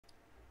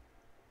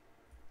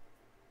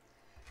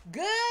Good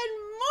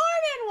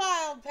morning,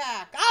 Wild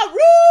Pack.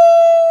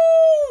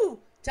 Aroo!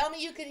 Tell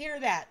me you can hear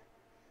that.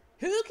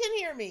 Who can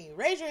hear me?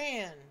 Raise your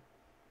hand.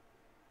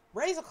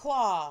 Raise a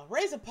claw.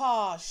 Raise a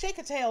paw. Shake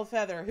a tail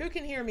feather. Who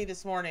can hear me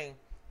this morning?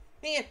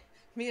 Me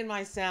and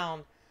my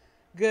sound.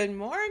 Good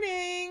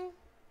morning.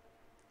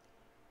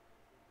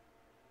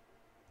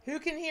 Who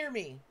can hear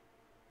me?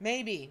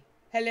 Maybe.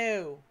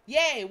 Hello.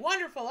 Yay.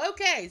 Wonderful.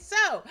 Okay. So,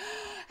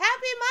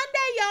 happy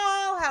Monday,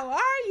 y'all. How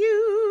are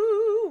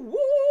you? Woo!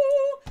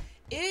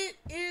 It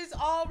is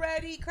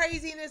already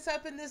craziness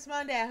up in this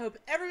Monday. I hope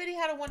everybody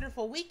had a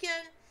wonderful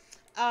weekend.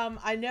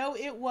 I know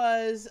it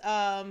was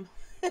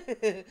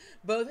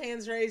both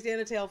hands raised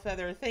and a tail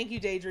feather. Thank you,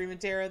 Daydream and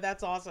Tara.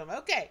 That's awesome.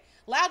 Okay.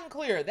 Loud and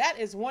clear. That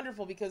is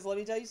wonderful because let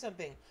me tell you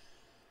something.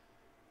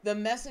 The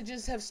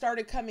messages have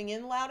started coming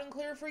in loud and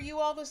clear for you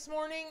all this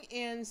morning.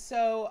 And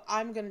so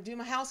I'm going to do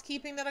my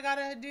housekeeping that I got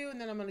to do. And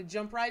then I'm going to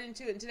jump right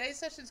into it. And today's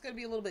session is going to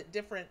be a little bit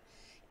different.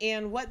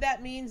 And what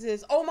that means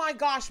is, oh my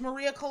gosh,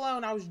 Maria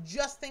Colon, I was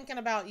just thinking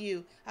about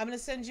you. I'm going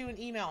to send you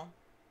an email.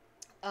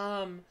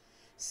 No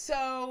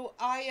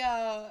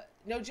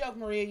joke,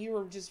 Maria, you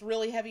were just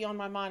really heavy on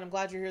my mind. I'm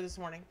glad you're here this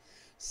morning.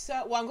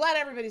 I'm glad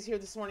everybody's here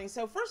this morning.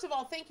 So first of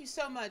all, thank you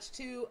so much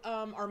to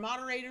our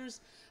moderators,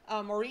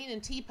 Maureen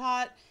and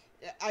Teapot.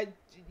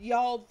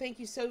 Y'all, thank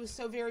you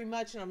so very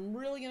much. And I'm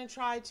really going to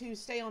try to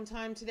stay on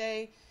time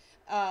today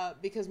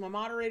because my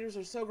moderators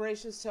are so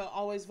gracious to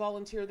always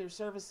volunteer their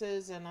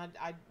services. And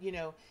I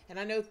know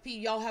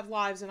y'all have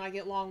lives and I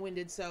get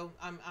long-winded. So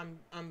I'm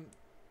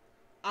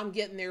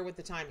getting there with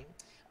the timing.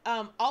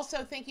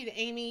 Also, thank you to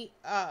Amy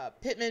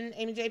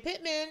J.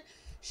 Pittman.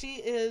 She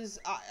is,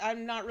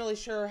 I'm not really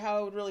sure how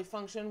I would really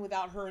function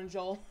without her and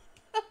Joel.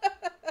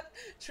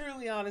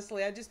 Truly,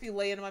 honestly, I'd just be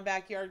laying in my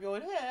backyard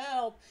going,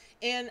 help.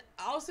 And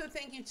also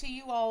thank you to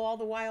you all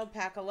the Wild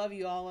Pack. I love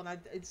you all. And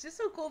it's just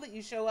so cool that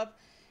you show up,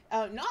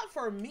 not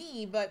for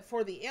me, but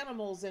for the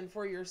animals and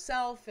for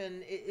yourself.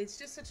 And it's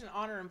just such an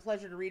honor and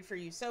pleasure to read for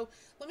you. So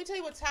let me tell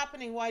you what's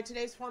happening, why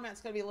today's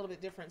format's going to be a little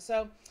bit different.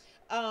 So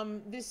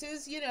this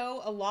is,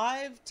 a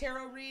live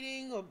tarot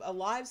reading, a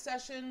live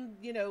session,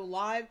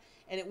 live,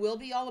 and it will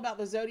be all about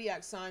the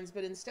zodiac signs.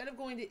 But instead of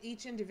going to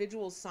each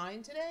individual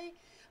sign today,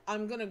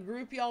 I'm going to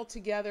group y'all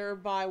together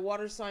by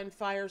water sign,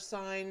 fire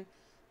sign,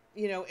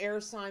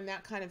 air sign,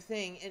 that kind of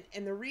thing.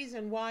 And the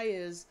reason why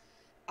is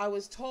I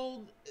was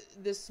told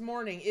this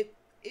morning, it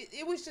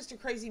was just a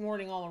crazy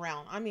morning all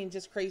around. I mean,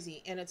 just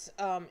crazy. And it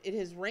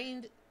has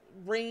rained,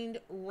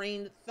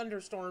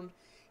 thunderstormed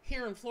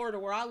here in Florida,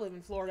 where I live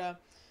in Florida,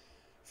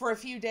 for a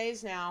few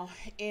days now.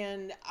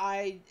 And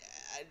I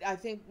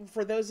think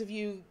for those of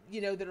you,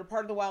 that are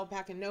part of the Wild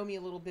Pack and know me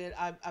a little bit,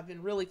 I've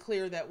been really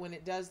clear that when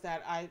it does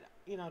that,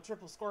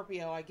 triple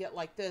Scorpio, I get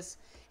like this,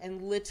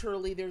 and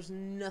literally there's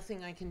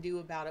nothing I can do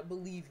about it.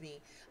 Believe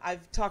me.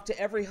 I've talked to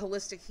every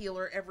holistic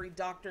healer, every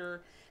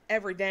doctor,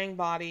 every dang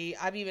body.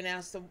 I've even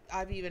asked,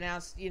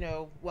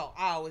 well,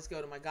 I always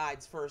go to my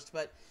guides first,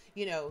 but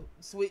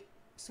sweet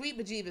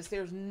bejeebus,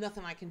 there's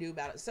nothing I can do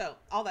about it. So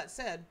all that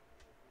said,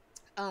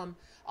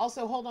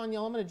 also, hold on,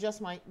 y'all. I'm going to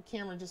adjust my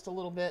camera just a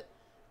little bit.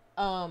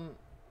 So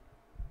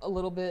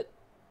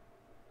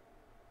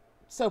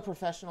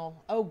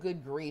professional. Oh,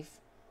 good grief.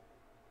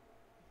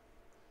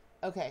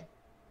 Okay.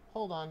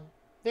 Hold on.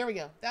 There we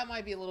go. That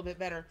might be a little bit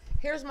better.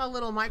 Here's my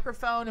little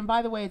microphone. And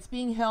by the way, it's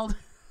being held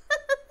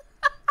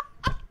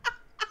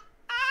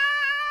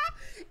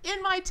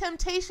in my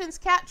Temptations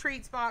cat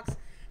treats box.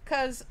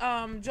 Because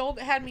Joel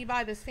had me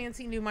buy this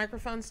fancy new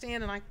microphone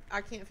stand. And I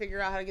can't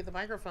figure out how to get the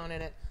microphone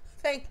in it.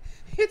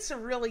 It's a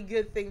really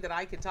good thing that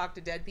I can talk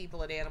to dead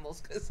people and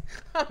animals, because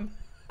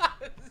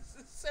this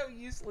is so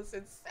useless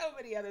and so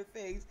many other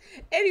things.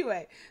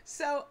 Anyway,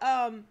 so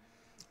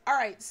all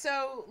right,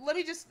 so let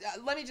me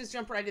just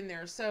jump right in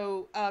there.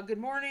 So good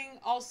morning.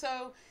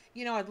 Also,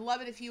 I'd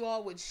love it if you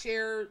all would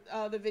share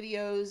the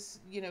videos,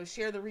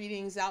 share the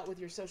readings out with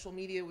your social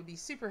media. It would be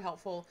super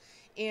helpful.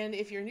 And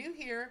if you're new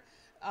here,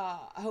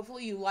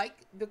 hopefully you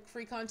like the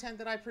free content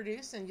that I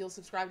produce, and you'll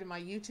subscribe to my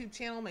YouTube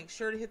channel. Make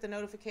sure to hit the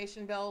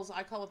notification bells.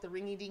 I call it the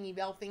ringy dingy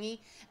bell thingy,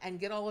 and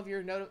get all of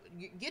your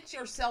get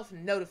yourself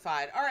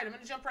notified. All right, I'm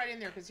going to jump right in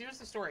there because here's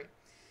the story.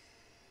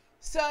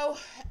 So,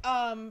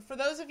 for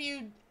those of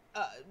you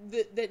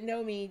that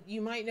know me, you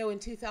might know in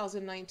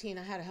 2019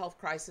 I had a health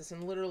crisis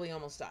and literally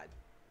almost died.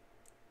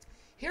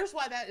 Here's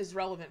why that is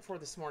relevant for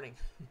this morning.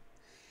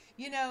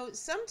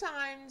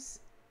 Sometimes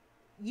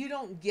you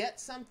don't get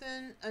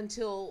something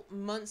until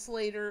months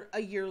later, a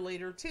year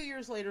later, 2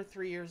 years later,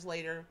 3 years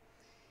later.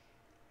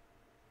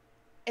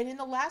 And in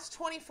the last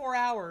 24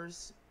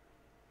 hours,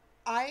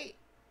 I've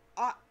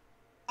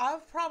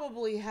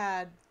probably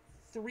had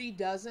 3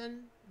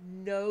 dozen,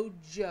 no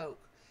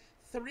joke,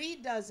 3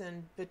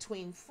 dozen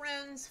between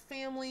friends,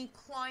 family,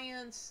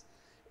 clients,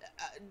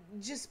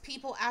 just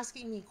people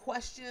asking me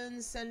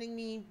questions, sending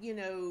me,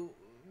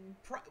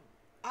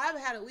 I've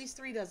had at least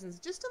 3 dozens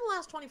just in the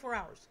last 24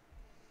 hours.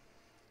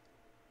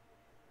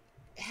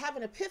 Have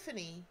an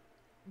epiphany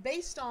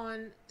based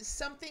on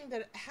something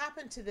that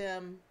happened to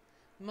them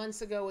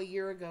months ago, a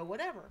year ago,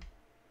 whatever.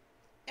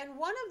 And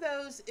one of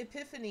those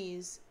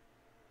epiphanies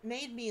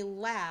made me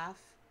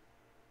laugh,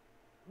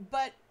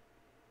 but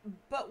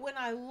when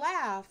I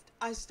laughed,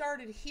 I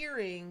started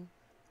hearing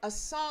a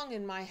song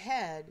in my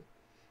head,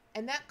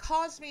 and that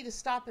caused me to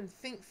stop and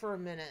think for a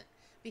minute,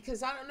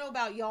 because I don't know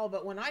about y'all,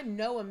 but when I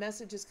know a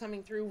message is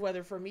coming through,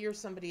 whether for me or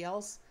somebody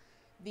else,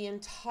 the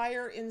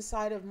entire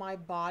inside of my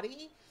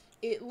body,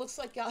 it looks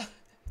like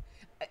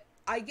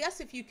I guess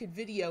if you could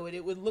video it,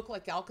 it would look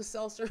like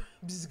Alka-Seltzer,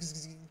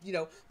 you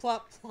know,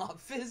 plop, plop,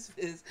 fizz,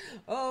 fizz.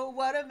 Oh,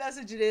 what a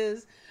message it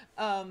is.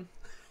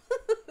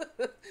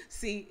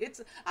 See,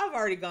 I've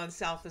already gone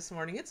south this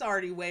morning. It's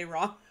already way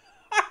wrong.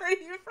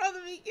 Already from the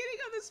beginning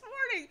of this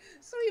morning.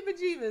 Sweet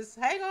bejeebus.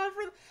 Hang on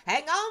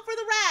for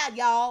the ride,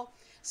 y'all.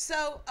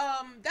 So,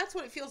 that's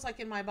what it feels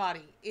like in my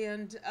body.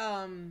 And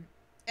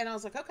I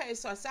was like, okay,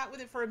 so I sat with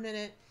it for a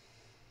minute.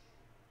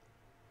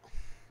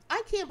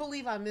 I can't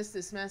believe I missed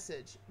this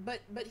message, but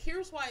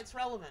here's why it's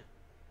relevant.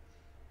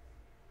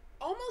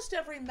 Almost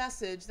every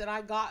message that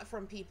I got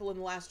from people in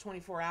the last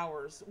 24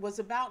 hours was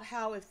about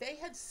how if they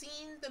had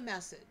seen the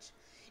message,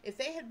 if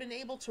they had been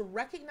able to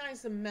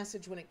recognize the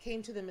message when it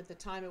came to them at the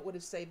time, it would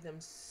have saved them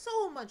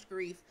so much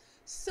grief,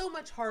 so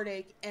much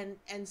heartache, and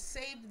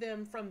saved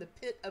them from the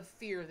pit of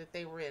fear that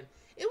they were in.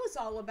 It was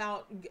all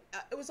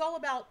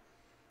about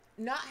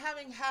not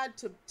having had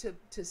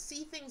to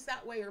see things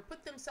that way or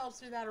put themselves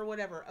through that or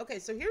whatever. Okay,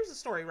 so here's the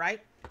story,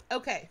 right?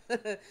 Okay,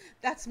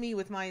 that's me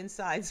with my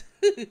insides.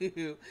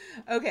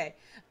 Okay,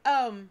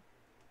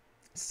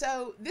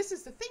 so this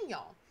is the thing,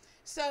 y'all.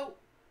 So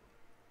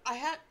I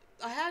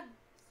had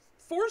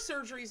 4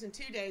 surgeries in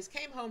 2 days,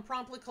 came home,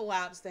 promptly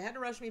collapsed. They had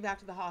to rush me back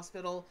to the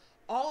hospital.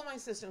 All of my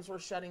systems were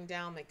shutting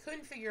down. They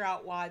couldn't figure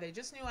out why. They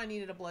just knew I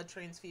needed a blood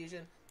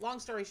transfusion. Long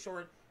story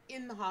short,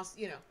 in the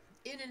hospital,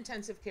 in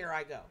intensive care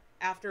I go.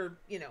 After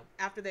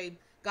they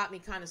got me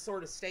kind of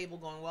sort of stable,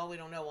 going, well, we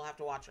don't know, we'll have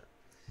to watch her.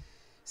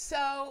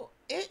 So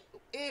it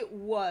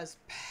was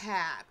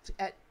packed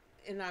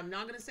and I'm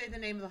not going to say the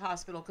name of the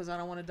hospital because I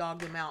don't want to dog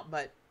them out,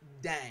 but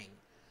dang.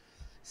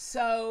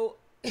 So,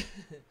 and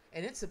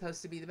it's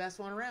supposed to be the best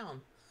one around.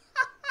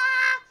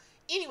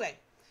 Anyway,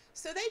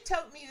 so they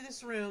took me to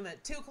this room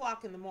at 2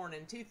 o'clock in the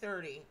morning,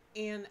 2:30,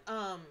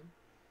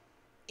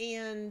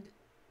 and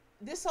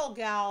this old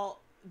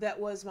gal that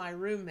was my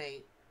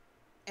roommate,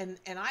 and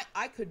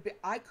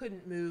I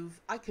couldn't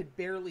move. I could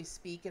barely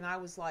speak. And I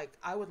was like,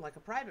 I would like a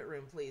private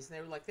room, please. And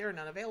they were like, there are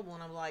none available.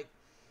 And I'm like,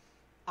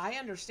 I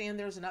understand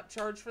there's an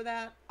upcharge for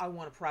that. I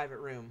want a private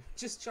room.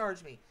 Just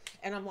charge me.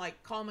 And I'm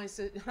like, call my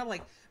sister. I'm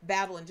like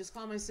babbling, just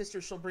call my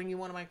sister. She'll bring you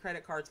one of my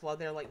credit cards. Well,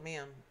 they're like,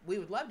 ma'am, we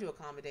would love to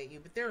accommodate you,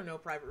 but there are no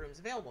private rooms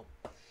available.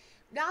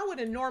 Now, I would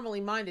have normally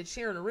minded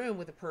sharing a room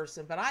with a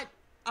person, but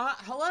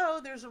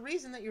hello, there's a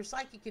reason that you're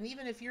psychic. And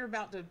even if you're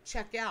about to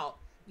check out,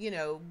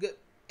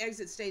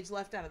 exit stage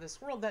left out of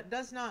this world,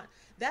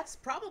 that's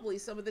probably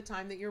some of the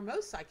time that you're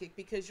most psychic,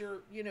 because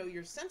your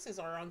senses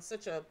are on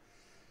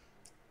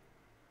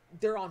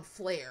they're on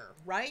flare,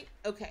 right?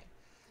 Okay.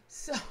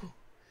 So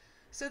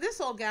this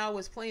old gal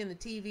was playing the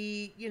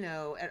TV,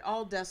 at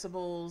all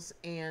decibels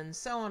and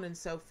so on and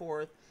so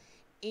forth.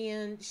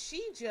 And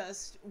she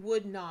just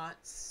would not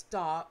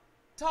stop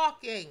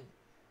talking.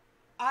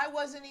 I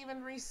wasn't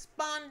even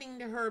responding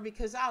to her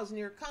because I was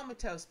near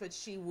comatose, but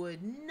she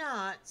would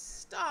not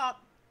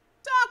stop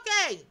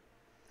talking.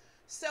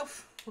 So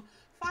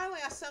finally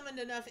I summoned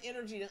enough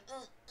energy to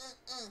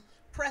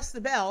press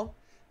the bell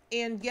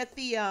and get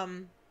the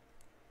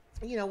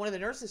one of the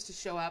nurses to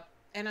show up.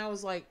 And I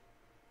was like,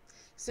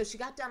 so she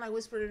got down, I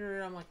whispered in her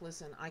ear, I'm like,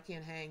 listen, I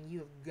can't hang. You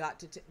have got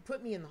to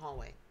put me in the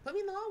hallway. Put me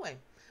in the hallway.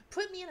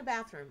 Put me in a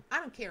bathroom. I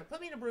don't care. Put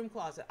me in a broom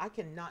closet. I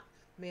cannot,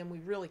 ma'am, we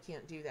really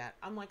can't do that.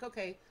 I'm like,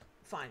 okay,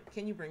 fine.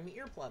 Can you bring me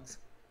earplugs?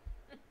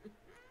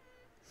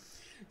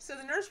 So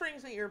the nurse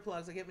brings me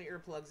earplugs. I get my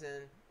earplugs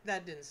in.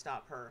 That didn't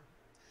stop her.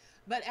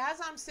 But as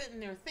I'm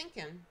sitting there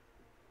thinking,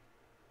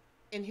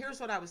 and here's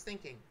what I was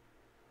thinking.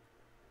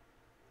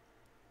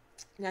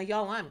 Now,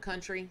 y'all, I'm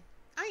country.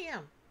 I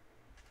am.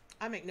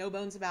 I make no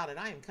bones about it.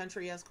 I am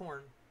country as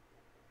corn.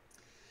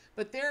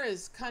 But there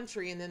is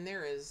country, and then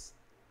there is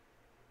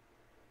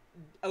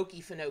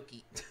Okie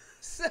Finokie.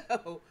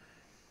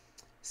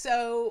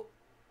 So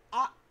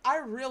I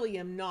really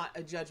am not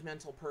a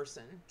judgmental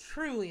person.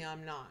 Truly,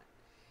 I'm not.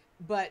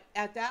 But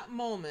at that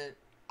moment,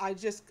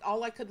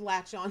 all I could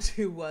latch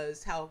onto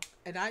was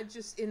and I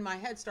just in my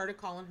head started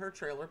calling her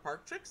Trailer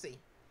Park Trixie.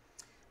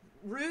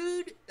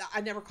 Rude.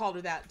 I never called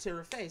her that to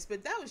her face,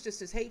 but that was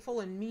just as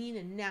hateful and mean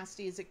and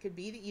nasty as it could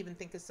be to even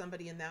think of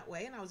somebody in that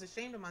way. And I was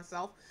ashamed of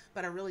myself,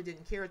 but I really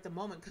didn't care at the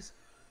moment because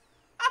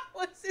I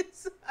was in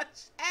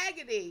such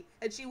agony.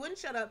 And she wouldn't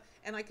shut up,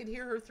 and I could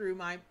hear her through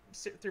my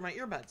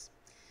earbuds.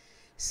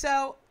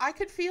 So I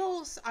could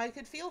feel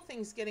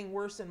things getting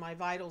worse in my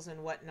vitals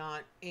and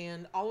whatnot.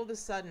 And all of a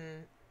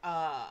sudden,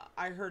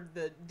 I heard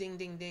the ding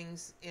ding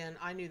dings, and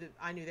I knew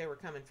they were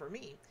coming for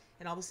me.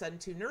 And all of a sudden,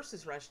 2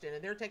 nurses rushed in,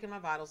 and they're taking my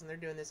vitals, and they're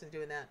doing this and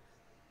doing that.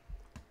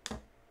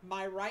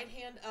 My right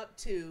hand up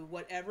to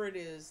whatever it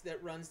is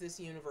that runs this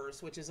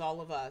universe, which is all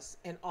of us,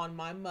 and on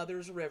my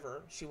mother's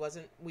river,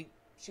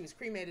 she was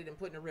cremated and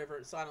put in a river.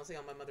 So I don't say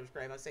on my mother's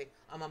grave. I say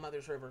on my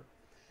mother's river.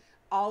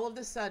 All of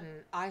a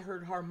sudden, I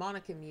heard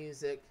harmonica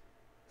music,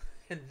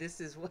 and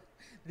this is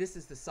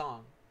the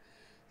song.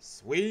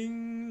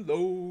 Swing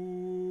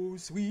low,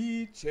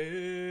 sweet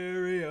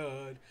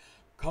chariot,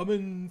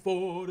 coming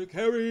for to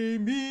carry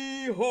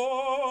me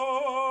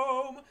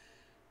home.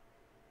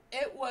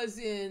 It was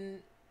in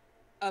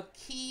a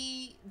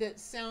key that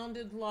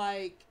sounded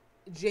like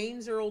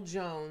James Earl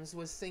Jones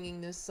was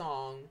singing this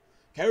song,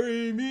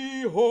 carry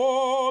me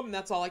home.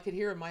 That's all I could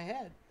hear in my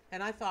head.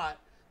 And I thought,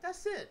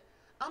 that's it.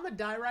 I'm going to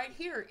die right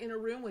here in a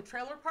room with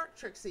Trailer Park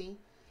Trixie.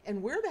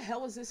 And where the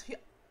hell is this?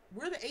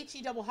 Where the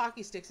HE double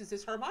hockey sticks is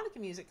this harmonica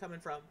music coming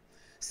from?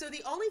 So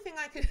the only thing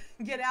I could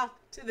get out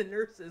to the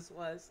nurses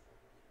was,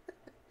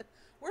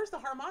 where's the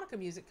harmonica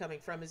music coming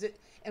from?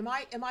 Am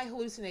I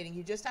hallucinating?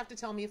 You just have to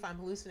tell me if I'm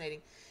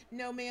hallucinating.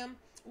 No, ma'am.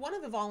 One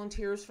of the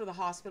volunteers for the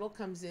hospital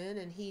comes in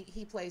and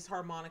he plays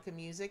harmonica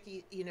music,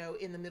 you know,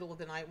 in the middle of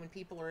the night when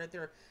people are at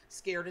their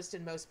scaredest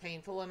and most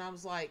painful. And I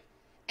was like,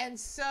 and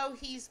so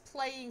he's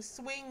playing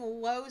Swing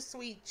Low,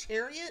 Sweet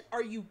Chariot?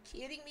 Are you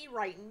kidding me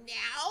right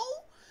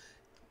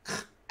now?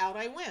 Out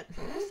I went.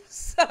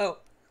 So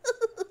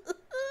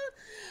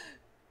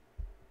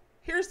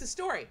here's the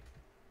story.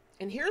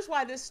 And here's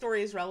why this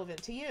story is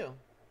relevant to you.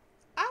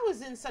 I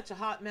was in such a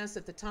hot mess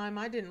at the time,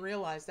 I didn't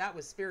realize that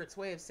was Spirit's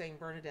way of saying,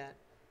 Bernadette,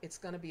 it's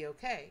going to be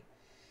okay.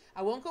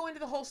 I won't go into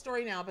the whole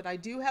story now, but I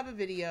do have a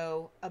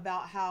video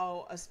about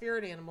how a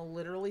spirit animal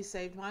literally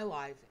saved my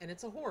life, and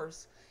it's a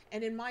horse.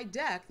 And in my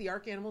deck, the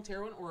Arcanimal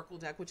Tarot and Oracle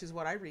deck, which is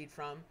what I read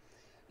from,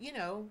 you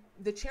know,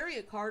 the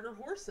chariot card are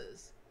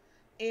horses.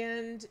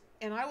 And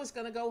I was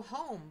going to go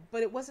home,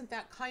 but it wasn't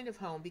that kind of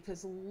home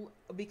because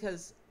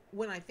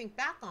when I think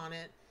back on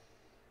it,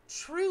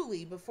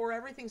 truly, before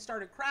everything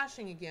started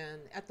crashing again,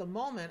 at the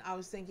moment, I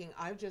was thinking,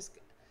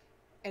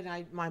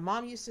 my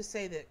mom used to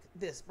say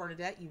this,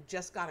 Bernadette, you've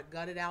just got to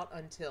gut it out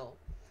until.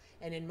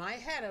 And in my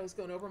head, I was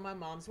going over my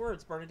mom's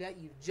words, Bernadette,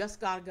 you've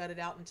just got to gut it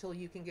out until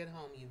you can get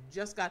home. You've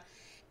just got,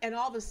 and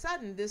all of a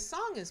sudden, this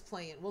song is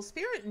playing. Well,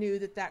 Spirit knew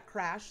that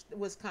crash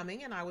was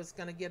coming, and I was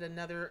going to get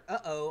another,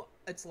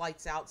 it's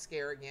lights out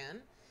scare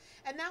again.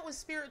 And that was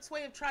Spirit's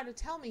way of trying to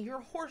tell me,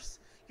 your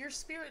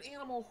spirit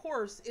animal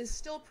horse is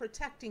still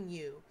protecting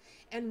you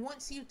and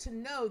wants you to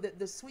know that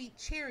the sweet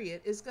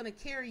chariot is going to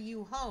carry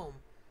you home.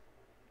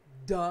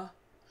 Duh.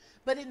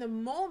 But in the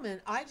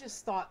moment, I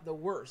just thought the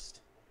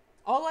worst.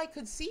 All I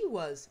could see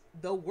was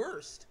the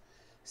worst.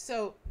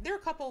 So there are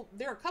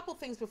a couple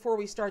things before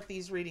we start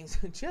these readings.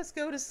 Just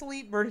go to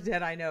sleep,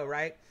 Bernadette. I know,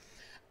 right?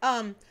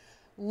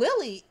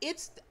 Lily,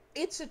 it's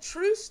a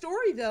true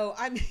story, though.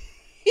 I mean,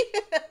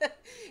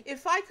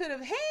 if I could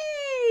have,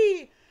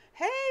 hey,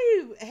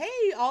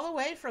 all the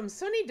way from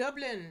sunny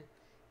Dublin.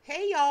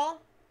 Hey, y'all.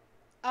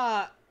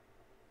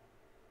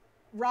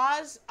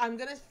 Roz, I'm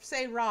going to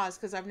say Roz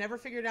because I've never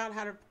figured out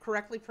how to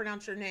correctly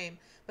pronounce your name.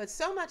 But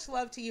so much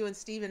love to you and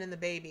Stephen and the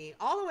baby,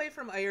 all the way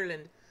from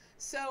Ireland.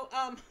 So,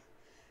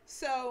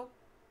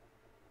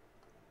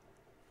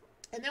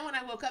 and then when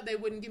I woke up, they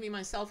wouldn't give me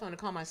my cell phone to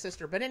call my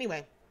sister. But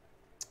anyway,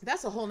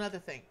 that's a whole nother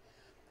thing.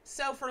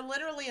 So for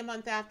literally a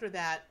month after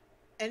that,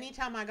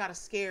 anytime I got a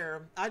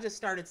scare, I just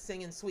started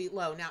singing Sweet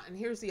Low. Now, and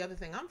here's the other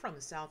thing. I'm from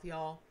the South,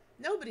 y'all.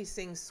 Nobody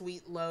sings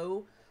Sweet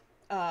Low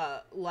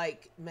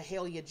like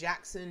Mahalia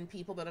Jackson,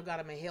 people that have got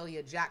a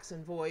Mahalia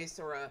Jackson voice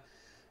or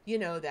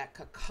that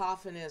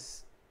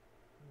cacophonous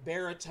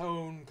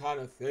baritone kind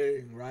of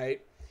thing,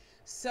 right?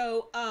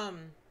 So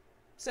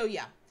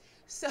yeah.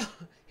 So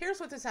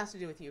here's what this has to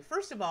do with you.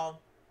 First of all,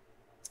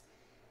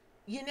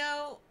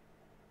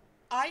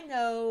 I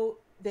know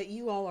that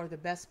you all are the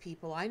best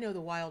people. I know the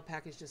Wild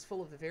Pack is just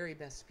full of the very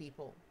best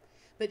people.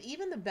 But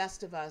even the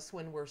best of us,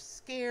 when we're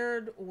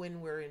scared,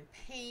 when we're in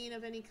pain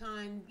of any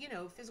kind,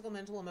 physical,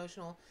 mental,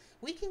 emotional,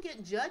 we can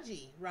get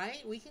judgy,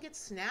 right? We can get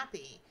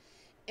snappy.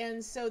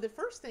 And so the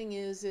first thing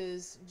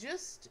is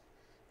just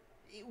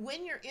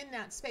when you're in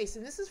that space,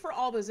 and this is for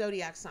all the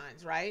zodiac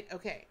signs, right?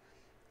 Okay.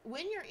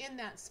 When you're in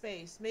that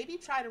space, maybe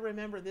try to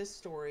remember this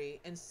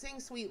story and sing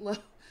Sweet Low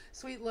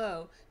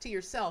to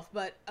yourself.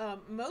 But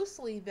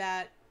mostly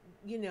that,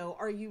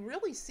 are you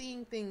really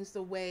seeing things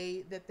the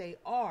way that they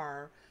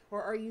are?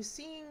 Or are you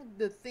seeing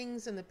the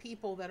things and the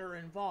people that are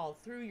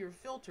involved through your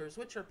filters,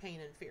 which are pain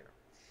and fear?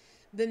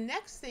 The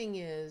next thing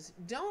is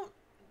don't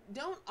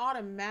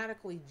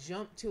automatically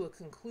jump to a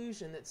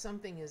conclusion that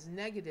something is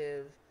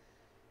negative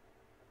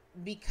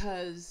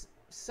because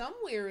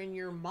somewhere in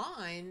your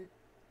mind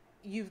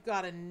you've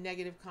got a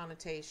negative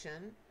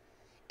connotation.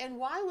 And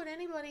why would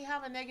anybody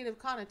have a negative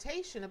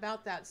connotation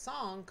about that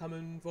song,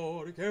 Coming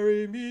for to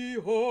Carry Me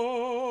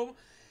Home?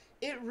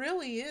 It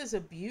really is a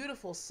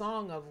beautiful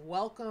song of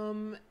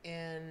welcome,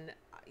 and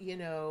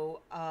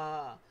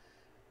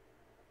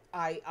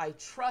I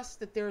trust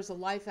that there's a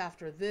life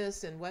after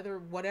this, and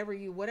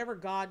whatever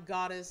God,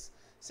 goddess,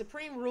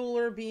 supreme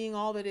ruler, being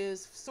all that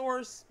is,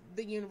 source,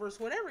 the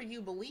universe, whatever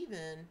you believe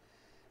in,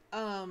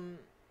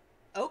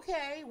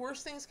 okay,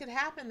 worse things could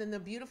happen than the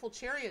beautiful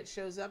chariot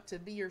shows up to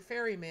be your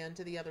ferryman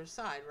to the other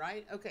side,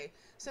 right? Okay,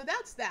 so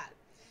that's that.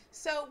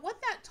 So what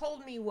that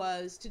told me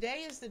was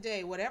today is the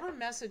day. Whatever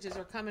messages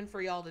are coming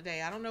for y'all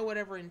today, I don't know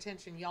whatever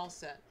intention y'all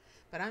set,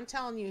 but I'm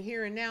telling you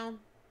here and now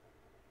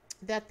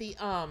that the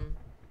oh,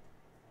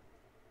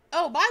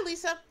 bye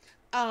Lisa.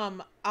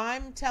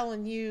 I'm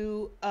telling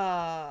you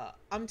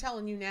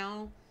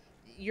now,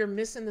 you're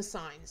missing the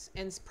signs,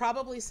 and it's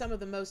probably some of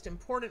the most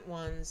important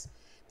ones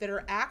that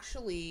are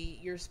actually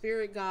your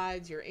spirit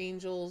guides, your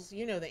angels.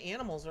 You know, the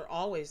animals are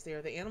always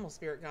there. The animal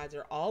spirit guides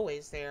are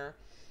always there.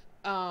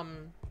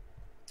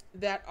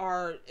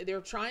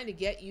 They're trying to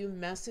get you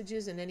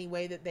messages in any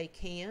way that they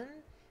can,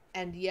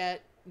 and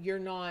yet you're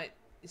not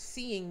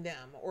seeing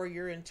them, or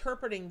you're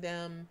interpreting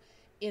them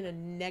in a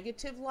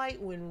negative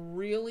light when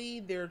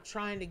really they're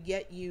trying to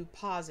get you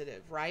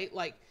positive, right?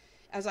 Like,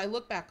 as I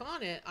look back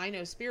on it, I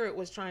know Spirit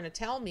was trying to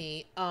tell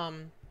me,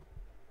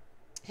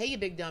 hey, you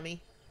big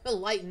dummy,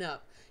 lighten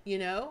up, you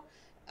know?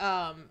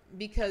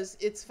 Because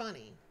it's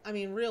funny. I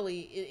mean,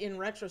 really, in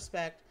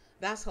retrospect,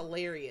 that's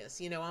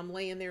hilarious. You know, I'm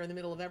laying there in the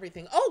middle of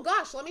everything. Oh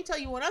gosh, let me tell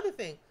you one other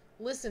thing.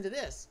 Listen to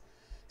this.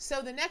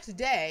 So the next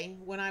day,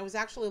 when I was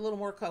actually a little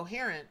more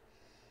coherent,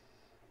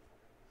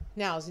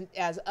 now,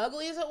 as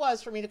ugly as it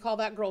was for me to call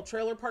that girl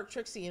Trailer Park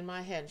Trixie in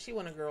my head, she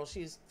wasn't a girl.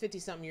 She's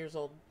 50-something years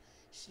old.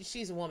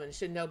 She's a woman.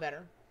 Should know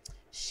better.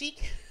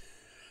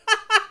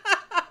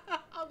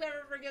 I'll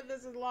never forget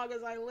this as long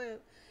as I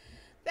live.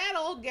 That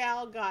old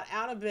gal got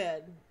out of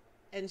bed,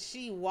 and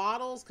she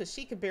waddles, because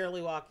she could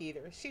barely walk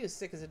either. She was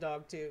sick as a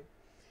dog, too.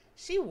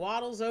 She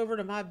waddles over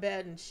to my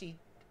bed, and she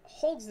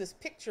holds this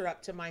picture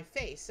up to my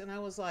face. And I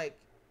was like,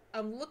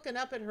 I'm looking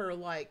up at her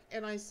like,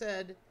 and I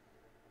said,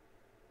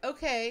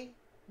 okay,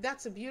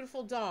 that's a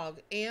beautiful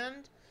dog.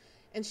 And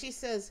she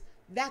says,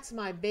 that's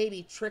my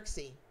baby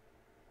Trixie.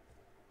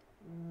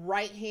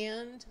 Right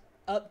hand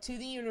up to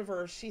the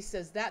universe. She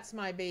says, that's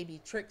my baby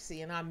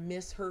Trixie, and I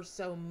miss her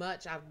so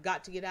much. I've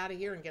got to get out of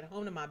here and get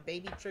home to my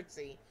baby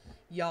Trixie.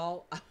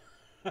 Y'all.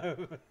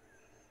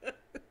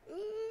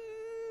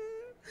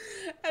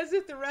 As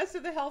if the rest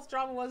of the health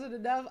drama wasn't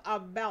enough, I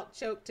about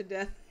choked to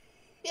death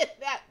in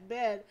that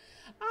bed.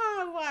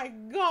 Oh my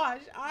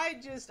gosh. I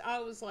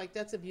was like,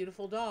 that's a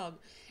beautiful dog.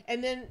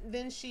 And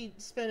then she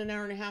spent an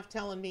hour and a half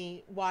telling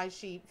me why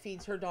she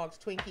feeds her dogs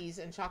Twinkies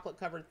and chocolate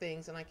covered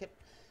things. And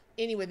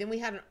anyway,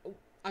 then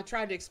I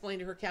tried to explain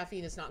to her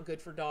caffeine is not good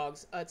for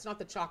dogs. It's not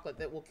the chocolate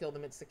that will kill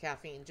them. It's the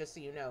caffeine, just so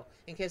you know,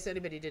 in case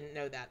anybody didn't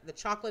know that. The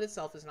chocolate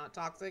itself is not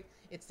toxic.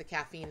 It's the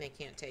caffeine they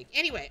can't take.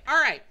 Anyway. All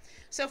right.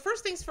 So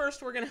first things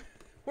first, we're going to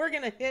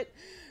hit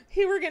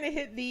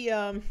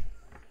the,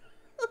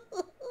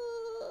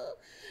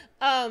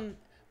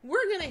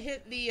 we're going to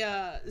hit the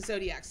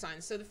zodiac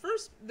signs. So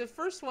the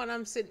first one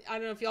I'm sitting, I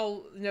don't know if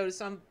y'all notice,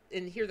 I'm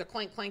in here, the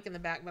clank clank in the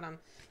back, but I'm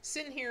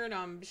sitting here and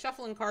I'm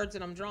shuffling cards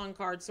and I'm drawing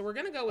cards. So we're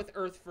going to go with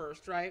Earth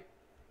first, right?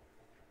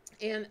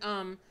 And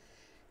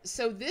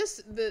so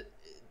the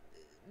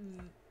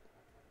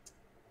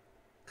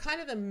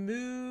kind of the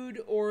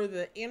mood or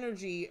the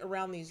energy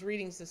around these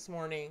readings this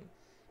morning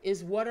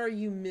is, what are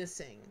you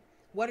missing?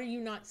 What are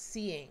you not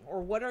seeing?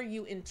 Or what are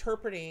you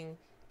interpreting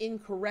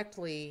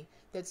incorrectly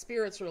that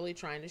Spirit's really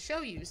trying to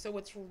show you? So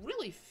what's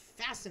really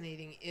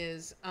fascinating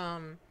is,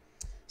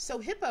 so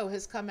Hippo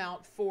has come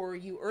out for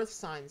you Earth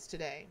signs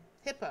today.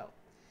 Hippo.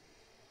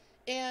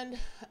 And,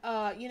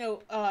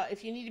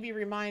 if you need to be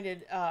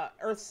reminded,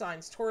 Earth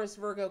signs, Taurus,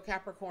 Virgo,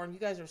 Capricorn, you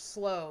guys are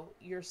slow,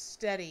 you're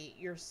steady,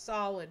 you're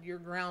solid, you're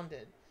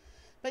grounded.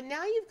 But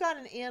now you've got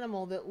an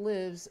animal that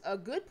lives a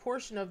good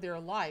portion of their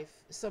life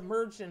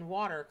submerged in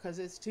water because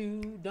it's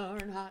too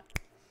darn hot.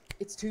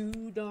 It's too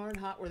darn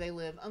hot where they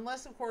live.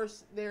 Unless, of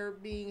course, they're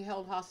being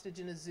held hostage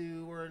in a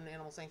zoo or an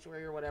animal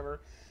sanctuary or whatever.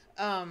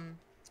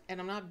 And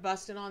I'm not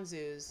busting on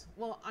zoos.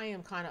 Well, I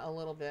am kind of a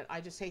little bit. I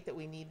just hate that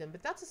we need them.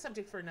 But that's a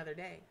subject for another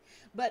day.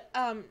 But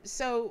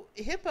so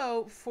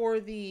Hippo for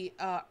the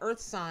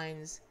Earth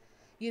signs,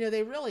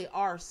 they really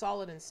are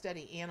solid and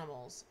steady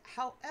animals.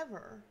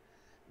 However,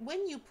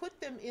 when you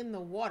put them in the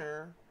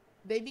water,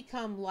 they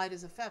become light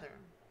as a feather,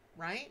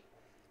 right?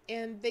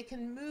 And they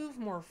can move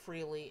more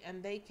freely,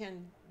 and they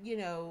can,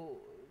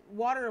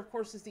 water, of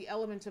course, is the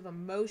element of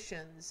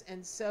emotions.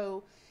 And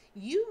so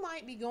you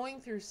might be going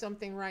through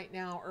something right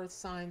now, Earth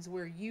signs,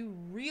 where you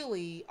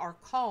really are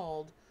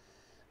called,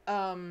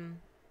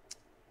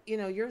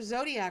 your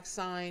zodiac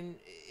sign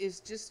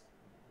is just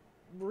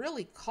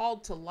really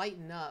called to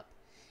lighten up.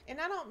 And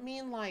I don't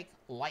mean like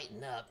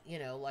lighten up,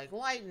 like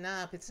lighten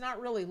up. It's not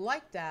really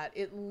like that.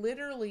 It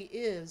literally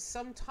is.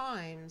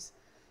 Sometimes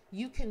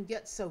you can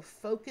get so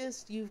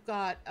focused. You've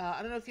got,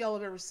 I don't know if y'all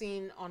have ever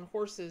seen on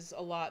horses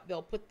a lot,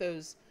 they'll put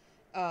those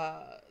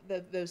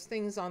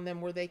things on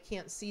them where they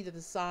can't see to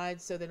the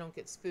side so they don't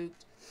get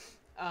spooked.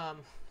 That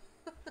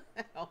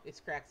always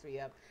cracks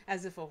me up,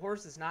 as if a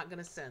horse is not going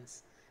to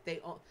sense.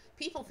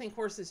 People think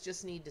horses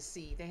just need to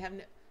see.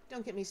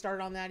 Don't get me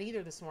started on that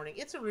either this morning.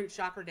 It's a root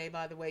chakra day,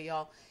 by the way,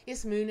 y'all.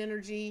 It's moon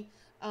energy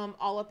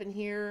all up in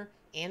here,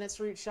 and it's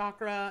root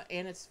chakra,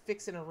 and it's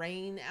fixing to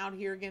rain out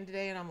here again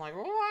today, and I'm like,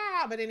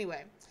 wow. But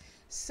anyway,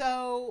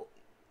 so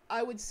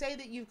I would say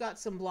that you've got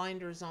some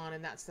blinders on,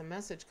 and that's the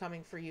message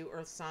coming for you,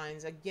 earth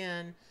signs.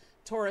 Again,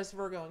 Taurus,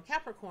 Virgo, and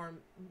Capricorn,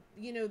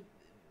 you know,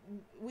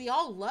 we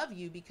all love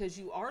you because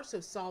you are so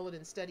solid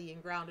and steady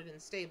and grounded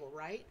and stable,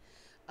 right?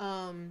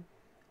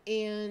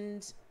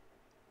 And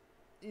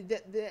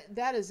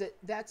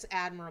that's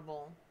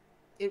admirable.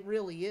 It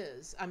really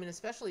is. I mean,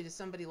 especially to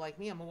somebody like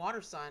me. I'm a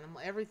water sign. I'm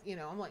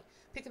like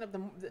picking up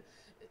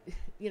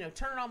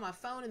turning on my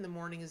phone in the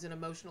morning is an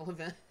emotional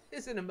event.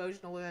 Is an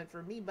emotional event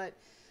for me. But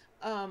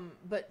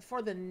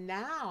for the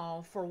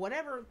now, for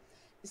whatever,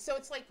 so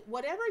it's like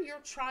whatever you're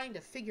trying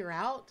to figure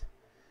out,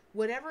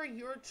 whatever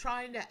you're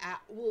trying to,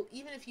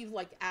 even if you've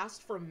like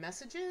asked for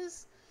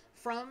messages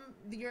from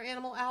your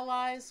animal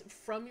allies,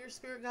 from your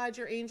spirit guides,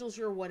 your angels,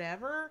 your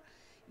whatever,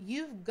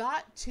 you've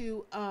got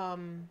to,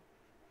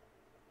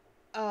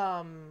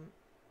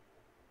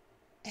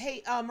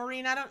 hey,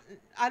 Maureen,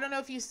 I don't know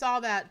if you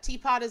saw that.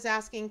 Teapot is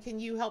asking, can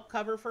you help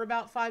cover for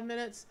about 5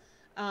 minutes?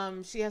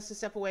 She has to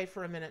step away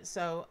for a minute.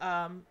 So,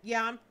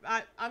 yeah,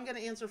 I'm going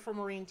to answer for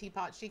Maureen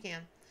Teapot. She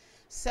can.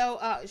 So,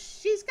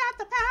 she's got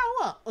the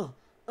power.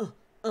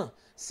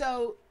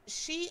 So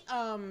she,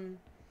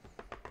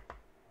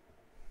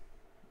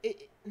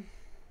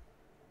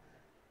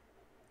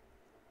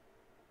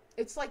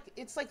 it's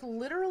like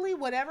literally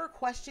whatever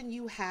question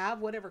you have,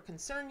 whatever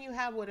concern you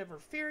have, whatever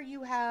fear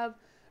you have,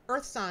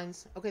 earth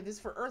signs. Okay, this is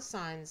for earth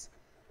signs.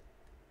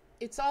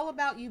 It's all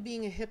about you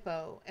being a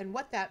hippo. And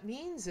what that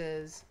means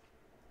is,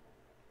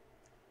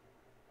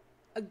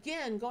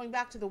 again, going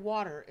back to the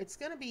water, it's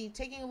going to be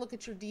taking a look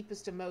at your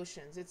deepest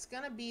emotions. It's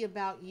going to be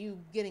about you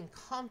getting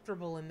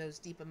comfortable in those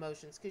deep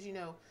emotions. Because, you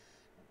know,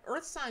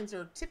 earth signs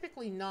are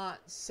typically not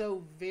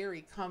so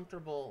very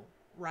comfortable,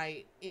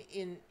 right,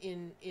 in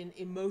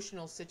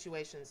emotional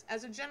situations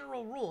as a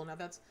general rule. Now,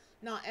 that's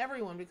not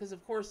everyone, because,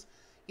 of course,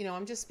 you know,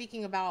 I'm just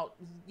speaking about,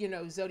 you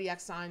know, zodiac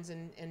signs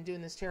and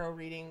doing this tarot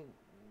reading,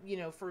 you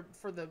know, for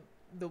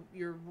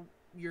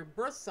your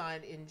birth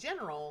sign in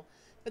general.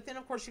 But then,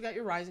 of course, you got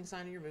your rising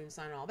sign and your moon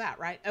sign and all that,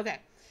 right? Okay.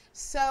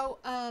 So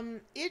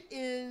it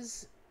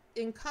is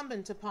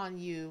incumbent upon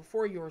you,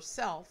 for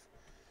yourself,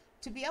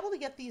 to be able to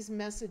get these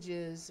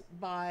messages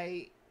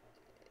by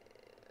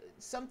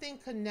something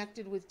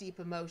connected with deep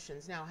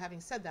emotions. Now, having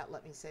said that,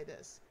 let me say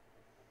this.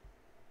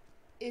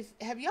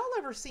 Have y'all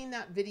ever seen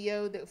that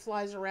video that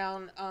flies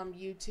around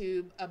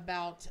YouTube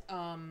about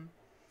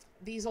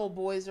these old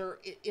boys are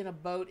in a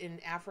boat in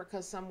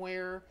Africa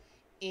somewhere,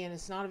 and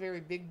it's not a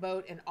very big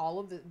boat, and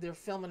they're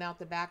filming out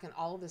the back, and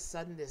all of a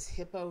sudden this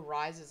hippo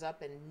rises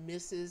up and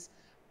misses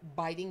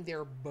biting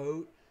their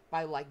boat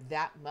by like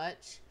that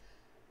much?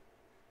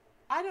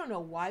 I don't know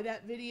why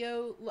that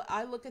video,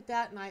 I look at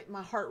that and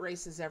my heart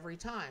races every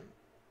time.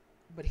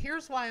 But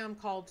here's why I'm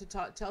called to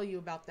tell you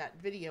about that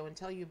video and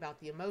tell you about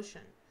the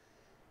emotion.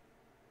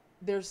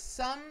 There's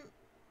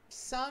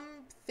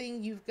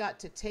something you've got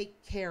to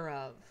take care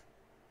of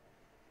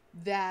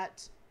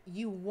that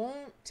you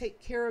won't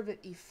take care of it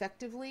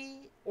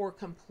effectively or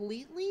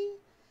completely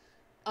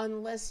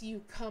unless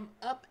you come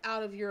up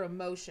out of your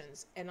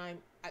emotions. And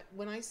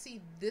when I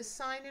see this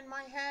sign in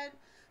my head,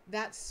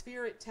 that's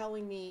spirit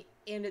telling me,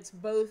 and it's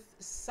both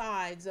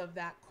sides of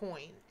that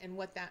coin. And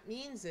what that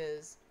means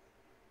is,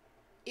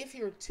 if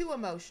you're too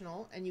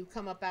emotional and you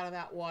come up out of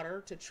that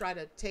water to try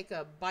to take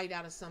a bite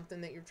out of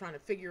something that you're trying to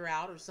figure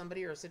out, or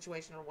somebody or a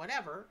situation or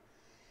whatever,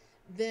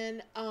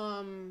 then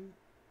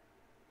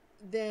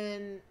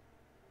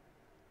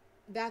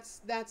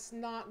that's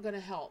not going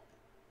to help.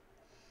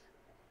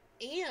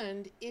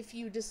 And if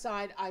you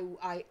decide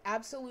I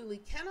absolutely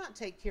cannot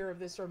take care of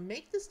this or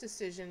make this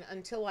decision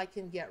until I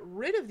can get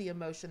rid of the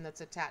emotion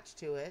that's attached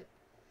to it,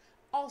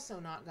 also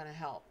not going to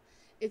help.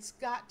 It's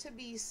got to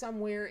be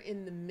somewhere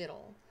in the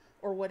middle,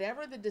 or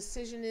whatever the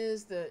decision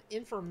is, the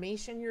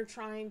information you're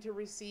trying to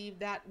receive,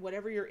 that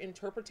whatever your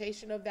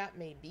interpretation of that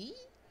may be.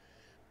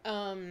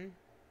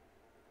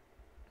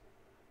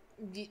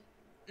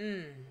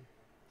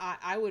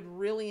 I would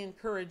really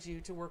encourage you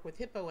to work with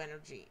hippo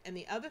energy. And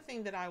the other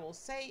thing that I will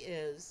say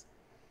is,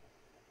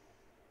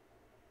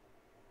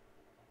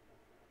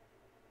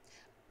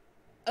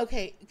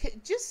 okay,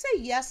 just say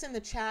yes in the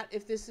chat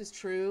if this is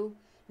true.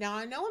 Now,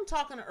 I know I'm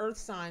talking to earth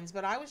signs,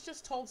 but I was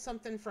just told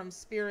something from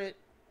spirit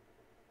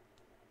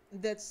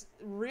that's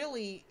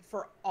really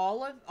for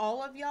all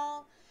of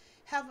y'all.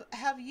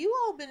 Have you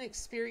all been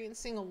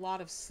experiencing a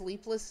lot of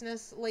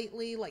sleeplessness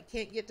lately? Like,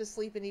 can't get to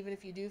sleep, and even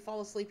if you do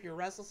fall asleep, you're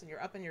restless and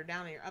you're up and you're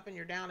down and you're up and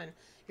you're down and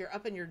you're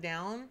up and you're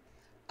down.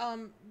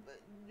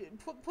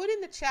 Put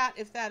in the chat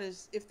if that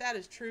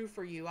is true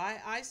for you.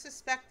 I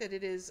suspect that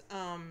it is.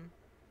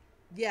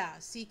 Yeah,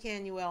 C.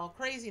 Canuel,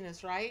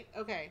 craziness, right?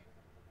 Okay.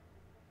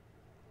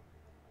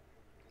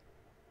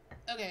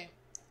 Okay.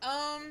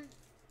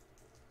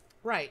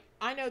 Right.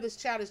 I know this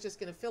chat is just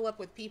going to fill up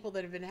with people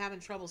that have been having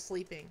trouble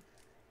sleeping.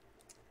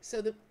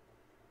 So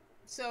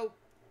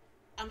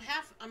I'm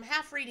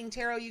half reading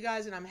tarot, you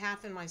guys, and I'm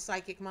half in my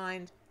psychic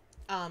mind.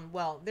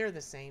 Well, they're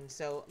the same,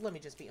 so let me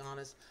just be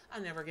honest. I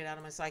never get out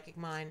of my psychic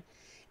mind.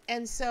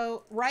 And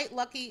so, right,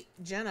 lucky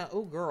Jenna,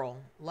 oh girl,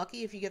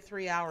 lucky if you get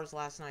 3 hours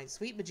last night.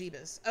 Sweet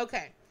bejeebus.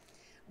 Okay.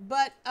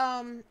 But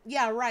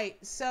yeah, right.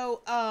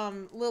 So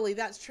Lily,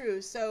 that's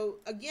true. So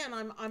again,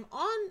 I'm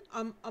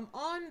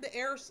on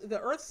the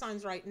earth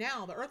signs right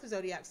now, the earth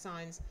zodiac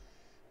signs,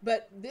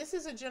 but this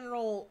is a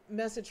general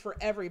message for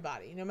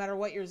everybody, no matter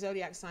what your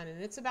zodiac sign,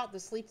 and it's about the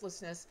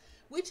sleeplessness,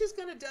 which is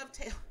going to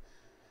dovetail,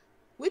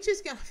 which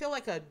is going to feel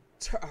like a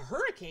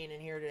hurricane in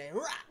here today.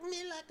 Rock me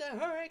like a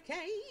hurricane.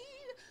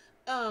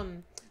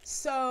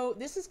 So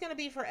this is going to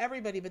be for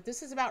everybody, but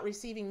this is about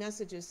receiving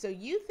messages. So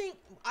you think,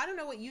 I don't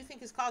know what you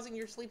think is causing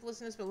your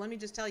sleeplessness, but let me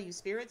just tell you,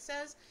 Spirit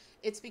says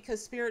it's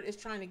because Spirit is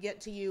trying to get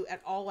to you at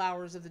all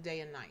hours of the day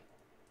and night.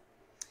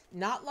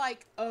 Not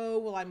like, oh,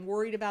 well, I'm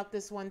worried about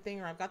this one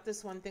thing, or I've got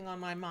this one thing on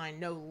my mind.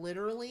 No,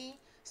 literally,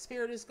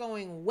 Spirit is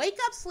going, wake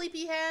up,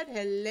 sleepyhead.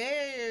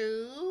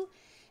 Hello.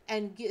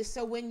 And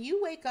so when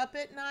you wake up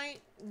at night,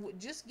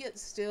 just get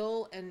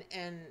still and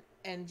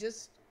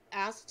just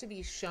ask to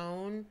be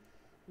shown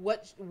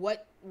what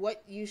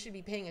you should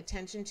be paying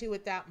attention to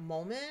at that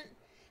moment,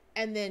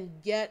 and then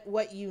get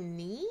what you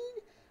need.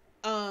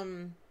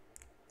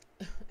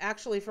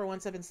 Actually, for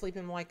once I've been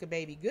sleeping like a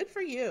baby. Good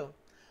for you.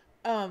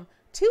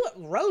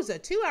 Rosa,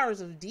 2 hours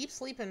of deep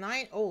sleep a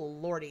night. Oh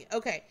lordy.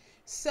 Okay.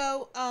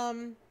 So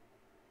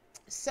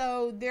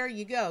so there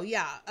you go.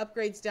 Yeah,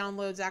 upgrades,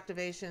 downloads,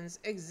 activations.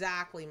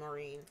 Exactly,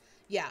 Maureen.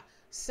 Yeah.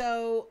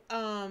 So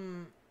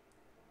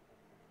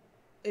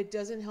it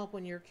doesn't help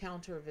when your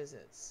counter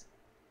visits.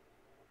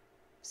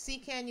 C.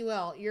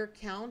 Canuel, your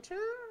counter?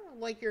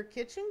 Like your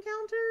kitchen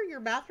counter? Your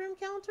bathroom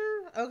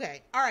counter?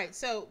 Okay. All right.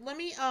 So let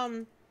me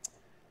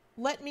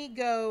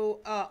go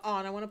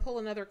on. I want to pull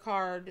another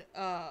card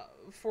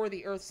for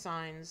the earth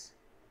signs.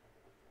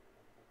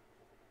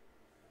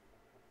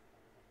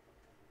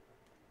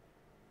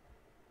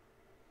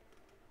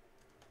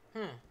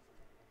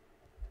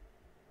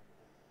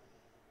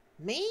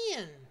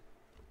 Man,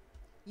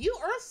 you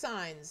earth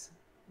signs,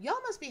 y'all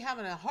must be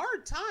having a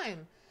hard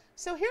time.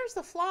 So here's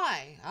the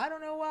fly. I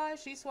don't know why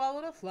she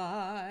swallowed a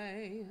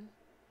fly.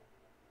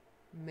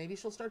 Maybe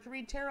she'll start to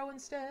read tarot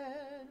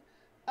instead.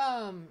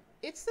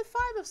 It's the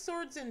Five of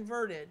Swords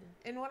inverted.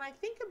 And when I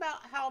think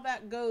about how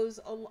that goes,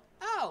 oh,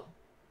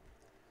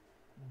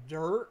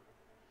 dirt.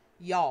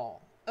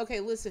 Y'all. Okay,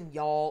 listen,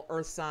 y'all,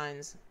 earth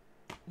signs.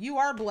 You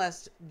are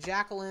blessed,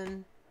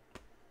 Jacqueline.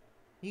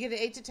 You get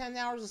 8 to 10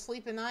 hours of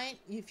sleep a night.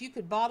 If you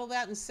could bottle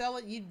that and sell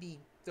it, you'd be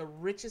the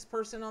richest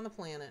person on the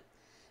planet.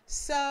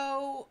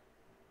 So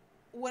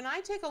when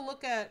I take a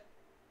look at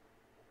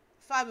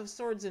Five of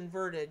Swords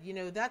inverted, you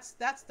know, that's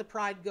the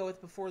pride goeth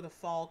before the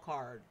fall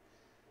card.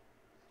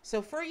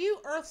 So for you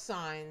earth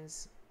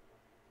signs,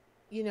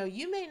 you know,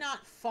 you may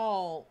not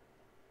fall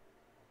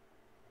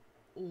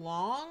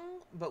long,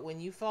 but when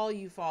you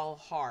fall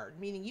hard.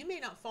 Meaning you may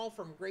not fall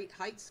from great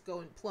heights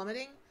going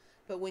plummeting,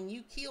 but when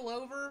you keel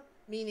over,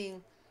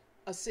 meaning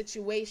a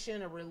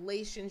situation, a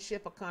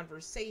relationship, a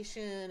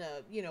conversation,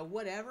 you know,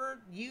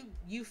 whatever,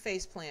 you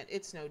face plant.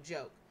 It's no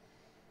joke.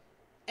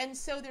 And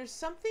so there's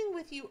something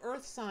with you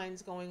earth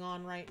signs going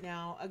on right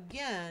now.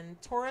 Again,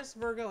 Taurus,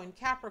 Virgo, and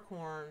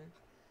Capricorn.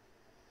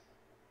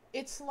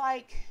 It's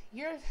like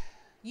you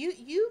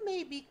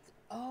may be,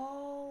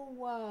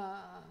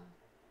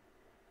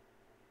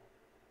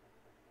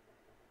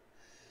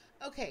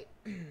 okay.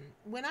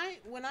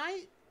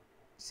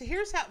 So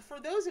here's how, for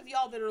those of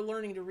y'all that are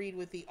learning to read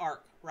with the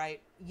Arc, right?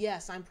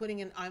 Yes, I'm putting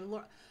a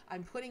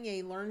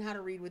learn how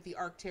to read with the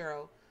Arc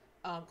Tarot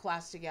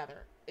class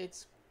together.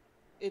 It's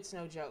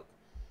no joke.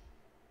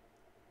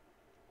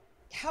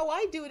 How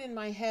I do it in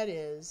my head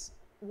is,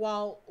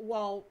 while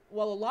a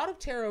lot of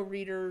tarot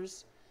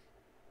readers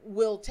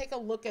will take a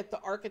look at the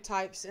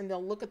archetypes and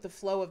they'll look at the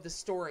flow of the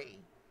story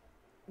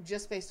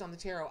just based on the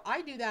tarot.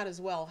 I do that as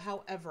well.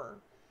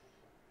 However,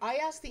 I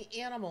ask the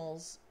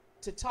animals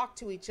to talk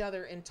to each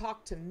other and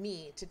talk to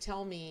me to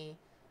tell me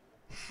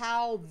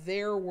how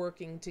they're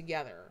working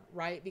together,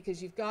 right?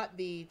 Because you've got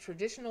the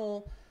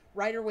traditional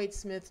Rider Waite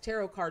Smith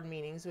tarot card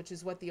meanings, which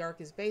is what the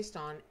Arc is based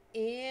on,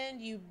 and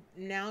you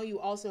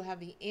also have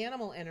the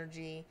animal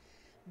energy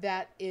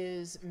that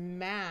is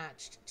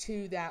matched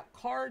to that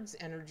card's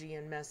energy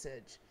and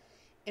message.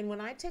 And when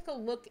I take a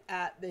look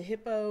at the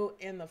hippo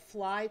and the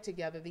fly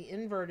together, the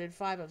inverted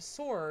Five of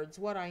Swords,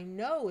 what I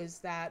know is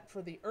that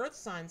for the earth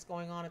signs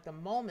going on at the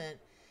moment,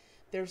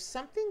 there's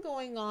something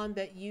going on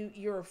that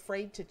you're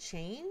afraid to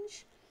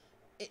change,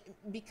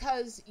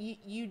 because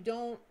you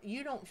don't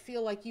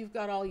feel like you've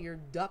got all your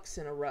ducks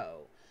in a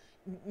row,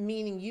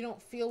 meaning you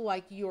don't feel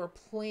like your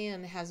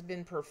plan has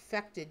been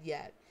perfected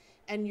yet,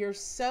 and you're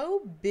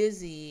so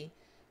busy.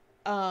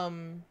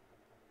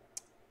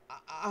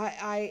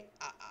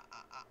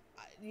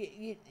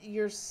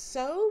 You're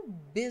so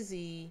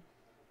busy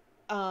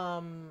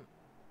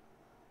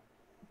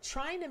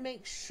trying to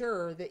make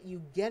sure that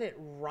you get it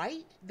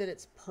right, that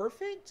it's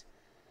perfect.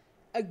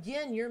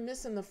 Again, you're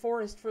missing the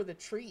forest for the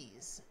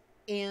trees.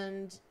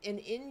 And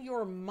in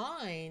your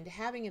mind,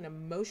 having an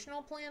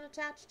emotional plan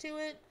attached to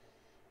it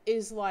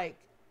is like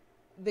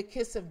the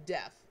kiss of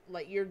death.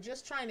 Like you're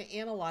just trying to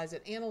analyze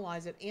it,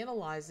 analyze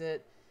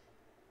it.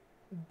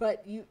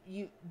 But you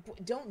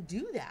don't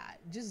do that.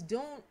 Just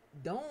don't.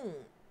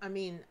 I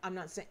mean, I'm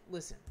not saying,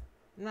 listen,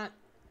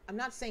 I'm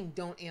not saying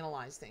don't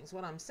analyze things.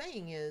 What I'm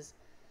saying is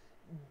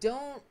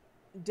don't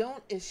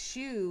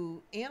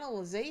eschew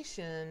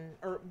analyzation,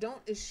 or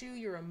don't eschew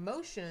your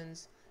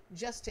emotions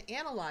just to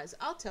analyze.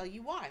 I'll tell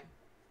you why.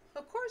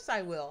 Of course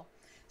I will.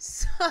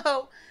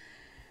 So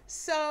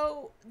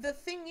the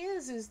thing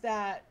is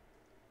that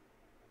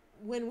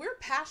when we're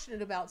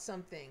passionate about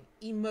something,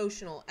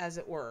 emotional as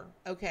it were,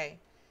 okay,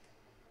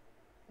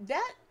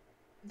 that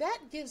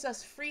gives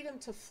us freedom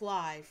to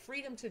fly,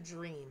 freedom to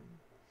dream.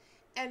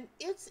 And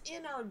it's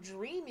in our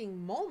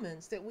dreaming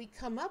moments that we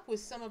come up with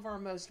some of our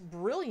most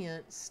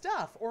brilliant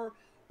stuff, or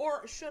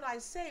should I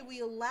say,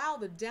 we allow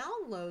the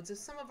downloads of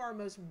some of our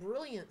most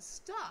brilliant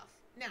stuff.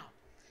 Now,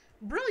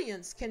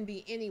 brilliance can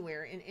be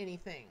anywhere in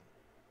anything.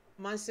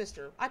 My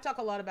sister, I talk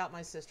a lot about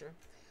my sister,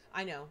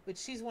 I know, but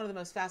she's one of the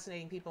most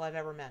fascinating people I've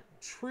ever met.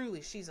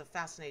 Truly, she's a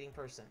fascinating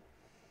person.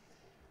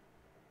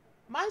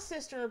 My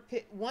sister,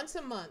 once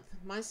a month,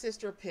 my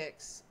sister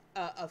picks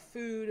a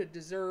food, a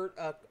dessert,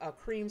 a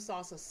cream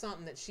sauce, or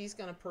something that she's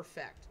going to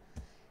perfect.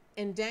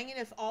 And dang it,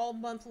 if all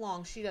month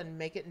long she doesn't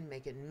make it and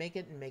make it and make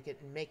it and make it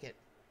and make it.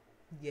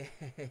 Yay,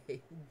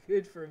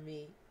 good for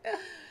me.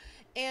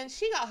 And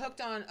she got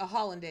hooked on a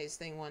hollandaise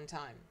thing one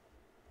time.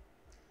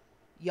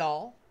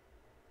 Y'all,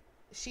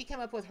 she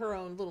came up with her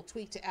own little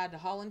tweak to add to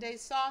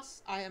hollandaise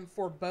sauce. I am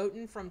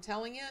foreboding from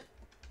telling it.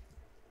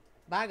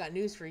 But I got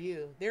news for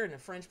you. There isn't a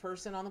French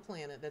person on the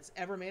planet that's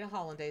ever made a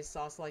hollandaise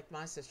sauce like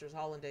my sister's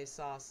hollandaise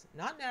sauce.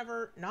 Not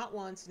never, not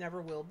once,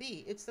 never will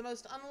be. It's the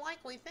most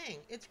unlikely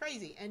thing. It's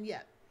crazy. And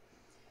yet.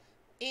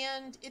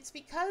 And it's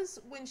because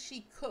when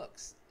she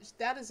cooks,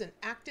 that is an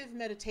active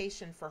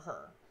meditation for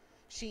her.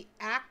 She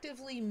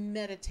actively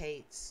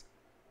meditates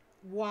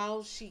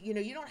while she,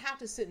 you don't have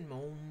to sit and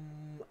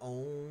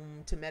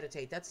om to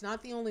meditate. That's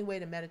not the only way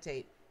to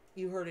meditate.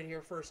 You heard it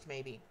here first,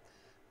 maybe.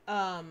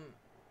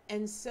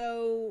 And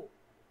so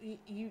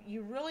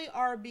you really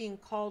are being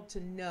called to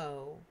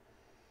know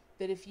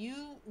that if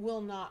you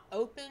will not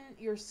open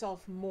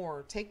yourself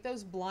more, take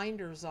those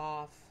blinders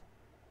off,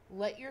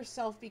 let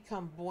yourself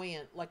become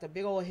buoyant like a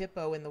big old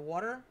hippo in the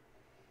water,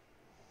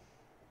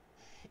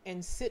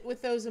 and sit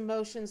with those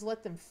emotions,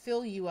 let them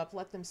fill you up,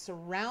 let them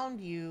surround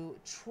you.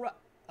 Trust.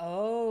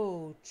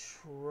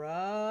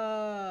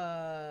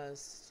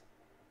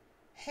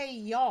 Hey,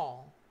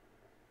 y'all.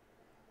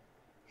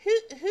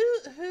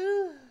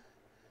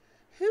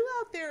 Who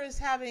out there is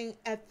having,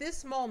 at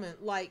this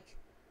moment, like,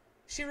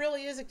 she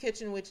really is a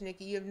kitchen witch,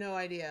 Nikki. You have no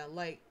idea.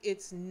 Like,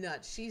 it's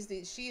nuts. She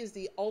is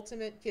the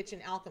ultimate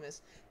kitchen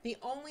alchemist. The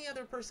only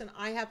other person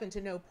I happen to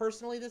know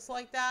personally that's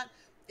like that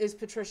is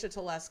Patricia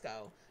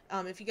Telesco.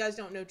 If you guys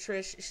don't know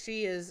Trish,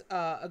 she is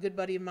a good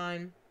buddy of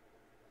mine.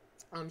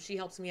 She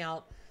helps me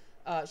out.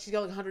 She's got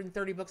like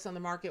 130 books on the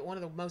market. One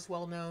of the most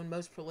well-known,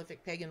 most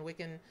prolific pagan,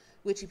 Wiccan,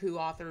 witchy poo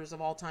authors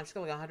of all time. She's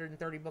got like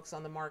 130 books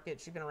on the market.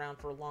 She's been around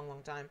for a long,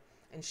 long time.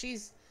 And she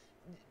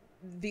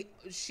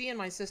and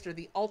my sister,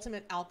 the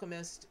ultimate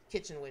alchemist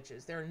kitchen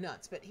witches. They're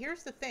nuts. But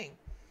here's the thing.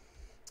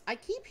 I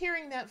keep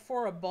hearing that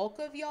for a bulk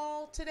of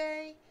y'all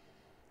today.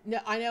 No,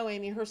 I know,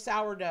 Amy, her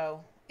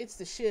sourdough, it's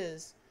the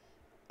shiz.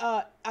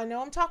 I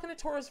know I'm talking to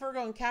Taurus,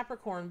 Virgo, and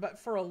Capricorn, but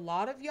for a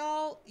lot of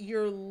y'all,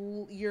 you're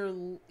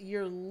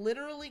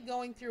literally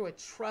going through a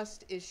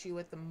trust issue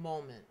at the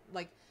moment.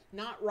 Like,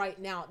 not right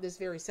now at this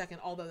very second,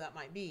 although that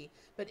might be,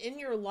 but in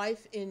your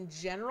life in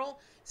general.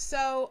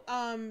 So,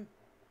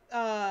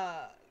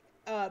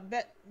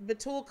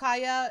 Betul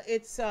Kaya,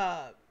 it's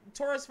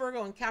Taurus,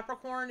 Virgo, and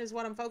Capricorn is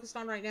what I'm focused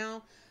on right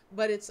now.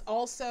 But it's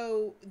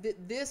also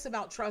this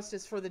about trust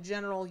is for the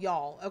general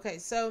y'all. Okay,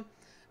 so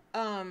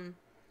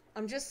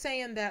I'm just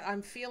saying that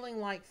I'm feeling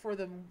like for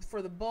the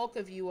bulk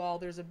of you all,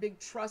 there's a big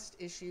trust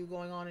issue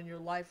going on in your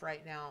life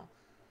right now,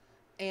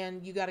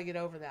 and you got to get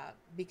over that,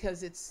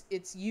 because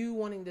it's you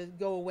wanting to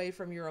go away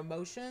from your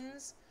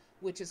emotions,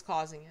 which is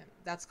causing it.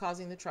 That's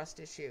causing the trust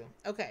issue.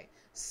 Okay,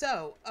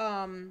 so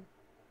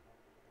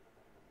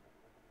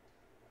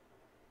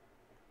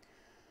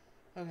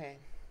okay,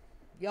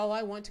 y'all,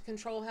 I want to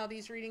control how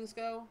these readings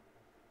go.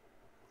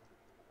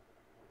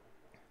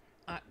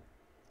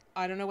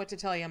 I don't know what to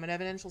tell you. I'm an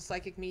evidential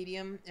psychic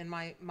medium, and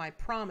my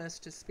promise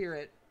to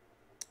spirit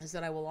is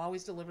that I will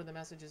always deliver the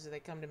messages as they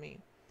come to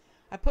me.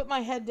 I put my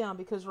head down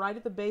because right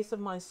at the base of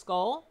my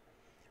skull,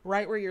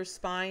 right where your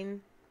spine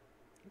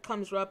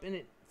comes up and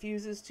it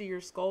fuses to your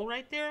skull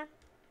right there,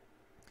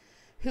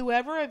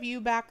 whoever of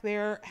you back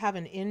there have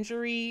an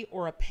injury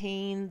or a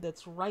pain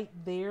that's right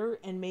there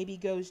and maybe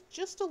goes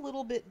just a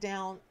little bit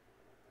down,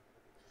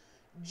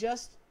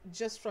 just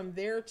from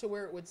there to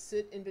where it would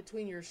sit in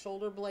between your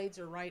shoulder blades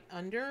or right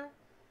under,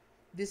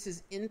 this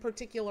is in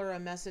particular a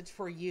message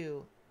for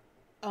you.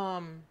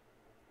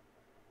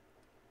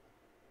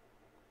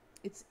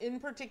 It's in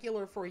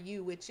particular for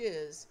you, which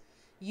is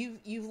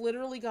you've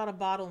literally got a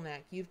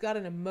bottleneck. You've got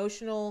an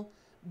emotional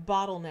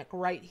bottleneck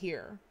right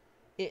here.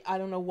 I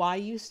don't know why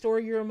you store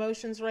your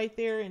emotions right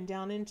there and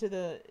down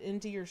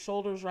into your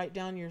shoulders, right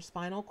down your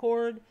spinal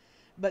cord.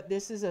 But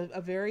this is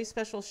a very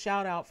special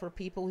shout out for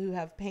people who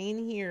have pain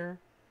here,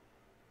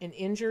 an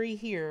injury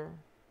here,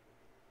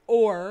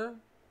 or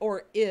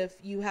if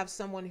you have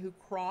someone who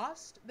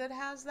crossed that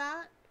has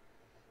that,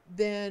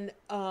 then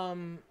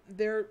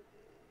they're,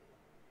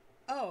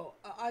 oh,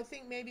 I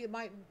think maybe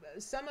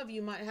some of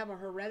you might have a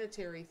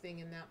hereditary thing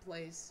in that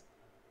place.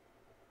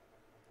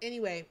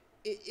 Anyway,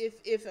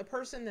 if a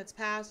person that's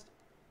passed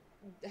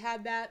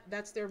had that,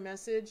 that's their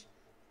message.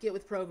 Get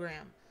with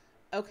program.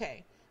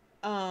 Okay.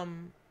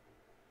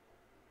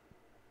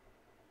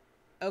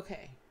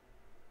 Okay.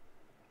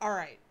 All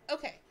right.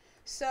 Okay.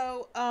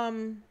 So, all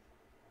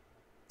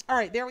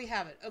right, there we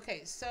have it.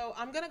 Okay. So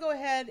I'm going to go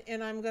ahead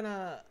and I'm going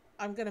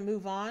to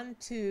move on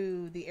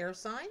to the air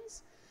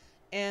signs.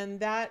 And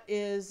that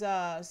is,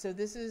 so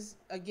this is,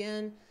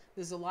 again,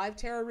 this is a live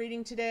tarot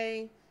reading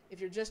today. If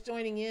you're just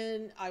joining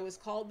in, I was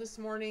called this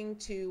morning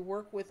to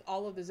work with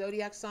all of the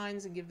zodiac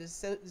signs and give the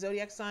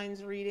zodiac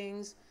signs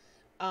readings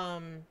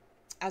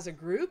as a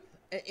group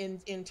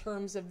in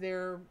terms of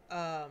their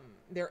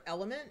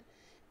element.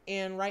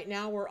 And right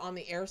now we're on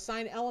the air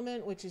sign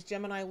element, which is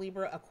Gemini,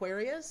 Libra,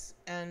 Aquarius.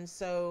 And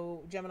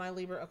so Gemini,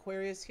 Libra,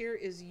 Aquarius, here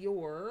is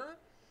your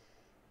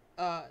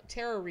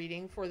tarot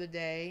reading for the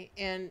day.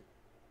 And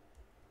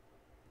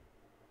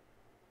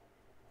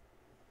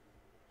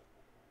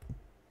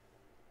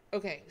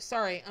okay,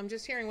 sorry, I'm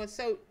just hearing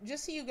so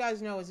just so you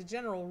guys know, as a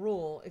general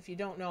rule, if you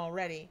don't know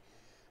already,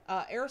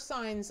 air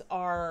signs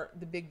are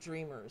the big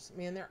dreamers.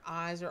 Man, their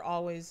eyes are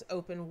always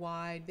open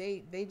wide.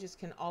 They just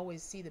can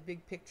always see the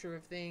big picture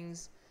of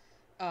things.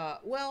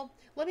 Well,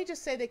 let me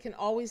just say they can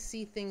always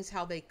see things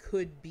how they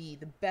could be,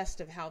 the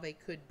best of how they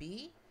could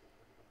be.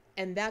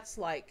 And that's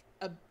like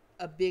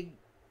a big,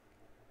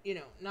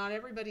 not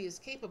everybody is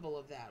capable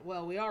of that.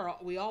 Well, we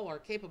all are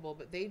capable,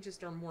 but they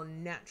just are more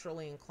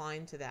naturally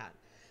inclined to that.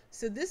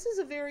 So this is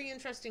a very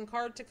interesting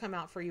card to come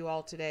out for you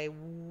all today.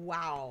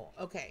 Wow.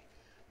 Okay.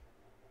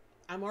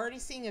 I'm already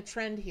seeing a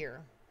trend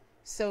here.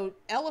 So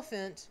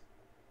Elephant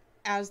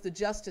as the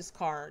Justice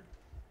card.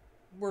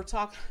 We're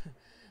talking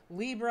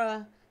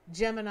Libra,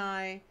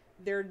 Gemini,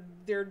 they're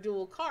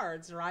dual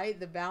cards, right?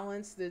 The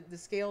balance, the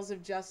scales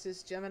of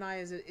justice.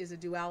 Gemini is a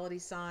duality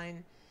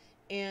sign.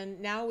 And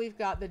now we've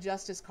got the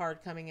Justice card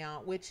coming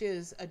out, which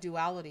is a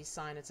duality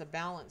sign. It's a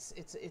balance.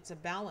 It's a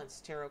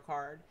balanced tarot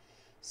card.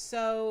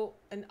 So,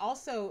 and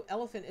also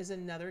Elephant is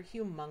another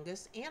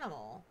humongous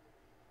animal.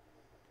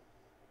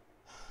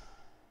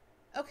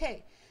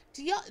 Okay.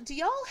 Do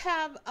y'all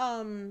have,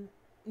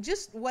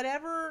 just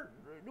whatever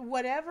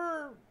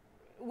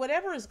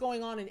is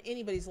going on in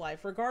anybody's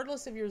life,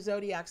 regardless of your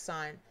zodiac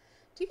sign,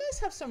 do you guys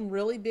have some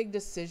really big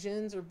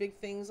decisions or big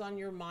things on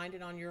your mind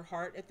and on your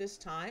heart at this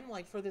time?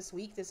 Like for this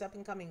week, this up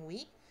and coming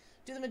week?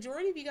 Do the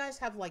majority of you guys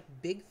have like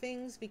big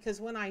things?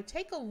 Because when I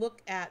take a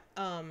look at,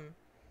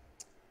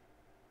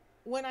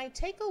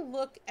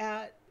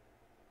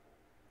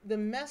 the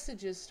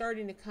messages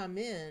starting to come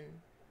in,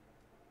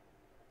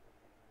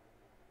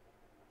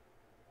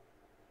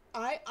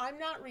 I'm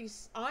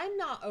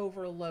not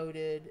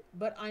overloaded,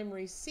 but I'm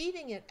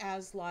receiving it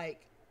as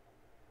like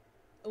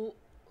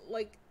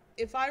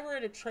if I were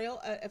at a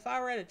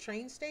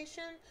train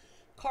station,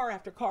 car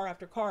after car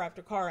after car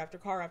after car after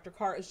car after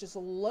car is just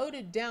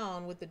loaded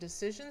down with the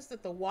decisions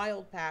that the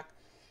wild pack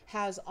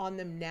has on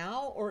them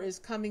now or is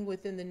coming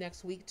within the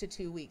next week to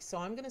 2 weeks. So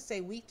I'm going to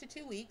say week to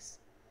 2 weeks.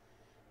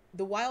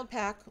 The wild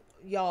pack,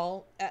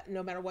 y'all,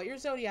 no matter what your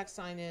zodiac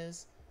sign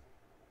is,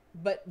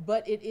 but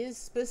it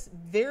is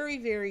very,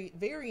 very,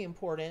 very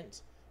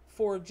important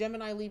for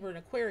Gemini, Libra, and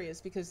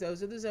Aquarius, because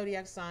those are the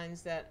zodiac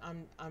signs that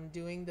I'm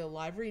doing the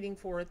live reading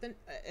for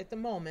at the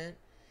moment.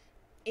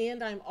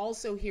 And I'm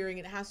also hearing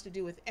it has to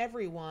do with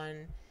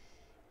everyone.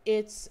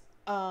 It's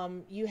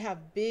you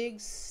have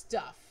big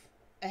stuff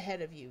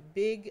ahead of you.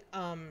 Big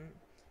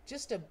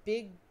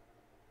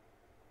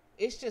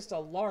it's just a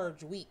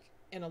large week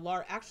and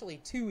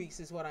actually 2 weeks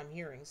is what I'm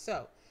hearing.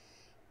 So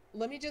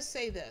let me just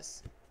say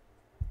this.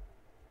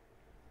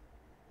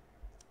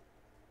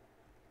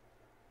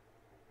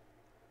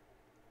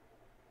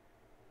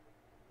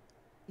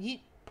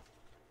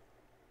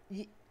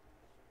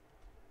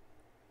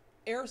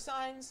 Air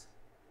signs,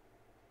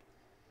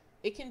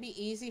 it can be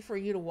easy for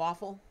you to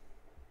waffle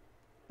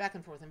back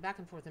and forth and back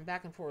and forth and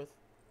back and forth.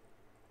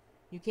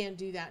 You can't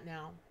do that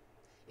now.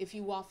 If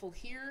you waffle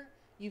here,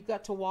 you've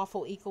got to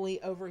waffle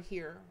equally over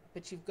here,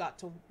 but you've got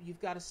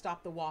to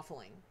stop the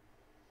waffling.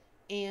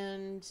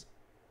 And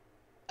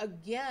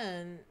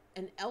again,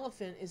 an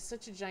elephant is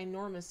such a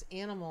ginormous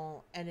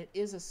animal, and it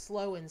is a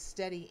slow and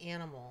steady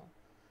animal.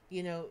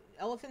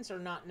 Elephants are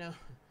not known,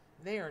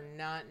 they are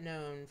not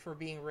known for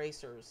being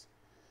racers.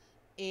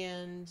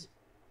 And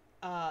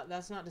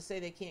that's not to say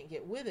they can't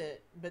get with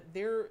it, but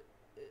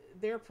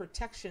their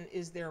protection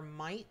is their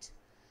might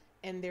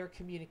and their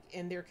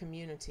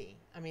community.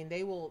 I mean,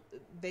 they will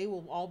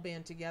all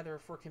band together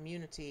for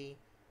community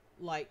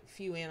like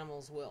few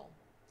animals will.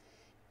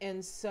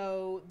 And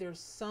so there's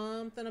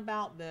something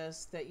about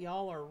this that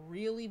y'all are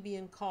really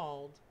being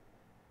called,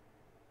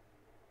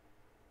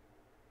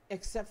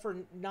 except for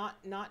not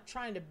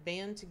trying to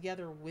band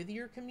together with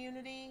your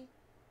community.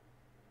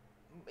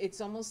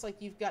 It's almost like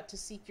you've got to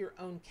seek your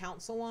own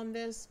counsel on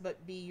this,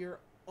 but be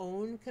your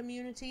own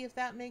community, if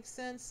that makes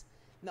sense.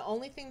 The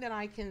only thing that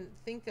I can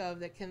think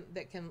of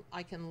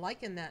I can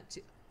liken that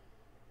to,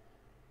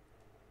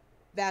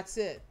 that's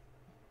it.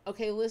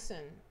 Okay,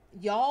 listen,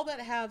 y'all that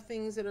have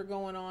things that are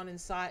going on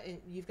inside and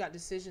you've got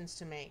decisions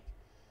to make.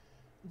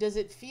 Does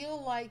it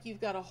feel like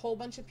you've got a whole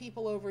bunch of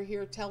people over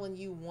here telling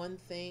you one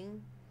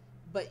thing,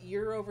 but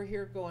you're over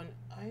here going,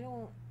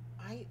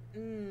 I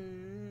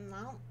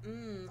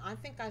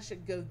think I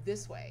should go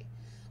this way.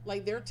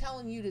 Like they're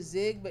telling you to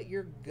zig, but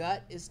your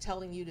gut is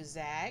telling you to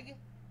zag.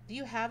 Do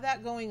you have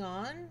that going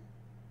on?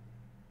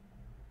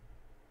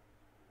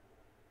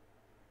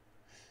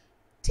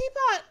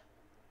 Teapot,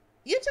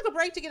 you took a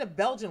break to get a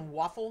Belgian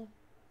waffle?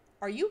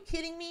 Are you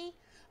kidding me?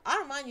 I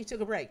don't mind you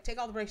took a break. Take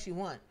all the breaks you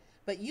want.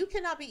 But you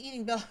cannot be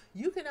eating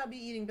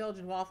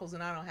Belgian waffles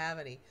and I don't have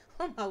any.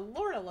 Oh my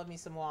Lord, I love me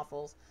some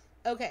waffles.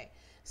 Okay.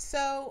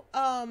 So,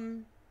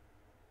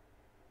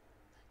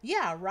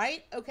 yeah,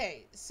 right?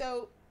 Okay.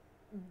 So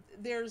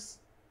there's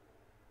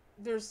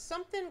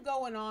something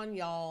going on,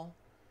 y'all,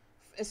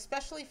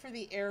 especially for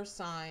the air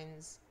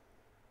signs,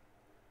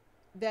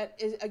 that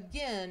is,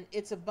 again,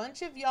 it's a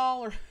bunch of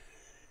y'all are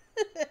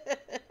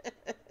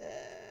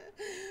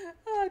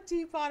oh,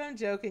 Teapot, I'm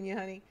joking you,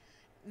 honey.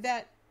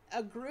 That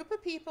a group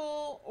of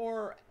people,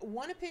 or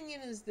one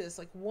opinion is this,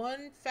 like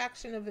one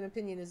faction of an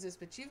opinion is this,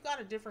 but you've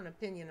got a different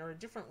opinion or a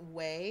different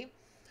way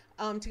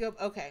to go,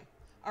 okay,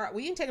 all right,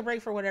 well, you can take a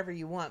break for whatever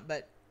you want,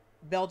 but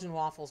Belgian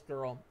waffles,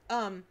 girl.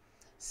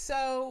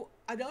 So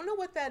I don't know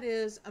what that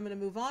is. I'm going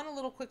to move on a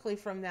little quickly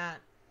from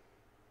that.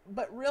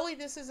 But really,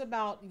 this is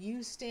about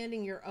you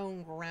standing your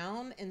own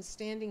ground and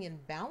standing in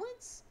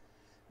balance,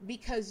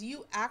 because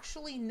you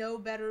actually know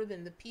better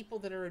than the people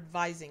that are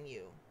advising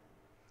you.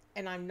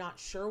 And I'm not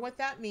sure what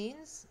that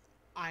means.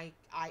 I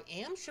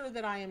am sure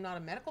that I am not a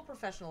medical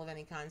professional of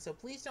any kind, so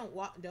please don't,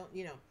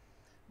 you know,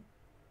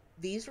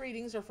 these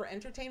readings are for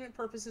entertainment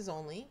purposes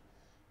only.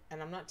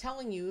 And I'm not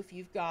telling you, if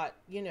you've got,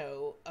 you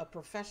know, a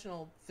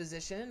professional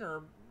physician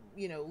or,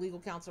 you know, legal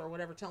counsel or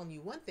whatever telling you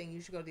one thing, you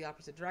should go the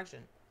opposite direction.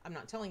 I'm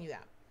not telling you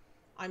that.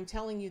 I'm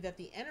telling you that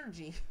the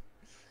energy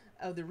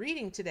of the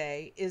reading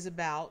today is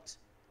about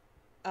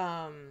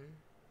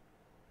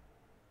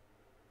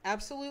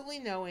absolutely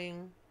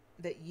knowing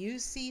that you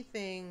see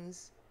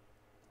things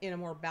in a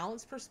more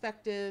balanced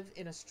perspective,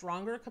 in a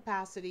stronger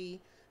capacity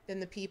than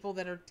the people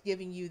that are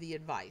giving you the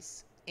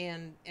advice.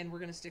 And we're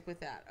going to stick with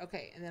that.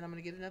 Okay, and then I'm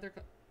going to get another...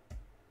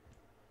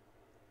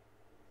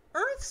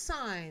 Earth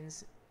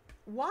signs,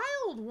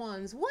 wild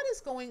ones, what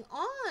is going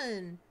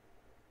on?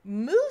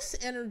 Moose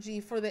energy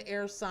for the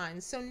air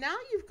signs. So now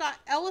you've got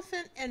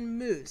elephant and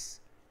moose.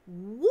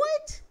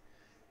 What?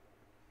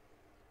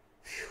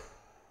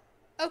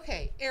 Whew.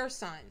 Okay, air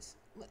signs.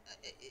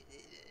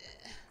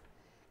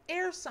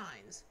 Air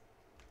signs.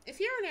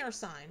 If you're an air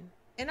sign,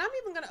 and I'm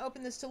even going to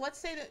open this to, let's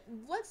say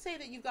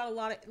that you've got a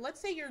lot of,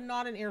 let's say you're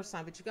not an air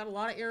sign, but you've got a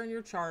lot of air in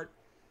your chart.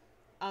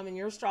 In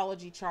your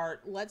astrology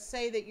chart, let's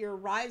say that your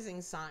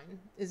rising sign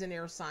is an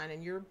air sign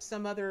and you're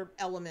some other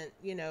element,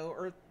 you know,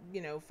 earth,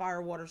 you know,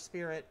 fire, water,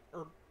 spirit,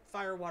 or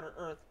fire, water,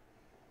 earth.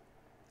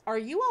 Are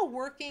you all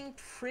working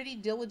pretty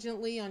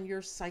diligently on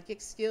your psychic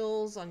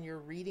skills, on your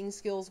reading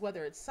skills,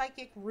 whether it's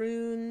psychic,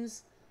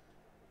 runes,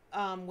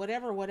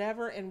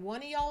 whatever, and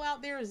one of y'all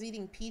out there is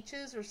eating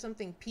peaches or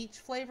something peach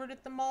flavored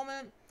at the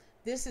moment?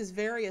 This is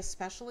very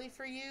especially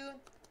for you.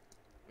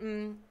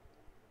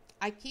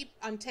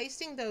 I'm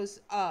tasting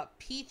those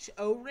peach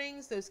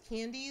O-rings, those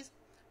candies,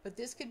 but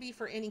this could be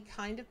for any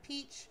kind of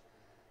peach.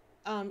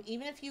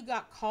 Even if you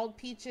got called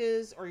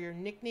Peaches or your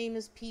nickname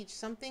is Peach,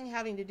 something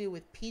having to do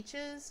with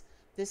peaches,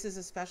 this is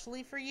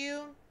especially for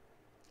you.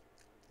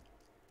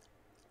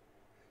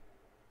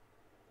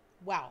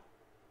 Wow.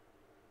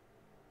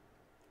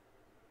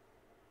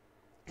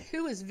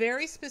 Who is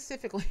very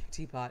specifically,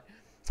 Teapot.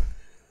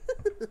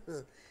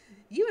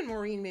 You and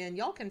Maureen, man,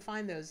 y'all can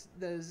find those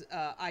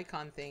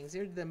icon things.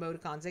 They're the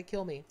emoticons. They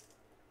kill me.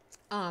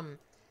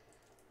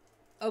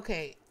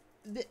 Okay.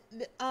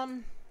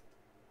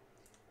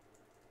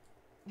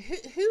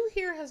 Who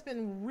here has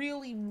been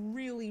really,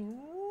 really,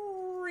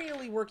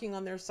 really working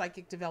on their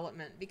psychic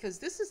development? Because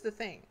this is the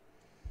thing.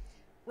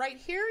 Right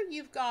here,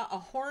 you've got a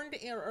horned,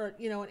 or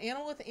you know, an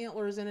animal with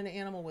antlers and an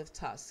animal with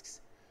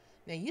tusks.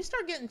 Now, you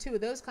start getting two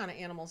of those kind of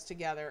animals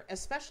together,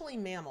 especially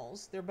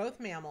mammals. They're both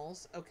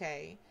mammals,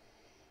 okay?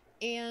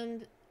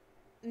 And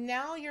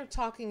now you're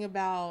talking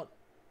about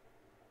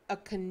a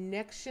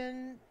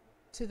connection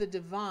to the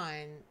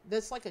divine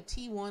that's like a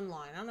T1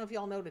 line. I don't know if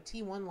y'all know what a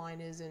T1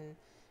 line is in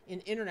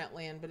internet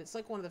land, but it's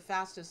like one of the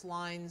fastest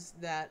lines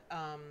that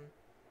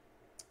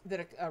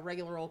that a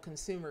regular old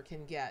consumer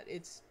can get.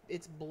 It's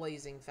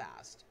blazing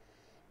fast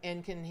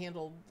and can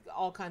handle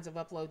all kinds of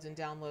uploads and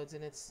downloads,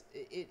 and it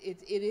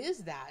is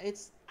that.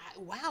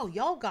 Wow,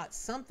 y'all got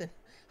something.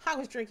 I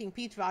was drinking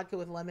peach vodka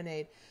with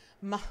lemonade.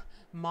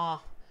 Ma,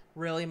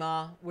 really,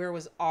 Ma? Where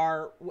was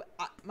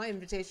my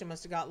invitation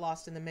must have got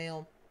lost in the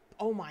mail.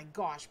 Oh my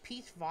gosh,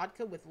 peach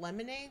vodka with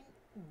lemonade?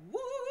 Woo!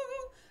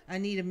 I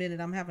need a minute.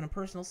 I'm having a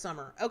personal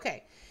summer.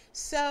 Okay,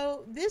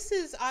 so this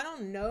is, I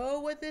don't know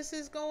what this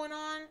is going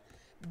on,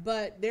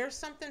 but there's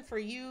something for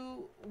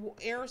you,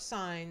 air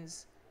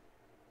signs,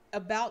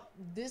 about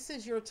this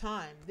is your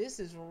time. This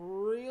is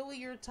really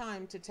your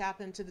time to tap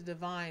into the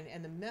divine,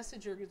 and the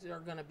messages are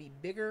going to be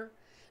bigger.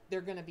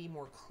 They're going to be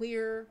more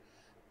clear.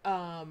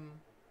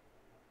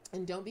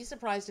 And don't be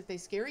surprised if they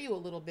scare you a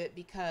little bit,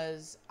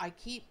 because I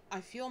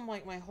feel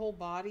like my whole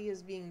body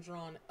is being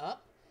drawn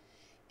up.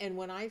 And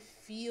when I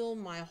feel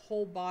my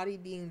whole body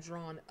being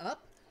drawn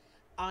up,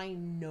 I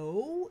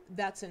know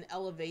that's an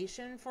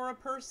elevation for a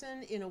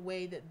person in a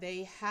way that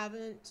they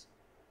haven't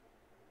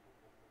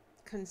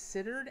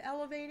considered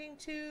elevating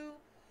to,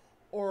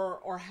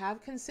 or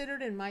have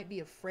considered and might be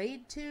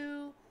afraid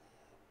to,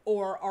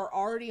 or are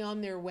already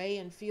on their way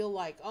and feel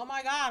like, oh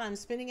my God, I'm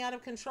spinning out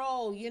of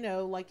control, you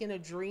know, like in a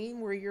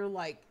dream where you're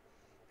like,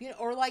 you know,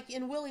 or like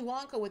in Willy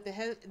Wonka with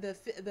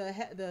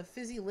the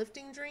fizzy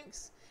lifting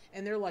drinks,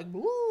 and they're like,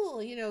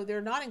 woo, you know,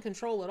 they're not in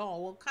control at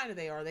all. Well, kind of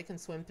they are. They can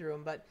swim through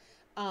them, but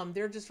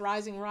they're just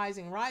rising.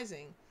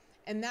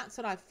 And that's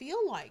what I feel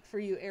like for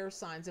you air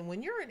signs. And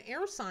when you're an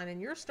air sign and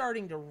you're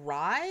starting to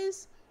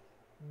rise,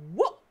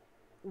 what?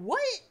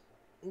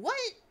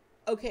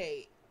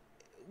 Okay,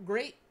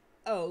 great.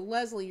 Oh,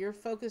 Leslie, you're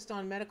focused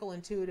on medical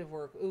intuitive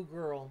work. Ooh,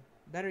 girl,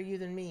 better you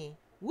than me.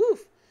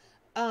 Woof.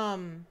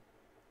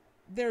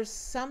 There's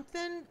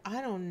something,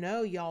 I don't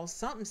know, y'all.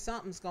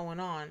 Something's going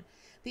on.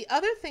 The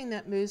other thing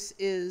that Moose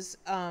is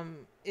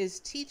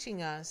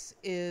teaching us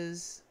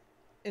is,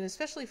 and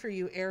especially for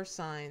you air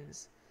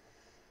signs,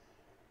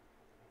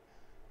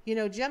 you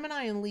know,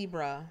 Gemini and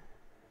Libra,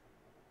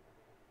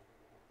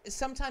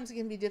 sometimes it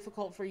can be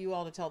difficult for you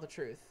all to tell the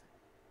truth.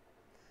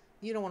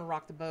 You don't want to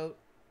rock the boat.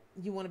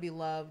 You want to be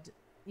loved.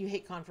 You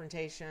hate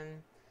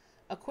confrontation.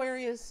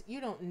 Aquarius, you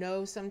don't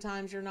know,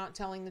 sometimes you're not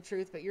telling the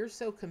truth, but you're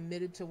so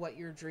committed to what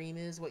your dream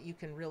is, what you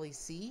can really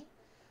see,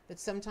 that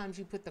sometimes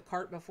you put the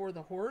cart before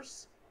the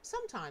horse.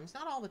 Sometimes,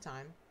 not all the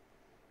time.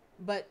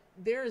 But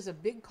there is a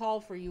big call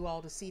for you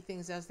all to see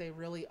things as they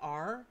really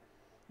are,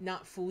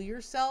 not fool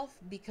yourself,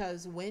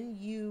 because when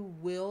you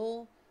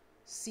will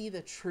see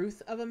the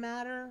truth of a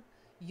matter,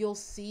 you'll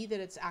see that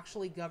it's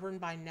actually governed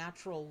by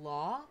natural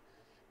law,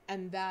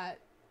 and that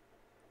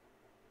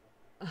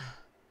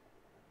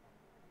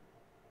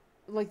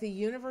like the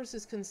universe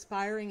is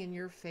conspiring in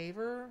your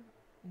favor.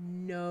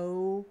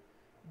 No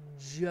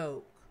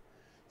joke.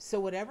 So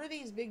whatever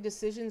these big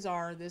decisions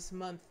are this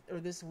month or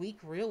this week,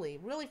 really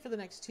for the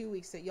next 2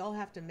 weeks that y'all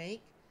have to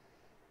make,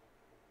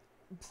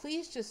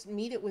 please just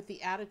meet it with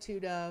the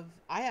attitude of,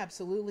 I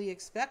absolutely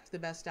expect the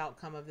best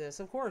outcome of this.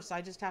 Of course,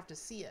 I just have to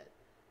see it,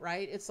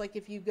 right? It's like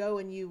if you go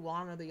and well, I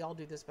don't know that y'all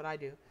do this, but I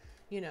do.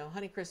 You know,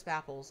 Honeycrisp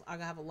apples. I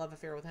have a love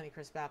affair with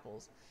Honeycrisp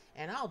apples.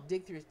 And I'll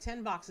dig through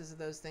 10 boxes of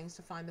those things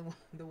to find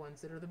the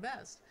ones that are the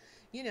best.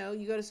 You know,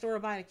 you go to the store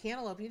and buy a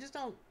cantaloupe. You just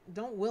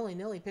don't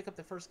willy-nilly pick up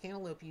the first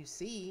cantaloupe you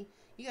see.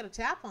 You got to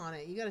tap on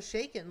it. You got to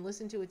shake it and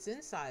listen to its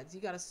insides. You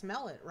got to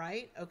smell it,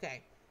 right?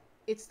 Okay.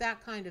 It's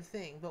that kind of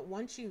thing. But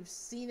once you've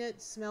seen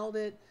it, smelled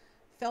it,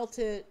 felt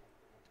it,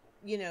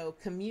 you know,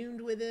 communed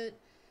with it,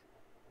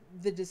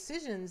 the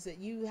decisions that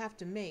you have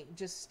to make,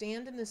 just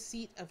stand in the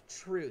seat of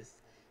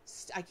truth.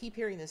 I keep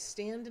hearing this,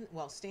 stand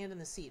in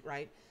the seat,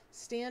 right?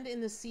 Stand in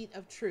the seat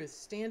of truth.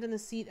 Stand in the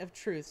seat of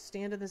truth.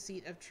 Stand in the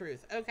seat of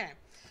truth. Okay.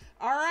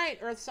 All right,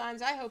 Earth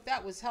signs. I hope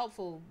that was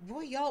helpful.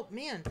 Boy, y'all,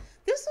 man,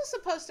 this was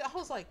supposed to, I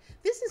was like,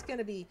 this is going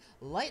to be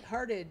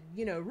lighthearted,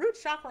 you know, Root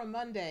Chakra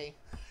Monday.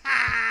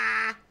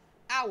 Ha!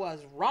 I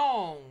was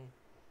wrong.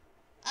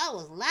 I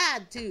was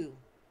lied to.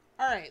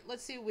 All right,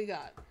 let's see what we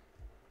got.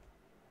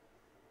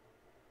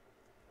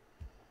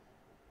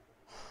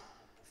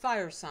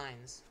 Fire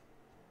signs.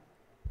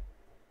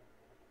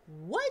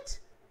 What?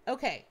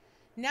 Okay.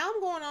 Now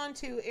I'm going on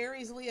to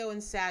Aries, Leo,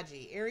 and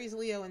Saggy. Aries,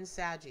 Leo, and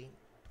Saggy.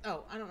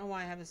 Oh, I don't know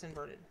why I have this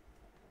inverted.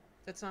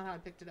 That's not how I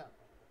picked it up.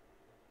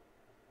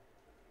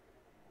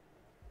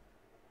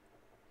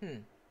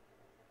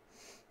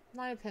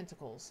 Nine of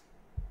Pentacles.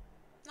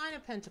 Nine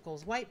of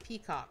Pentacles. White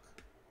Peacock.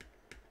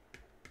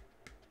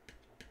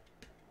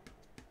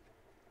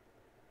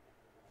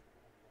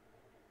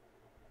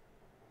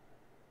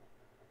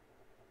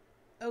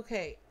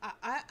 Okay.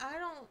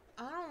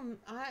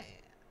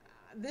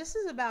 This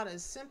is about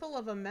as simple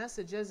of a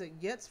message as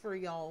it gets for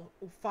y'all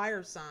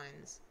fire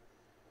signs.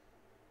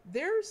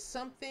 There's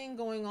something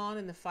going on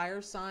in the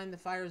fire sign, the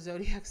fire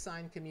zodiac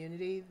sign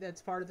community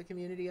that's part of the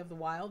community of the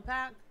Wild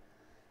Pack.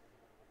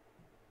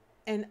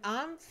 And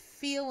I'm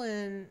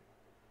feeling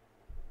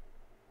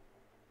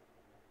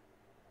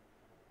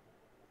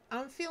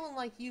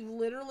like you've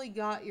literally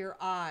got your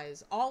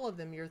eyes, all of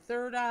them, your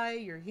third eye,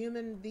 your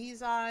human,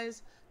 these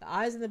eyes, the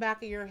eyes in the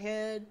back of your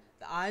head,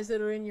 the eyes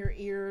that are in your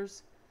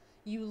ears.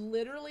 You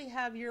literally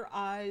have your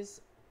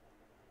eyes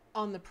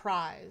on the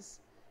prize.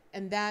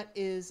 and that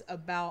is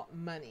about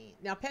money.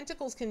 Now,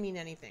 pentacles can mean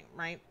anything,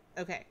 right?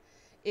 Okay.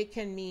 It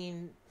can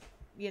mean,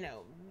 you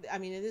know, I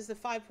mean, it is the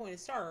 5-pointed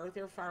star, earth,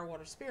 air, fire,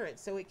 water, spirit.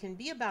 So it can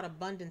be about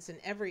abundance in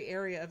every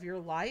area of your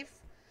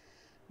life.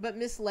 But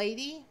Miss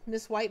Lady,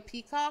 Miss White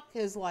Peacock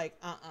is like,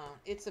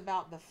 it's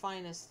about the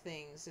finest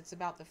things. It's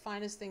about the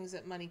finest things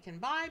that money can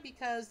buy,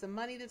 because the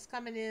money that's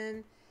coming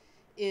in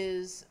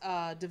is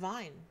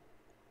divine.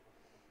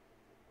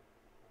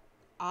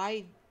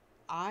 I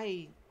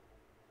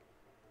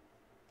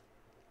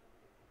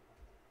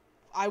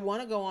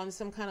want to go on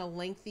some kind of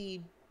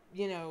lengthy,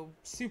 you know,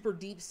 super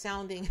deep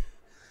sounding,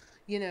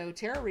 you know,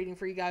 tarot reading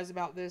for you guys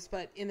about this.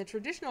 But in the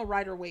traditional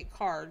Rider Waite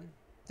card,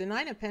 the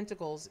Nine of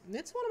Pentacles,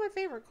 it's one of my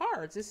favorite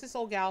cards. It's this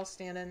old gal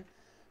standing,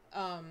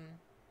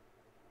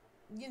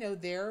 you know,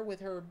 there with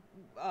her,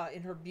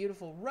 in her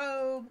beautiful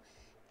robe,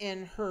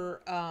 and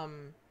her,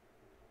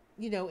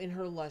 you know, in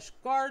her lush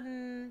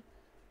garden.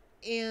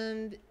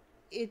 And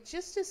it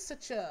just is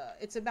such a,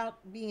 it's about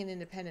being an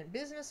independent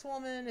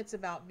businesswoman. It's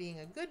about being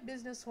a good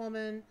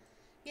businesswoman.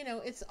 You know,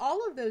 it's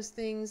all of those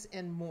things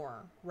and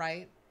more,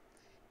 right?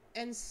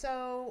 And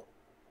so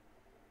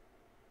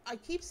I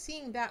keep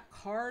seeing that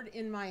card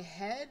in my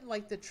head,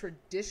 like the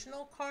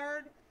traditional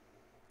card,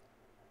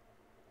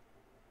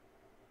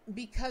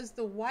 because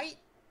the white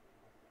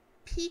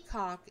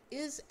peacock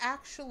is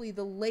actually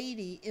the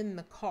lady in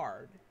the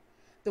card.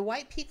 The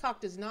white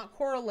peacock does not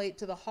correlate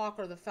to the hawk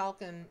or the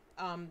falcon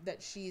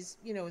that she's,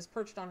 you know, is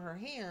perched on her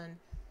hand.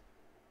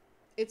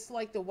 It's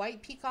like the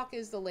white peacock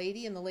is the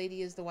lady and the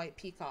lady is the white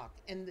peacock.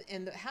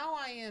 And how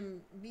I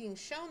am being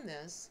shown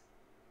this,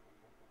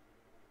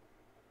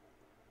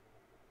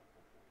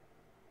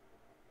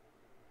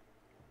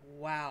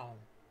 wow.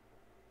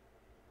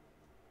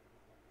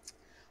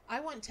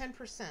 I want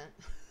 10%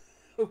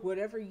 of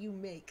whatever you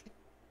make,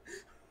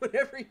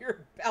 whatever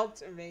you're about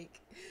to make,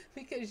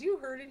 because you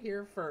heard it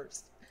here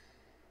first.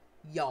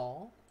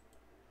 Y'all,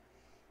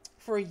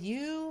 for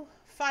you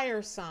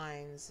fire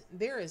signs,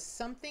 there is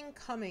something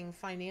coming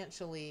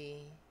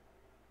financially.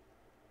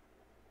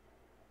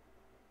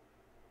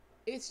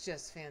 It's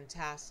just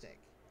fantastic.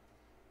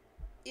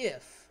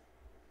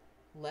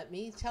 Let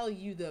me tell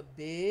you the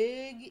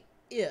big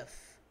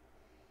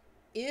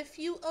if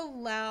you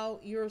allow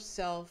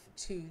yourself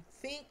to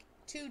think,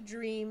 to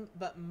dream,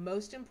 but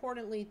most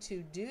importantly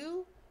to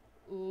do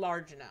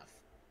large enough.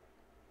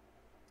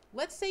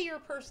 Let's say you're a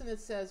person that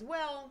says,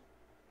 well,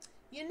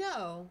 you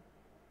know,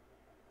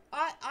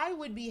 I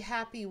would be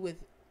happy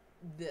with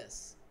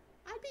this.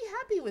 I'd be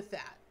happy with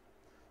that.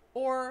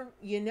 Or,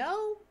 you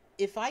know,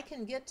 if I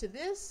can get to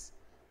this,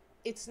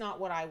 it's not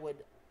what I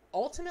would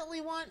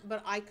ultimately want,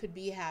 but I could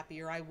be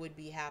happy, or I would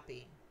be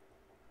happy.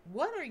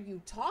 What are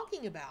you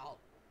talking about?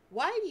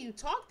 Why do you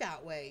talk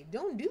that way?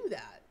 Don't do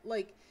that.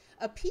 Like,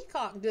 a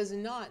peacock does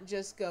not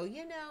just go,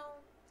 you know,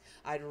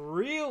 I'd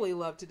really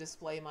love to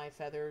display my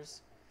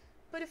feathers,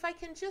 but if I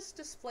can just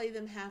display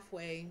them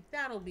halfway,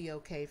 that'll be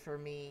okay for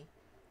me.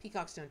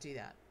 Peacocks don't do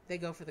that. They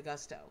go for the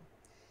gusto.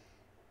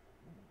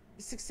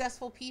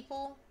 Successful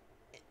people,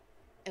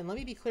 and let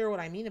me be clear what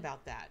I mean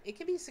about that. It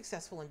can be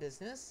successful in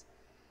business,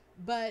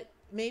 but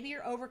maybe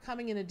you're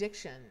overcoming an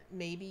addiction.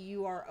 Maybe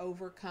you are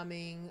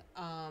overcoming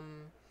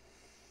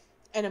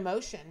an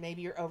emotion.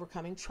 Maybe you're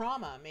overcoming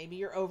trauma. Maybe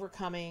you're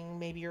overcoming,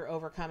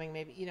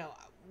 you know,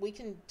 we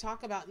can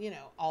talk about, you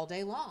know, all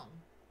day long.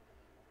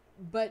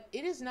 But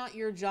it is not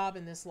your job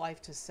in this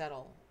life to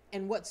settle.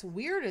 And what's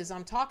weird is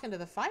I'm talking to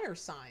the fire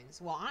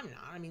signs. Well, I'm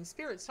not. I mean,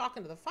 Spirit's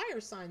talking to the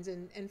fire signs,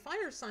 and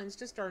fire signs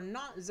just are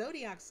not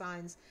zodiac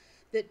signs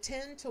that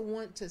tend to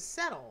want to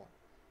settle.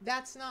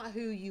 That's not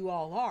who you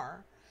all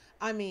are.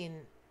 I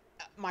mean,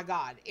 my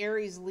God,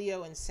 Aries,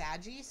 Leo, and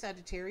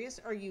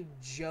Sagittarius, are you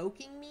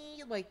joking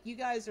me? Like, you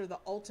guys are the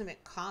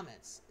ultimate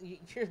comets.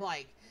 You're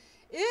like,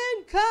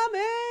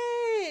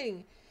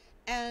 incoming!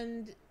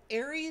 And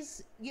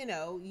Aries, you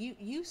know,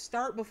 you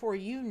start before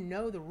you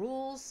know the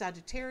rules.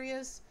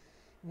 Sagittarius,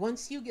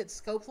 once you get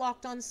scope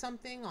locked on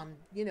something, on,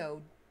 you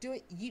know,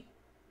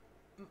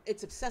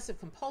 it's obsessive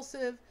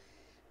compulsive.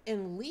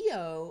 And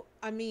Leo,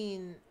 I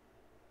mean,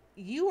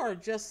 you are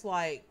just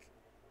like,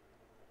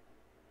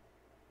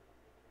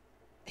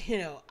 you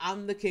know,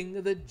 I'm the king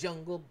of the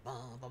jungle.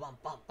 Bum, bum, bum,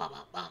 bum,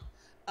 bum, bum.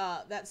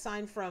 That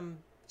sign from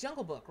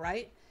Jungle Book,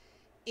 right?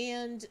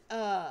 And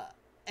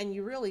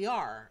you really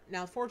are.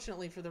 Now,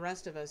 fortunately for the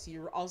rest of us,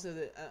 you're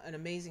also an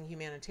amazing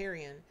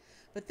humanitarian.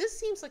 But this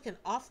seems like an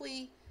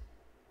awfully,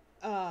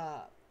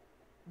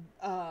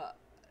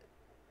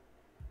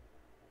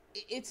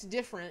 it's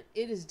different.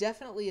 It is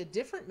definitely a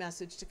different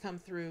message to come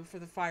through for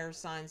the fire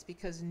signs,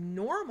 because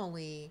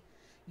normally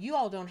you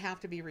all don't have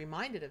to be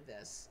reminded of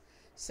this.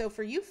 So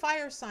for you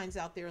fire signs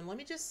out there, and let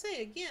me just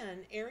say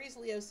again, Aries,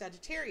 Leo,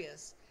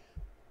 Sagittarius,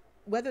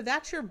 whether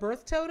that's your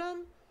birth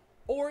totem,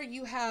 or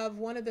you have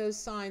one of those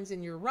signs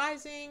in your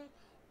rising,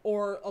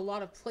 or a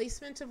lot of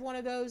placement of one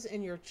of those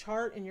in your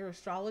chart, in your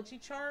astrology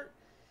chart,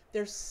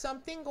 there's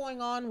something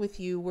going on with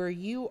you where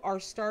you are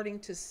starting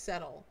to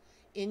settle.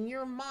 In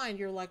your mind,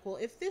 you're like, well,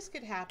 if this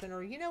could happen,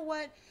 or you know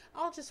what,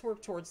 I'll just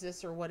work towards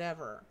this, or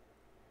whatever.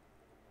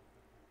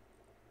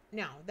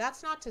 Now,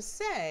 that's not to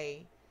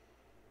say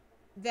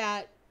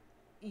that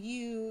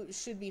you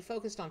should be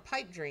focused on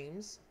pipe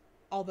dreams,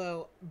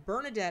 although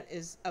Bernadette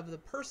is of the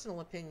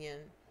personal opinion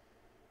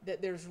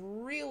that there's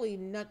really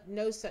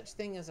no such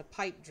thing as a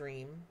pipe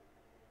dream.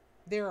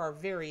 There are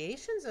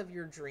variations of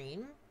your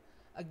dream.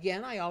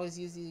 Again, I always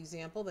use the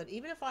example that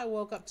even if I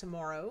woke up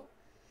tomorrow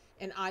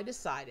and I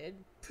decided,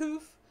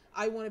 poof,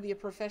 I want to be a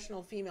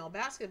professional female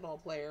basketball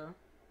player,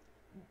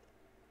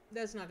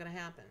 that's not going to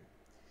happen.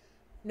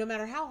 No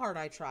matter how hard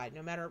I tried,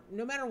 no matter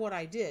what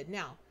I did.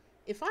 Now,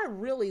 if I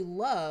really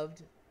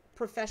loved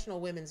professional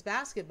women's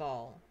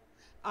basketball,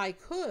 I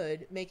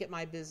could make it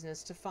my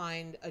business to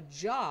find a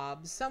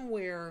job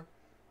somewhere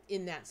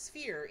in that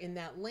sphere, in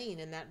that lane,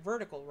 in that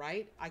vertical,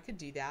 right? I could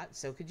do that.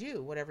 So could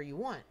you, whatever you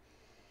want.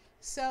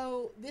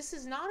 So this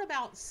is not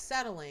about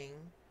settling.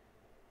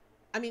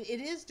 I mean,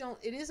 it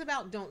is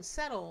about don't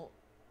settle,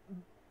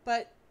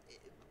 but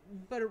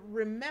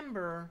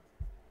remember,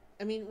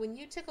 I mean, when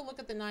you take a look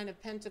at the Nine of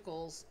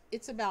Pentacles,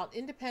 it's about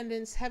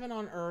independence, heaven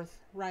on earth,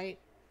 right?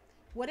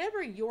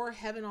 Whatever your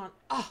heaven on,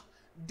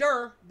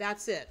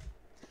 that's it.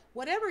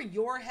 Whatever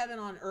your heaven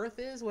on earth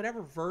is,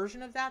 whatever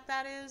version of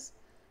that is,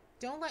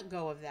 don't let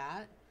go of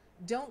that.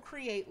 Don't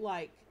create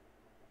like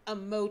a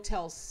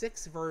Motel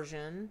 6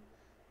 version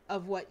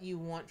of what you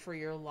want for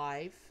your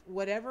life.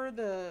 Whatever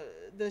the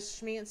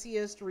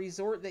schmanciest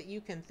resort that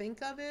you can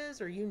think of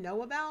is, or you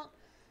know about,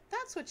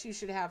 that's what you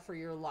should have for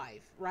your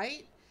life,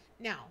 right?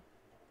 Now,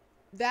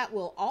 that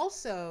will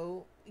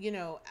also,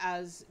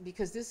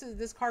 because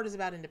this card is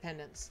about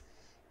independence.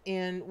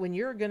 And when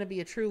you're going to be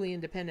a truly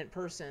independent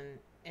person,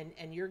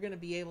 and you're going to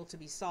be able to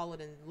be solid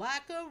and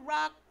like a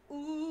rock,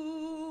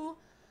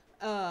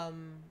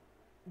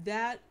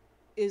 that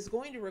is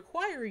going to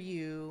require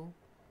you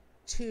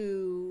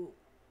to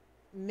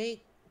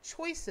make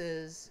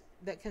choices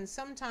that can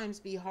sometimes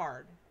be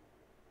hard.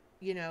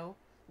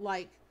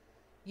 Like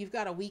you've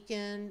got a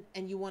weekend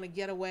and you want to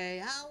get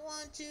away. I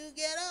want to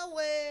get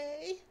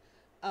away.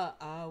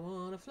 I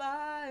want to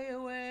fly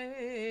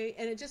away.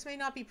 And it just may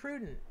not be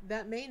prudent.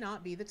 That may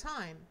not be the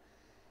time.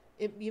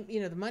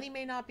 The money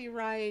may not be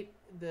right.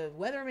 The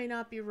weather may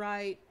not be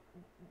right.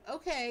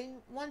 Okay,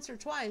 once or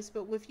twice.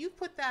 But if you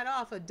put that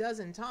off a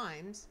dozen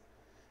times,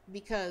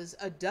 because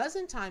a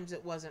dozen times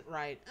it wasn't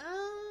right,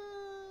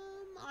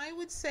 I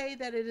would say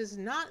that it is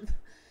not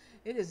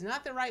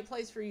the right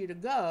place for you to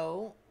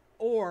go,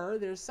 or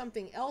there's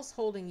something else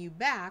holding you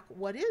back.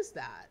 What is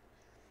that?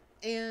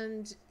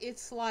 And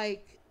it's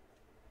like,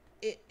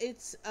 I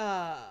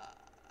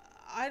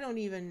don't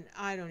even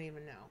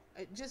know.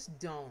 Just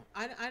don't.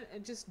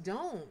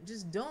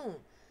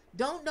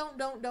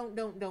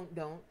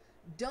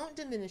 Don't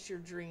diminish your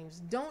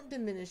dreams. Don't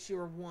diminish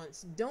your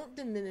wants. Don't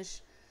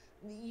diminish.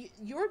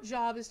 Your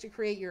job is to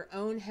create your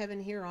own heaven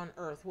here on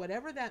earth,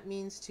 whatever that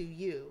means to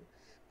you.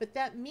 But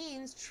that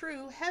means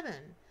true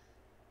heaven.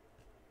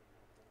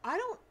 I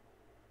don't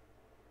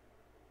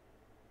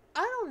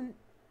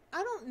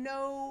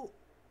know.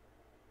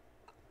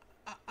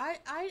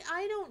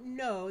 I don't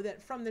know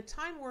that from the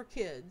time we're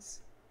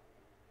kids,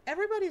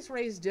 everybody's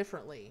raised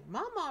differently.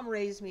 My mom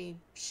raised me,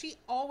 she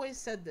always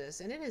said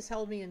this, and it has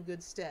held me in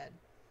good stead.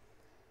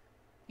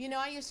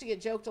 I used to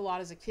get joked a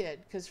lot as a kid,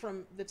 because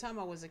from the time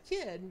I was a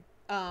kid,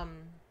 I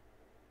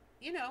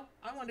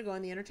wanted to go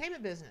in the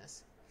entertainment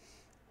business.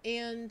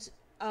 And,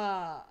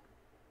 oh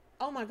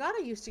my God,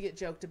 I used to get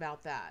joked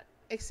about that,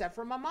 except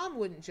for my mom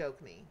wouldn't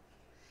joke me.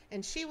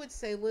 And she would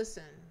say,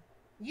 listen,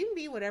 you can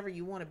be whatever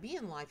you want to be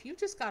in life. You've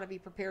just got to be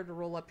prepared to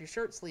roll up your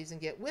shirt sleeves and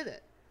get with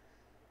it.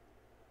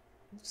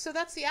 So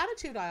that's the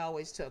attitude I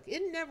always took.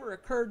 It never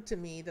occurred to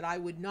me that I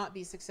would not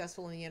be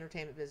successful in the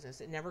entertainment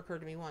business. It never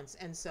occurred to me once.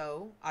 And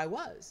so I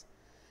was.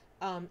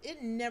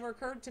 It never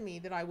occurred to me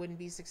that I wouldn't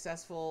be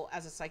successful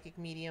as a psychic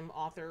medium,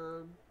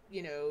 author,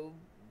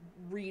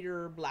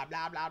 reader, blah,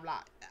 blah, blah,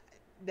 blah.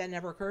 That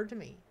never occurred to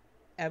me.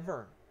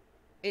 Ever.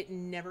 It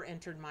never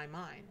entered my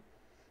mind.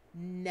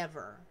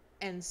 Never.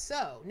 And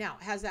so, now,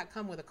 has that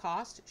come with a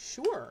cost?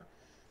 Sure.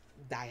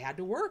 I had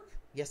to work.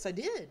 Yes, I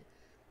did.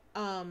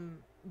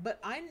 But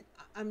I'm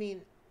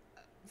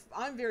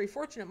very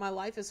fortunate. My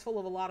life is full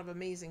of a lot of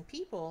amazing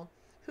people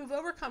who've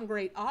overcome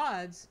great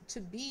odds to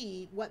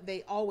be what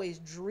they always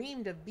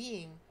dreamed of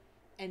being,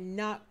 and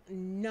not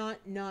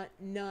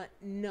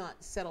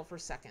settle for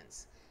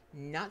seconds.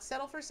 Not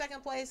settle for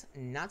second place,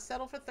 not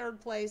settle for third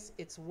place.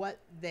 It's what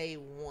they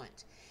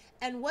want.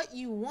 And what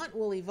you want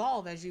will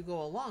evolve as you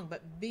go along,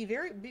 but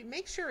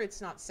make sure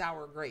it's not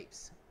sour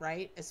grapes,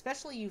 right?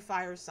 Especially you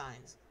fire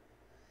signs.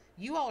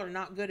 You all are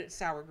not good at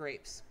sour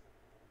grapes.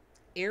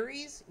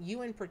 Aries,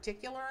 you in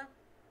particular,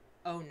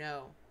 oh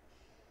no.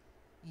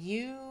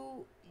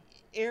 You,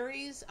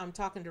 Aries, I'm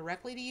talking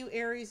directly to you,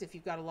 Aries. If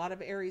you've got a lot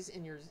of Aries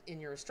in your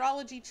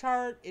astrology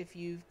chart, if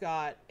you've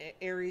got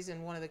Aries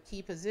in one of the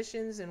key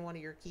positions in one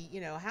of your key,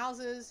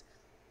 houses,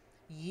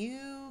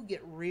 you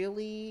get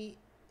really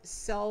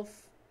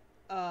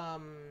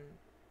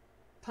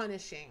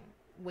punishing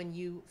when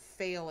you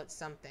fail at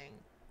something.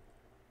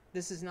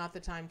 This is not the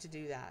time to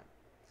do that.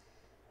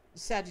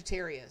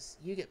 Sagittarius,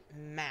 you get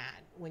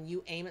mad. When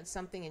you aim at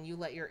something and you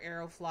let your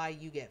arrow fly,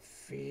 you get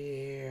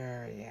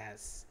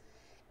furious.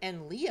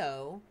 And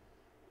Leo,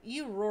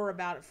 you roar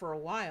about it for a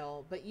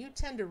while, but you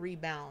tend to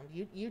rebound.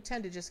 You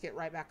tend to just get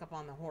right back up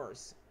on the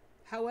horse.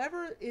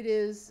 However it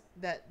is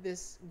that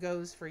this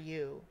goes for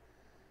you,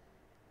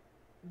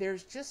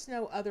 there's just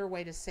no other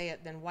way to say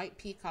it than White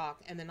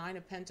Peacock and the Nine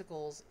of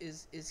Pentacles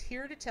is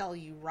here to tell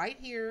you right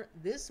here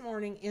this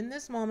morning, in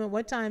this moment.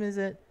 What time is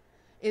it?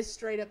 It's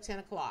straight up 10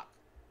 o'clock.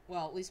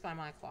 Well, at least by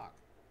my clock.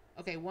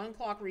 Okay, 1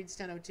 clock reads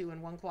 10:02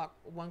 and one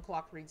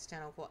clock reads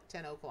 10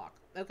 o'clock.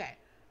 Okay.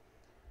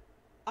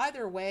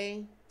 Either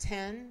way,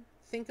 10,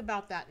 think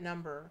about that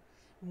number.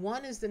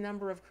 1 is the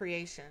number of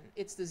creation.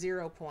 It's the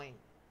 0 point.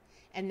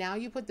 And now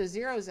you put the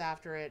zeros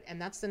after it,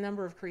 and that's the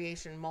number of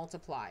creation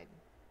multiplied.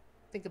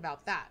 Think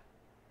about that.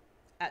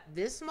 At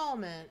this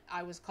moment,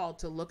 I was called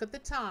to look at the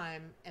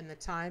time, and the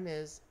time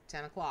is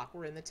 10 o'clock.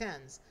 We're in the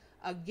 10s.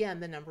 Again,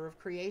 the number of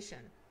creation.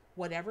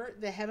 Whatever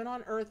the heaven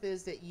on earth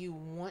is that you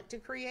want to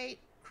create,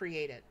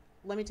 create it.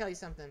 Let me tell you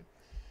something.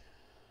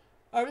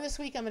 Over this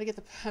week, I'm going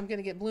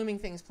to get blooming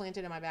things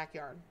planted in my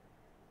backyard.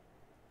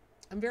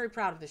 I'm very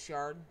proud of this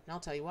yard, and I'll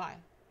tell you why.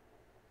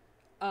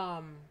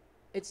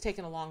 It's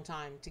taken a long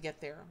time to get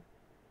there,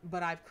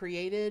 but I've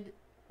created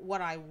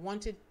what I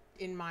wanted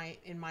in my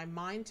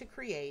mind to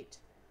create,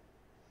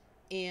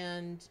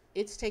 and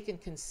it's taken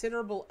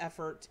considerable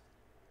effort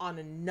on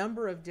a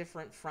number of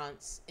different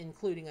fronts,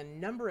 including a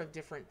number of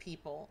different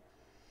people.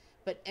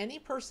 But any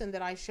person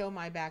that I show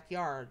my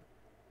backyard,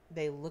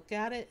 they look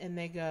at it and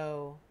they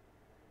go,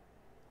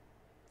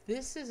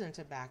 "This isn't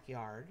a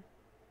backyard."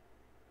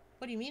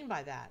 What do you mean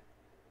by that?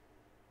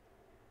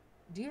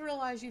 Do you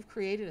realize you've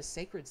created a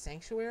sacred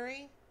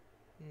sanctuary?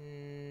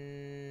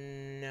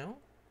 No,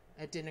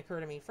 it didn't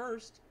occur to me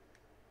first.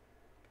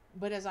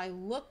 But as I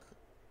look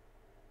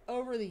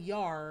over the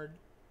yard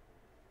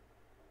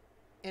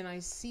and I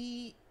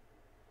see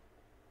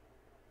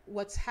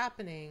what's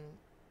happening,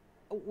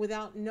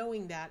 without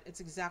knowing that, it's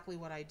exactly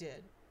what I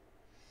did.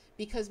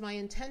 Because my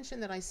intention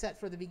that I set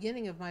for the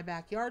beginning of my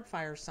backyard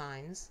fire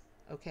signs,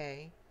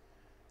 okay,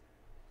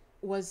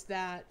 was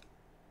that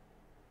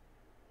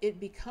it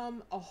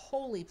become a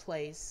holy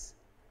place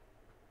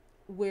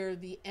where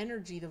the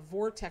energy, the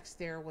vortex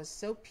there was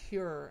so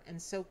pure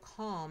and so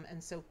calm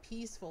and so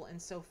peaceful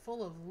and so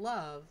full of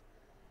love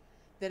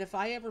that if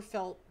I ever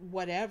felt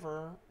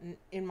whatever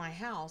in my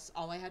house,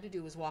 all I had to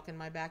do was walk in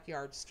my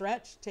backyard,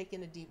 stretch, take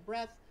in a deep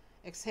breath,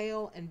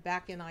 exhale, and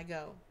back in I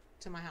go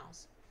to my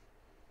house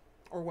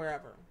or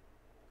wherever.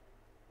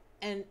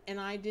 And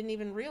I didn't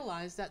even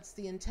realize that's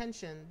the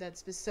intention.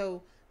 That's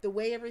so the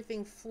way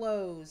everything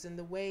flows and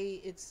the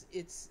way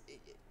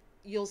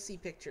you'll see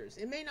pictures.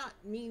 It may not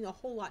mean a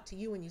whole lot to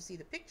you when you see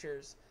the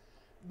pictures,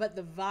 but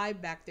the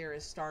vibe back there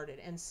is started.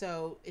 And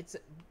so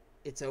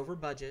it's over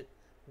budget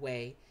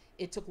way.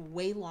 It took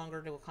way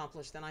longer to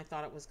accomplish than I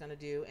thought it was going to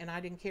do. And I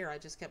didn't care. I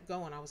just kept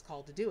going. I was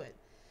called to do it.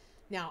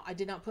 Now, I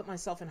did not put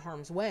myself in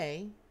harm's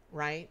way,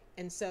 right?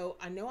 And so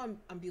I know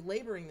I'm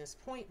belaboring this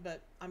point,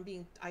 but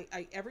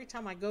I every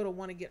time I go to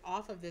want to get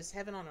off of this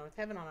heaven on earth,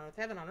 heaven on earth,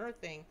 heaven on earth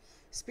thing,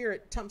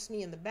 Spirit tumps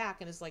me in the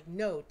back and is like,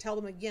 no, tell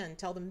them again,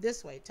 tell them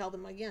this way, tell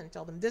them again,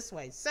 tell them this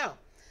way. So,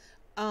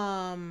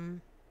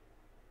 I'm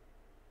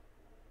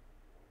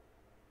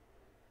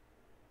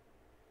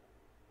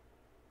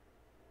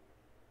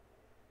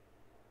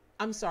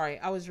sorry,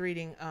 I was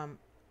reading,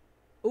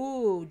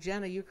 ooh,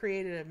 Jenna, you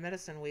created a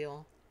medicine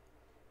wheel.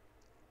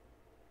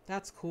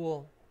 That's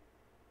cool.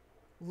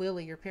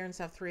 Lily, your parents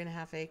have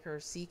 3.5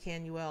 acres. C.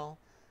 Canuel.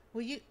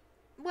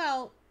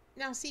 Well,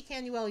 now C.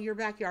 Canuel, your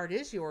backyard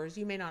is yours.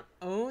 You may not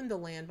own the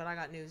land, but I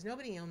got news.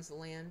 Nobody owns the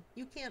land.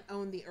 You can't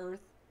own the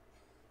earth.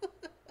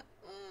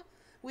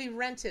 We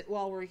rent it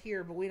while we're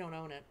here, but we don't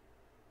own it.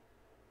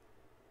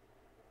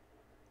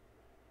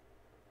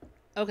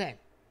 Okay.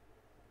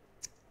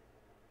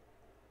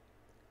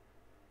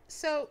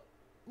 So,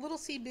 little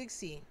c, big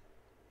C.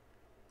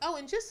 Oh,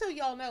 and just so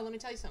y'all know, let me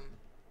tell you something.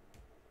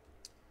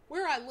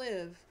 Where I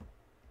live,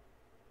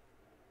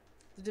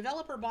 the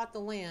developer bought the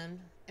land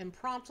and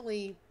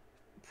promptly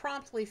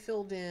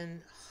filled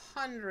in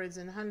hundreds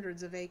and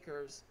hundreds of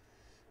acres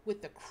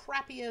with the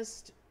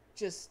crappiest,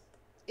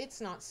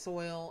 it's not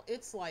soil.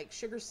 It's like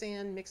sugar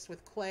sand mixed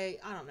with clay.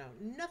 I don't know.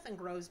 Nothing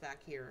grows back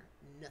here.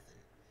 Nothing.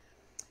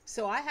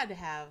 So I had to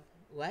have,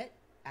 I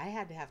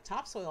had to have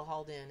topsoil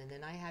hauled in, and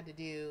then I had to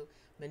do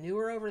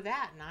manure over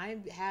that. And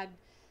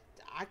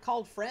I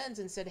called friends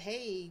and said,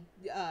 hey,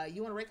 you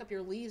want to rake up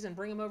your leaves and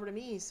bring them over to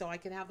me so I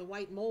can have the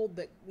white mold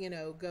that,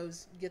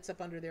 gets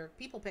up under there.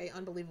 People pay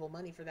unbelievable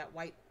money for that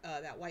white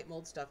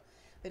mold stuff.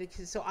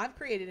 So I've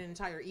created an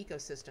entire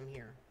ecosystem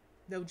here.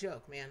 No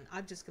joke, man.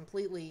 I've just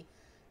completely,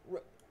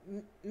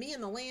 me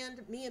and the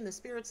land, me and the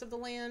spirits of the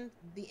land,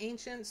 the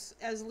ancients,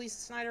 as Lisa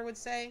Snyder would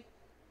say,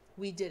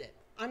 we did it.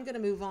 I'm going to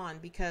move on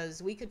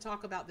because we could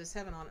talk about this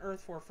heaven on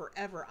earth for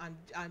forever.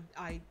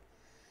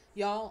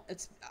 Y'all,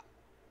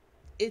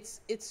 it's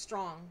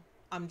strong.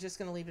 I'm just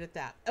going to leave it at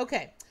that.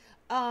 Okay.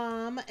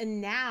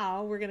 And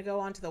now we're going to go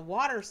on to the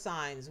water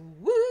signs.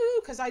 Woo!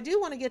 because I do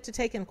want to get to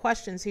taking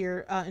questions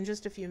here in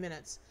just a few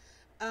minutes.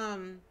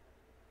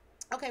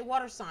 Okay,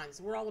 water signs.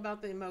 We're all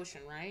about the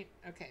emotion, right?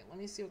 Okay, let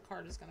me see what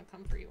card is going to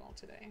come for you all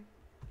today.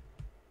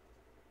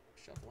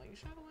 Shuffling,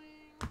 shuffling.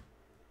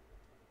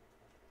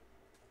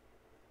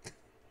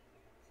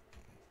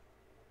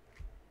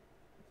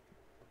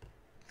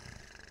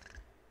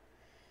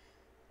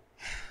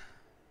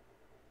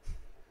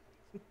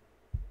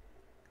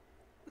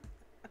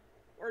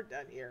 We're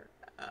done here.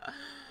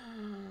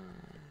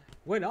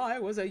 When I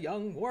was a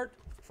young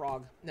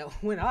frog. No,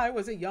 when I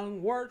was a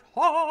young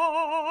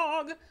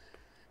warthog.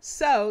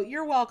 So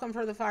you're welcome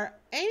for the fire.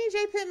 Amy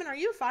J. Pittman, are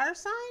you a fire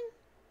sign?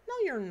 No,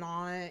 you're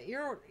not.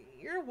 You're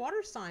a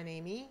water sign,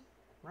 Amy.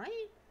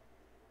 Right?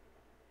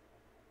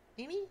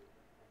 Amy?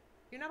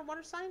 You're not a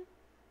water sign?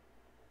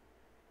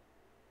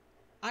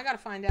 I gotta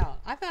find out.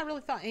 I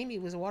really thought Amy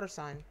was a water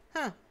sign.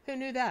 Huh, who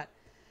knew that?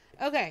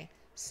 Okay,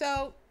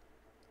 so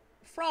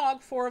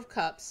frog, 4 of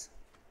cups.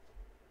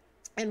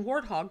 And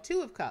warthog,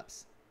 2 of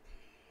cups.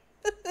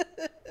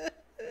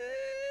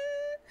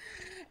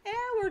 And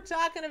we're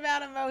talking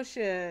about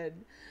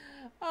emotion.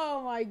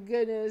 Oh my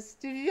goodness.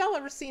 Have y'all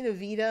ever seen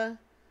Evita?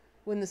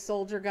 When the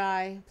soldier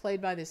guy,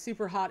 played by the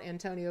super hot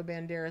Antonio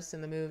Banderas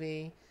in the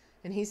movie,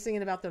 and he's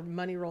singing about the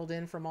money rolled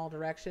in from all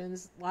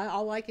directions.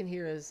 All I can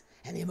hear is,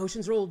 and the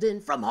emotions rolled in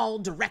from all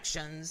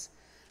directions.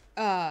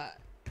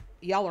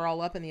 Y'all are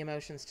all up in the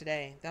emotions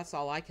today. That's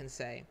all I can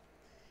say.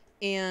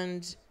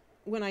 And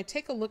when I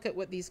take a look at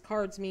what these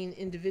cards mean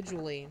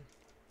individually,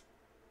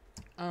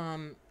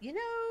 you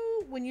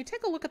know, when you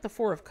take a look at the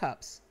 4 of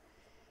cups,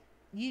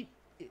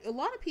 a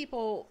lot of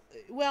people,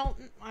 well,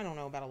 I don't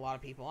know about a lot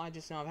of people. I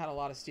just know I've had a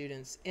lot of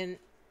students, and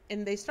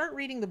they start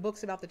reading the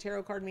books about the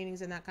tarot card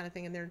meanings and that kind of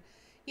thing. And they're,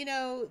 you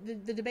know,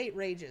 the debate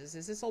rages.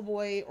 Is this old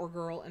boy or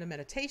girl in a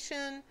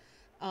meditation?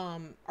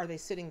 Are they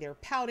sitting there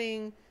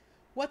pouting?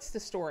 What's the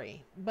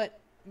story? But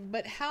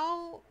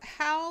how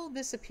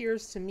this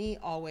appears to me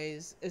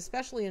always,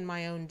 especially in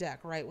my own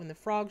deck, right? When the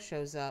frog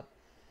shows up,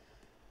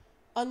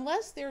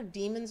 unless their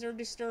demons are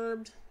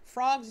disturbed,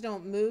 frogs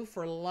don't move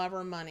for love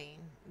or money.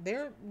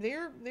 They're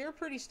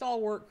pretty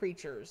stalwart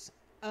creatures.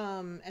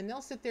 And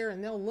they'll sit there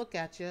and they'll look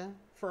at you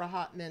for a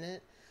hot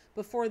minute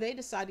before they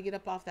decide to get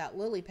up off that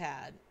lily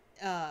pad,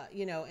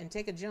 you know, and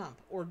take a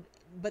jump.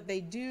 But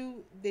they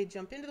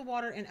jump into the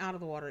water and out of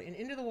the water and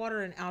into the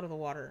water and out of the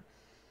water.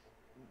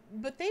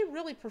 But they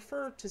really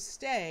prefer to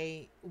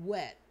stay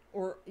wet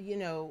or, you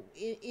know,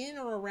 in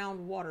or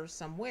around water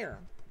somewhere.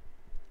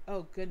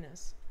 Oh,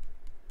 goodness.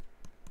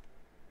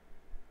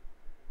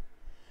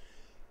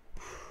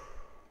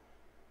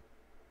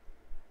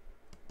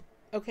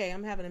 Okay,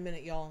 I'm having a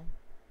minute, y'all.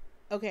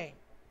 Okay,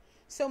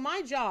 so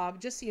my job,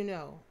 just so you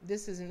know,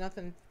 this is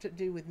nothing to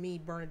do with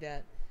me,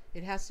 Bernadette.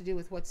 It has to do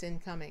with what's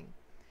incoming.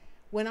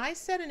 When I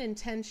set an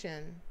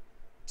intention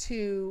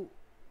to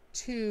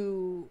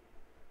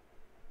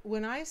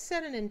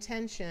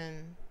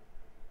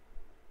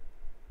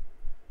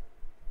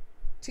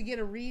get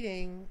a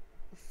reading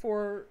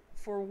for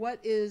what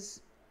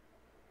is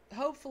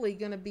hopefully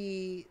going to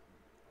be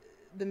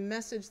the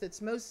message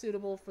that's most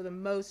suitable for the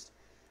most,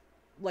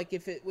 like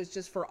if it was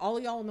just for all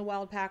y'all in the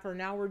wild pack, or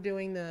now we're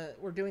doing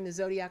the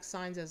zodiac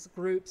signs as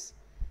groups.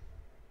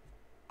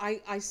 I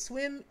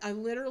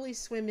literally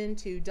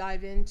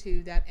dive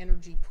into that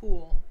energy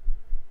pool.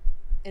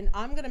 And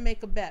I'm going to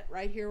make a bet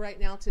right here, right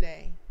now,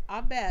 today.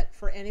 I bet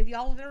for any of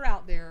y'all that are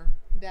out there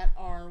that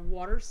are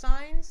water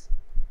signs,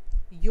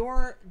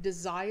 your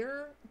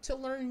desire to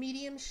learn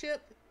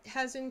mediumship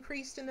has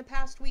increased in the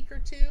past week or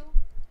two.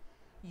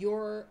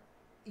 Your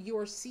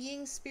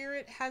seeing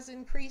spirit has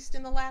increased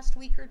in the last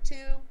week or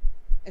two,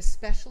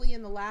 especially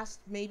in the last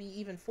maybe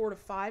even 4 to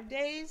 5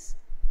 days.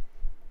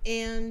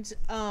 And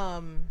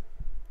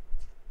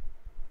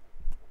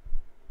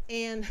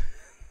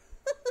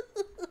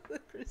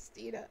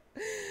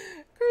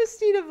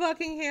Christina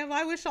Buckingham,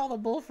 I wish all the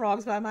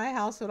bullfrogs by my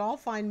house would all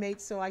find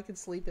mates so I could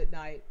sleep at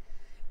night.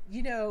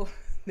 You know,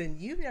 then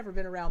you've never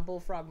been around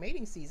bullfrog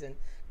mating season,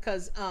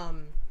 because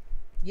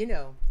you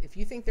know, if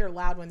you think they're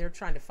loud when they're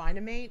trying to find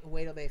a mate,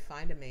 wait till they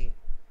find a mate.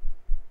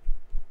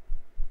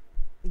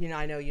 You know,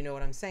 I know you know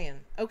what I'm saying.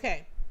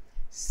 Okay,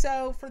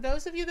 so for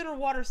those of you that are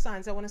water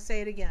signs, I want to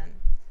say it again.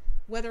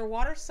 Whether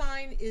water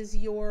sign is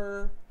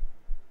your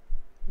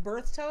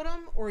birth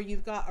totem, or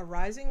you've got a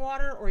rising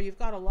water, or you've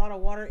got a lot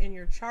of water in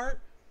your chart,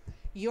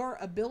 your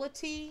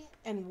ability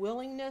and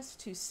willingness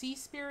to see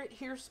spirit,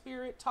 hear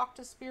spirit, talk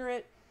to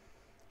spirit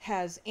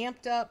has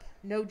amped up,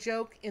 no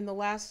joke, in the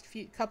last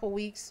couple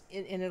weeks,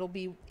 and it'll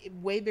be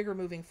way bigger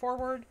moving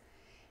forward.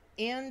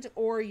 And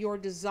or your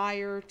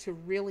desire to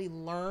really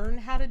learn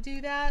how to do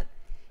that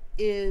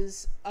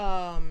is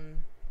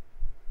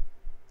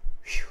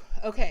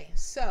okay.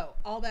 So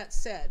all that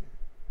said,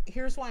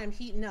 here's why I'm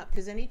heating up,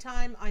 because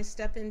anytime I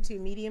step into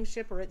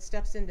mediumship, or it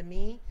steps into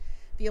me,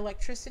 the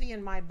electricity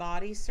in my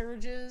body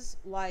surges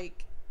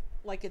like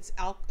it's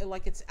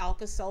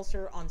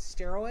Alka-Seltzer on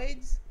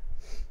steroids.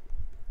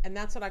 And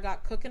that's what I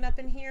got cooking up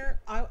in here.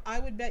 I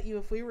would bet you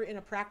if we were in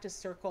a practice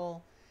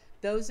circle,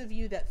 Those of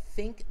you that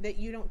think that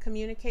you don't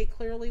communicate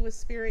clearly with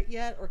spirit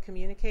yet, or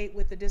communicate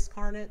with the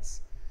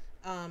discarnates,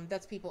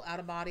 that's people out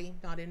of body,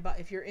 not in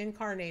body. If you're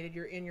incarnated,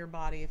 you're in your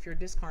body. If you're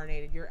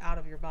discarnated, you're out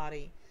of your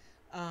body.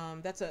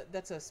 That's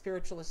a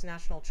spiritualist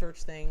national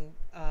church thing.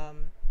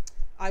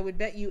 I would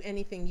bet you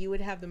anything you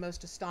would have the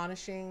most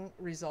astonishing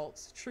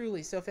results,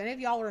 truly. So if any of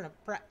y'all are in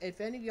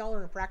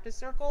a practice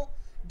circle,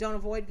 don't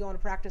avoid going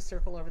to practice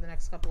circle over the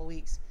next couple of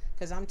weeks,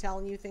 because I'm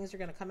telling you, things are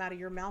going to come out of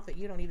your mouth that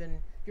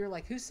you're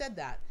like, who said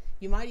that?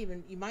 You might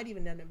even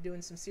end up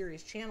doing some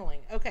serious channeling.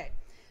 Okay,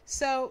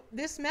 so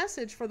this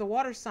message for the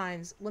water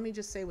signs, let me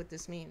just say what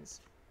this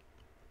means.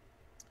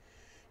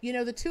 You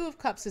know, the Two of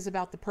Cups is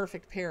about the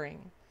perfect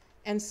pairing,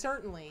 and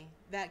certainly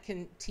that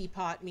can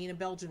teapot mean a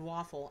Belgian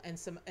waffle and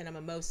a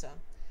mimosa.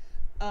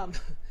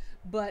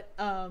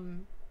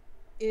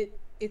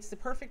 It's the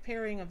perfect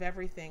pairing of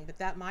everything, but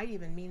that might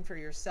even mean for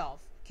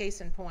yourself.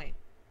 Case in point,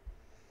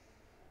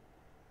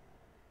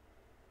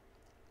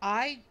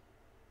 I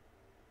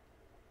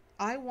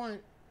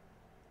want,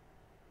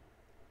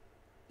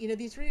 you know,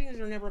 these readings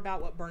are never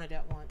about what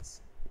Bernadette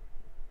wants.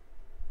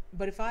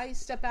 But if I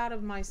step out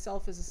of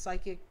myself as a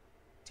psychic,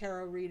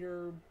 tarot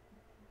reader,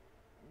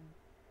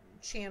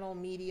 channel,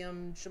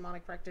 medium,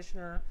 shamanic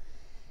practitioner,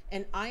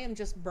 and I am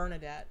just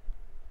Bernadette,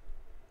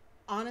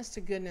 honest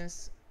to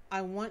goodness,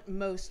 I want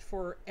most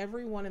for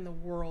everyone in the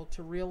world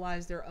to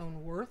realize their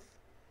own worth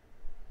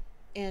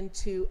and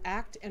to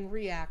act and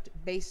react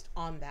based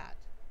on that.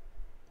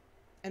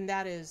 And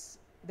that is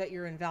that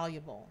you're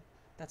invaluable.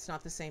 That's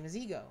not the same as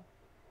ego.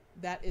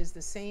 That is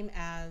the same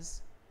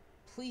as,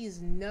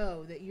 please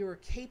know that you're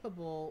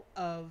capable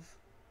of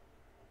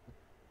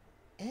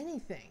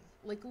anything,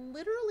 like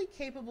literally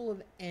capable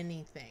of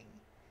anything.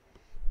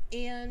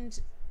 And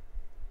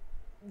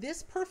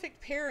this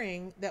perfect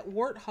pairing that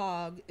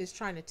Warthog is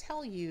trying to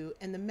tell you,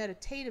 and the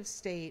meditative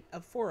state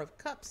of Four of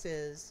Cups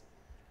is,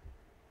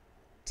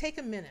 take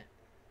a minute.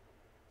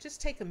 Just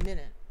take a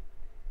minute.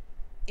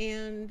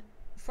 And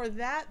for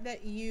that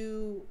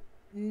you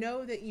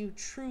know that you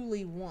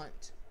truly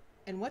want.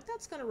 And what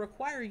that's going to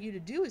require you to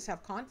do is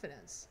have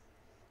confidence.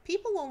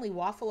 People only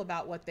waffle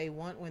about what they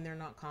want when they're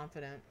not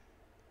confident.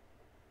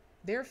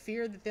 Their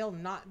fear that they'll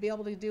not be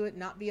able to do it,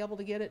 not be able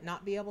to get it,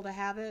 not be able to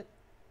have it,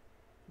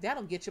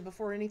 that'll get you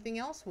before anything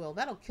else will.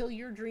 That'll kill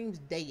your dreams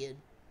dead.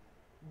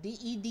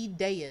 D-E-D,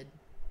 dead.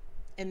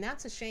 And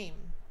that's a shame,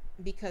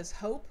 because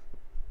hope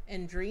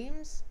and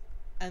dreams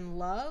and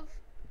love,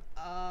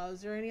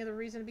 is there any other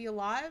reason to be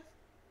alive?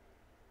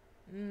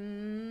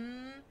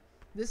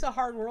 This is a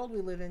hard world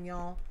we live in,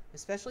 y'all.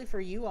 Especially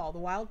for you all, the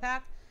Wild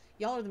Pack.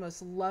 Y'all are the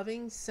most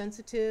loving,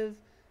 sensitive,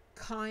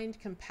 kind,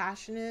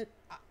 compassionate.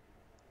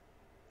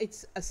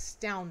 It's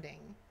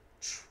astounding.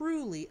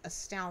 Truly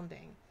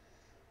astounding.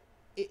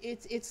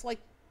 It's like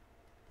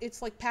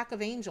pack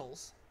of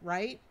angels,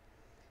 right?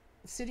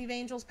 City of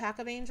angels, pack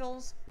of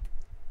angels.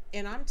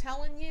 And I'm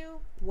telling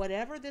you,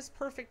 whatever this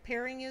perfect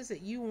pairing is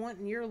that you want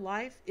in your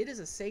life, it is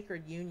a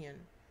sacred union.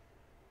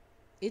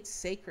 It's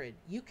sacred.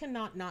 You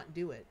cannot not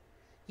do it.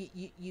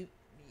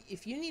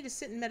 If you need to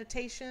sit in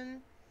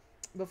meditation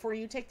before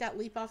you take that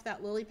leap off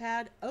that lily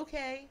pad,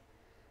 okay.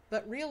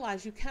 But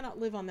realize you cannot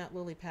live on that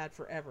lily pad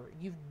forever.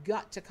 You've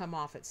got to come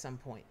off at some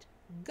point.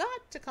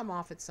 Got to come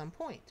off at some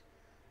point.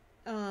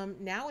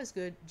 Now is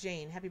good.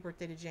 Jane. Happy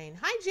birthday to Jane.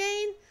 Hi,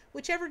 Jane.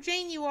 Whichever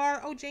Jane you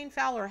are. Oh, Jane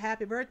Fowler.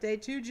 Happy birthday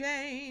to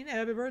Jane.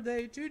 Happy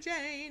birthday to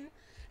Jane.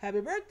 Happy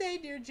birthday,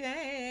 dear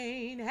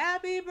Jane.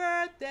 Happy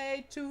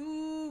birthday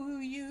to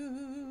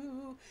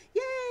you.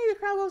 Yay, the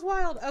crowd goes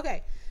wild.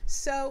 Okay.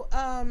 So,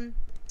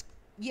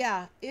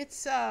 yeah,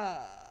 it's,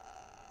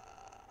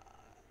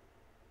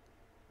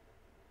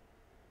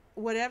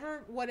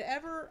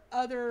 whatever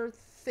other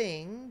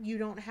thing you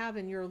don't have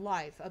in your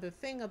life, other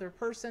thing, other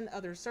person,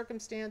 other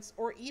circumstance,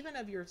 or even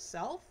of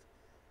yourself,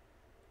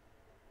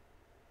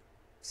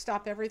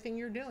 stop everything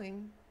you're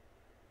doing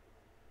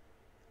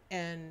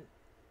and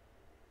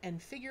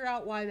figure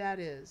out why that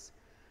is.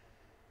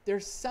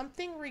 There's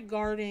something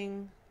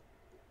regarding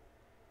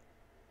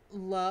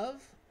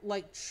love,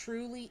 like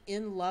truly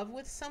in love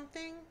with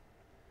something.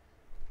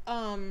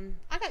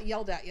 I got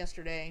yelled at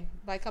yesterday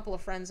by a couple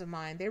of friends of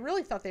mine. They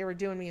really thought they were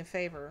doing me a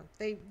favor.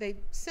 They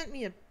sent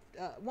me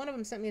one of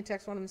them sent me a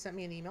text, one of them sent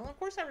me an email. And of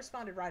course I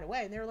responded right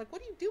away. And they were like,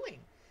 "What are you doing?"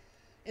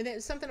 And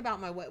then something about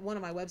one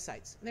of my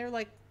websites. And they were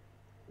like,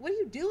 "What are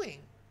you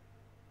doing?"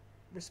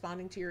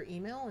 Responding to your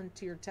email and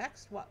to your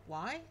text. What?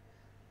 Why?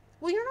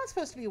 Well, you're not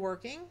supposed to be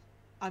working.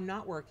 I'm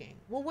not working.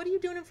 Well, what are you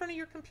doing in front of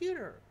your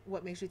computer?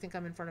 What makes you think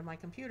I'm in front of my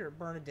computer?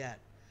 Bernadette.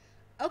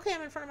 Okay,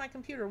 I'm in front of my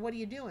computer. What are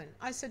you doing?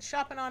 I said,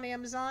 shopping on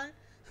Amazon.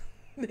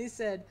 They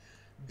said,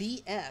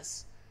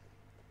 BS.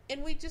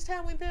 And we've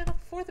been back and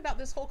forth about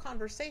this whole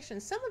conversation.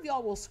 Some of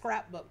y'all will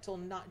scrapbook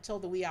till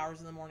the wee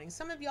hours of the morning.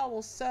 Some of y'all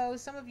will sew.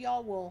 Some of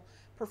y'all will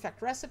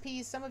perfect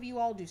recipes. Some of you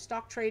all do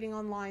stock trading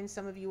online.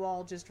 Some of you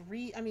all just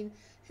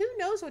who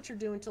knows what you're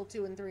doing till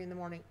 2 and 3 in the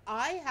morning.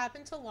 I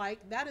happen to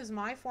that is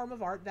my form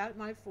of art. That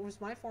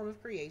was my form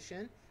of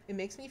creation. It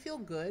makes me feel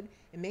good.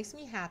 It makes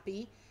me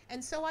happy.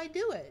 And so I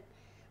do it.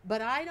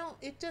 But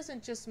it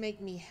doesn't just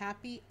make me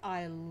happy.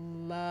 I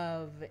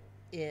love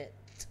it.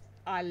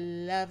 I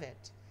love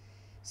it.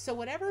 So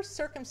whatever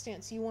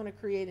circumstance you want to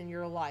create in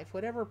your life,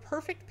 whatever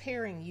perfect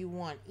pairing you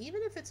want,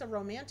 even if it's a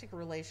romantic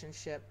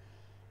relationship,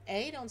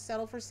 A, don't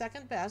settle for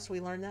second best. We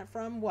learned that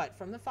from what?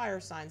 From the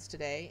fire signs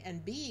today.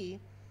 And B,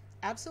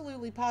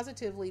 absolutely,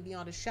 positively,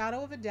 beyond a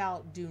shadow of a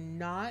doubt, do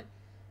not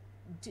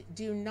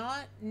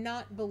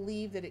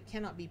believe that it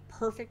cannot be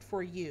perfect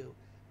for you.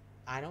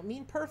 I don't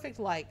mean perfect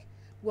like,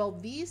 well,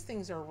 these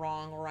things are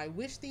wrong, or I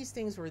wish these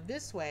things were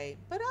this way,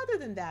 but other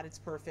than that, it's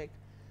perfect.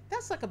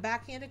 That's like a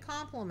backhanded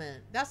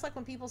compliment. That's like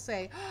when people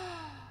say,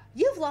 oh,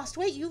 you've lost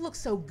weight, you look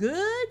so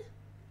good.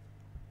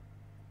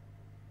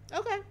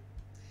 Okay.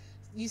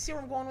 You see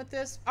where I'm going with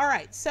this? All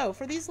right. So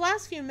for these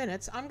last few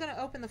minutes, I'm going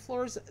to open the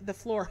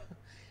floor.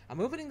 I'm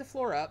opening the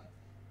floor up.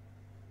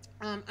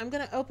 I'm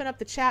going to open up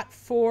the chat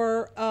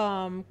for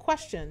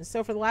questions.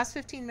 So for the last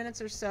 15 minutes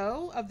or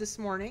so of this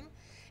morning,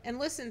 and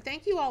listen,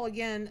 thank you all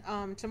again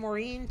to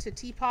Maureen, to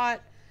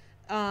Teapot,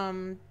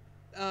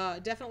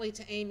 definitely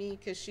to Amy,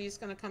 because she's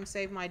going to come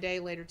save my day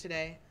later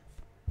today.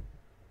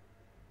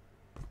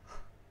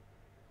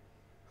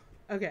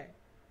 Okay.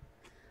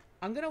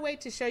 I'm going to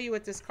wait to show you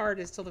what this card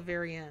is till the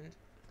very end.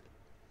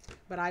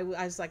 But I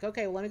was like,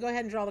 okay, well, let me go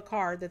ahead and draw the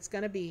card that's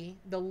going to be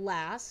the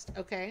last.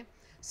 Okay.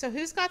 So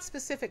who's got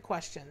specific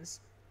questions?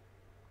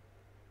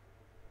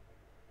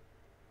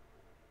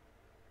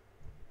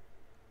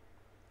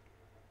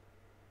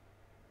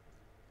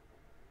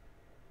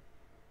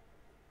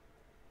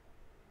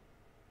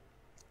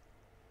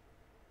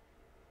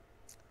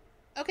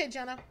 Okay,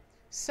 Jenna.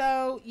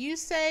 So you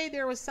say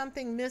there was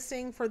something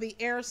missing for the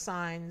air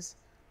signs.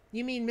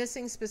 You mean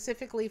missing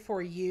specifically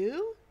for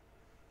you?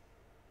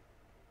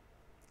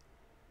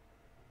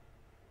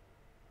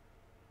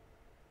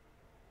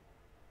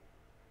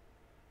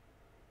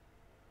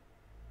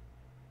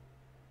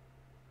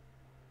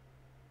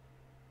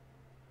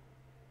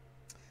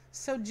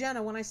 So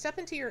Jenna, when I step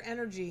into your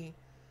energy,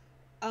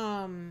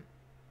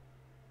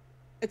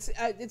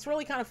 it's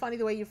really kind of funny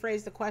the way you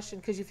phrase the question,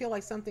 because you feel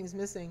like something's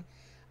missing.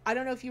 I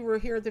don't know if you were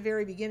here at the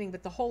very beginning,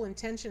 but the whole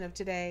intention of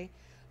today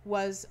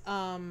was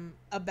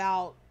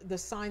about the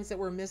signs that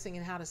we're missing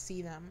and how to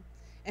see them.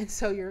 And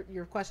so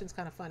your question's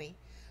kind of funny.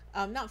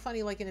 Not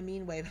funny like in a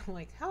mean way, but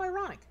like, how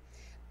ironic.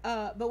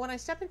 But when I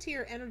step into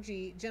your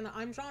energy, Jenna,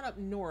 I'm drawn up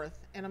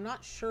north, and I'm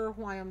not sure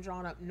why I'm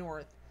drawn up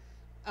north.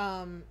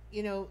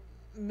 You know,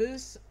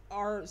 moose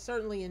are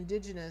certainly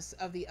indigenous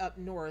of the up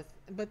north,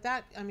 but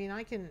that, I mean,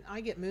 I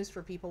get moose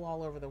for people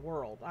all over the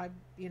world. I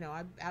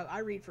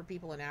read for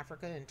people in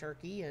Africa and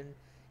Turkey and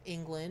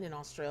England and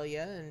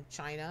Australia and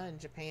China and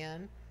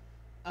Japan.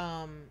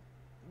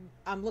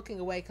 I'm looking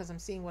away because I'm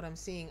seeing what I'm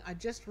seeing. I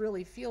just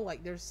really feel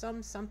like there's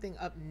something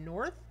up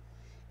north,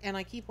 and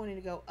I keep wanting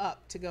to go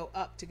up, to go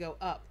up, to go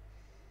up.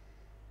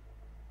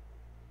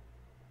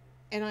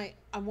 And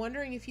I'm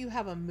wondering if you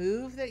have a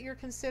move that you're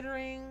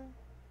considering,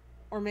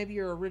 or maybe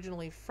you're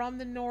originally from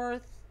the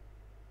north.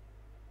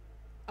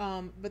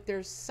 But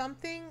there's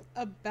something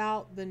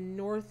about the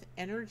north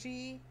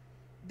energy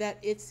that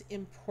it's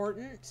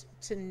important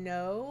to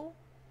know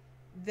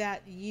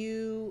that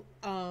you,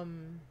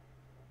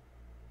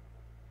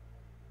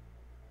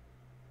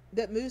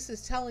 that Moose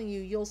is telling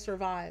you you'll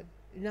survive.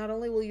 Not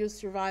only will you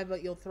survive,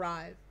 but you'll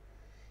thrive.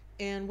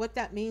 And what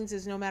that means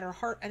is no matter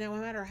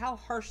how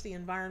harsh the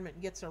environment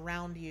gets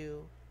around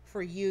you,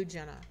 for you,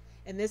 Jenna,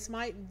 and this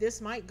might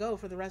go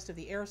for the rest of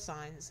the air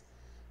signs,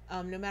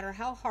 no matter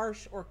how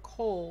harsh or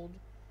cold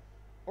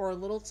or a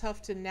little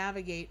tough to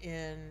navigate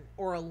in,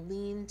 or a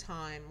lean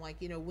time, like,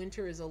 you know,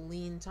 winter is a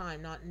lean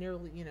time, not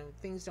nearly, you know,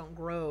 things don't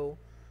grow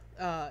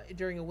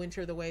during a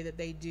winter the way that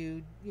they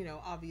do, you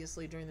know,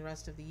 obviously during the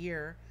rest of the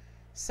year.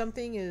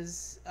 Something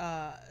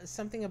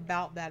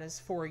about that is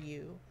for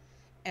you.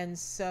 And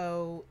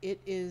so it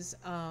is,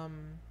 I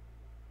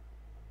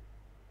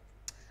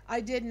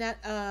did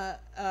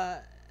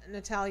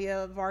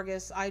Natalia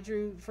Vargas, I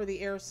drew for the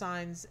air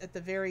signs at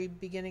the very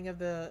beginning of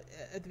the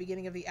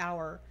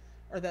hour,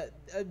 or the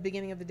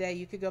beginning of the day.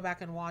 You could go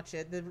back and watch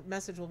it. The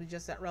message will be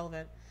just that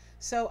relevant.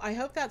 So I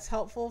hope that's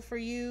helpful for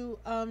you,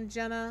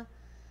 Jenna.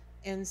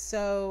 And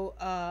so,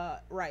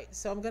 right.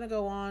 So I'm going to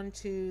go on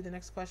to the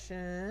next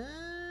question.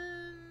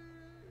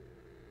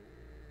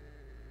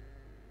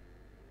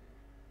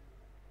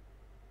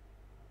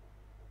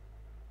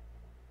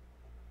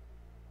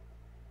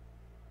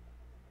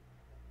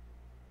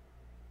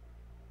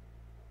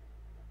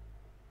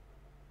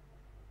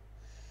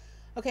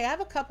 Okay, I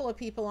have a couple of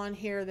people on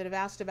here that have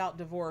asked about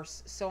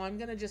divorce, so I'm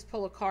going to just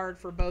pull a card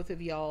for both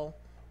of y'all,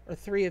 or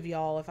three of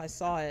y'all if I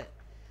saw it.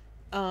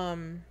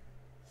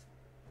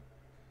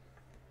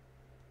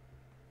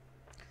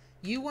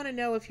 You want to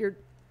know if you're...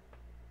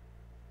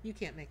 You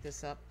can't make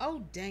this up.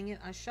 Oh, dang it.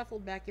 I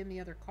shuffled back in the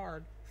other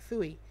card.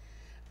 Phooey.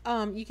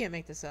 You can't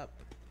make this up.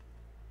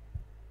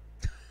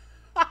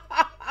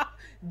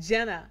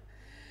 Jenna,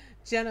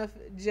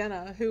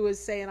 who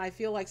was saying, I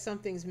feel like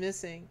something's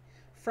missing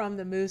from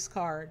the Moose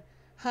card.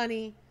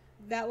 Honey,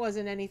 that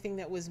wasn't anything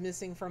that was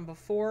missing from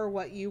before.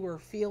 What you were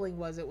feeling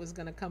was it was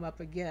going to come up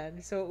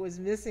again. So it was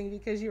missing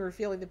because you were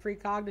feeling the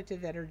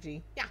precognitive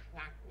energy.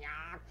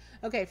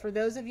 Okay, for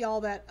those of y'all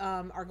that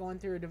are going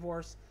through a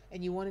divorce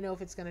and you want to know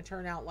if it's going to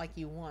turn out like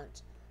you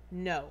want,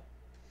 no.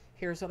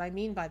 Here's what I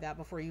mean by that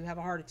before you have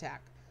a heart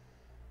attack.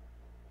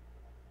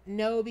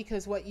 No,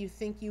 because what you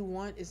think you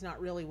want is not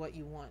really what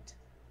you want.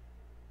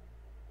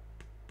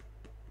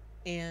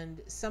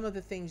 And some of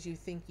the things you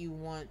think you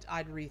want,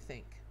 I'd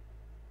rethink.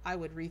 I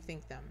would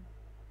rethink them.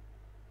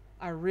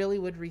 I really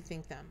would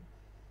rethink them.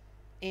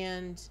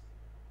 And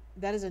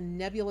that is a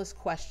nebulous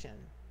question.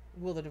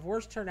 Will the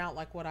divorce turn out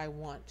like what I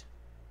want?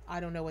 I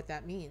don't know what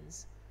that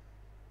means.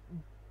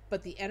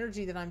 But the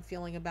energy that I'm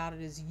feeling about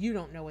it is you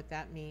don't know what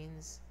that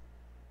means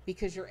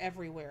because you're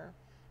everywhere.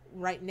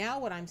 Right now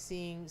what I'm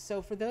seeing,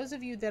 so for those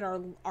of you that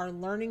are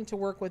learning to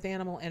work with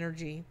animal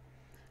energy,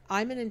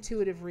 I'm an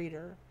intuitive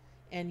reader,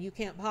 and you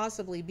can't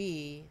possibly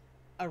be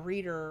a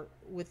reader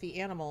with the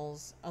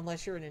animals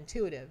unless you're an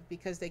intuitive,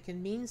 because they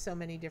can mean so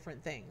many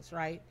different things,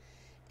 right?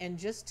 And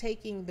just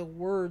taking the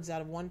words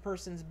out of one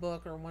person's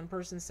book or one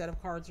person's set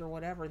of cards or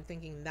whatever and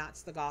thinking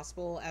that's the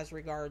gospel as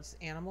regards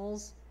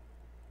animals,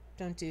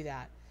 don't do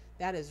that.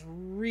 That is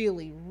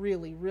really,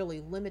 really, really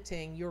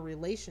limiting your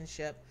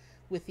relationship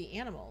with the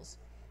animals.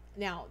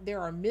 Now, there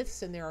are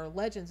myths and there are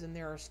legends and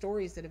there are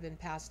stories that have been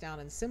passed down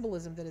and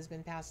symbolism that has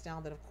been passed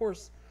down that, of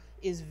course,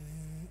 is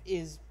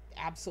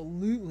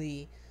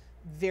absolutely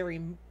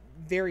very,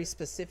 very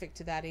specific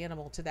to that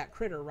animal, to that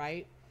critter,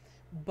 right?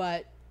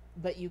 But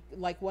you,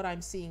 like what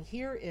I'm seeing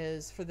here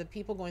is for the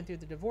people going through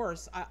the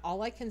divorce,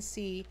 all I can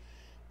see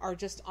are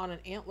just on an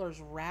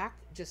antler's rack,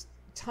 just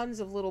tons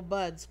of little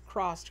buds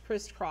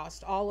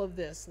crisscrossed, all of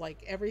this,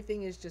 like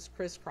everything is just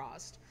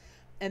crisscrossed.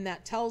 And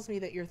that tells me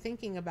that you're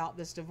thinking about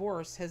this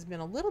divorce has been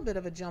a little bit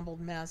of a jumbled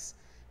mess,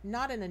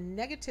 not in a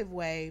negative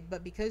way,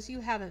 but because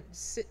you haven't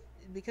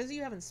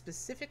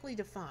specifically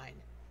defined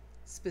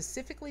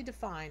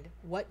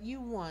what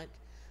you want,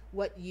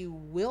 what you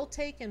will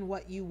take and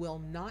what you will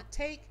not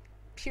take,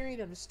 period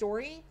of the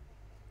story,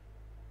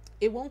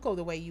 it won't go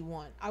the way you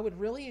want. I would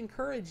really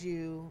encourage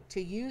you to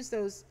use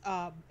those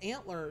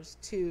antlers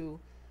to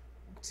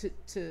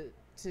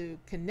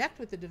connect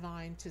with the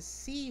divine, to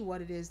see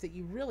what it is that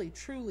you really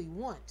truly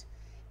want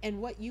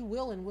and what you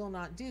will and will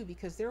not do,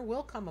 because there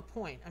will come a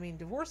point. I mean,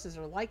 divorces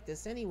are like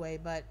this anyway,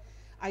 but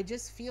I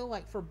just feel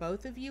like for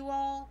both of you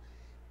all,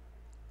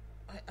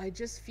 I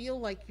just feel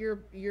like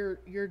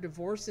your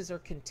divorces are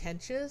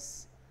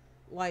contentious,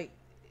 like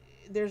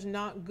there's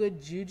not good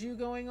juju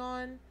going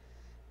on,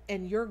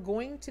 and you're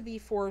going to be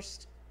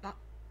forced,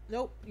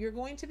 you're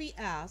going to be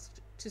asked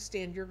to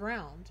stand your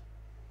ground.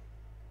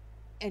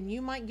 And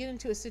you might get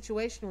into a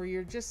situation where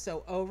you're just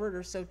so over it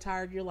or so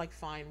tired, you're like,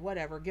 fine,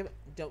 whatever,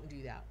 don't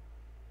do that.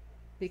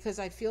 Because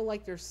I feel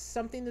like there's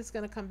something that's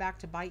going to come back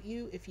to bite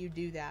you if you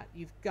do that.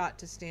 You've got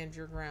to stand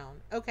your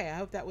ground. Okay, I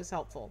hope that was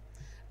helpful.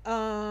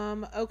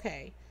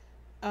 Okay.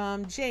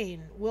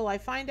 Jane, will I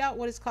find out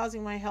what is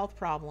causing my health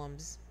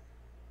problems?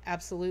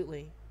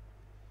 Absolutely.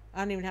 I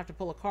don't even have to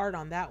pull a card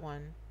on that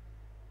one.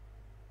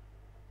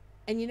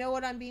 And you know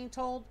what I'm being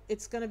told?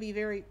 It's going to be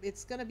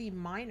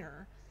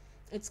minor.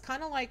 It's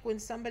kind of like when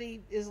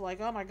somebody is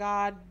like, oh my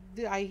God,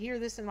 I hear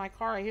this in my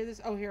car. I hear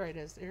this. Oh, here it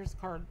is. Here's the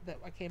card that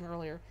I came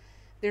earlier.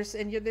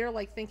 They're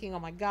like thinking, oh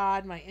my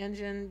God, my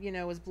engine,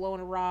 is blowing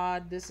a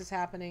rod. This is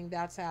happening.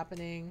 That's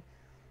happening.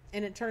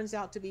 And it turns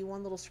out to be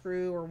one little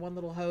screw or one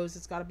little hose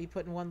that's got to be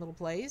put in one little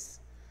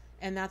place.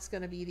 And that's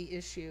going to be the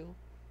issue.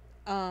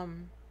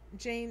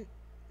 Jane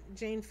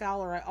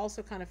Fowler, I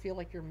also kind of feel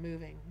like you're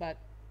moving, but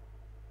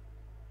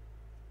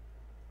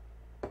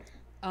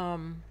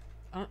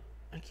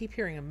I keep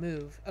hearing a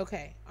move.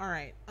 Okay. All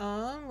right.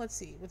 Let's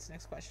see. What's the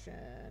next question?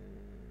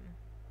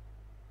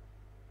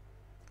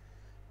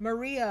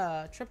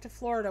 Maria, trip to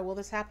Florida. Will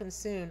this happen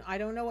soon? I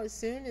don't know what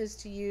soon is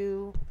to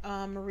you,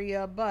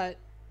 Maria, but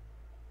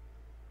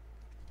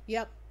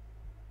yep.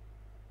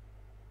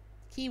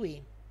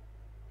 Kiwi.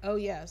 Oh,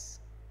 yes.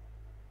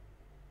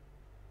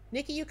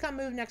 Nikki, you come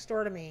move next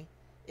door to me.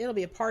 It'll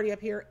be a party up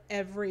here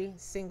every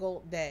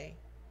single day.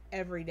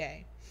 Every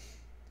day.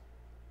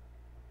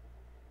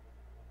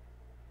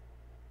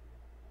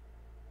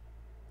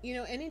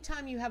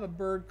 Anytime you have a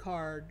bird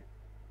card,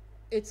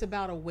 it's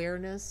about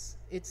awareness.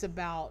 It's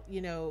about,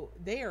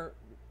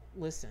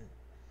 listen,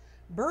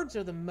 birds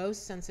are the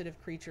most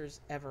sensitive creatures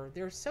ever.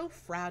 They're so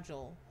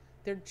fragile.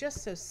 They're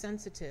just so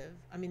sensitive.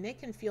 I mean, they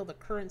can feel the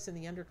currents and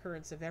the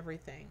undercurrents of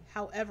everything.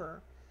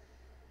 However,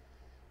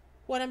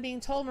 what I'm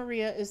being told,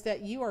 Maria, is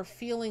that you are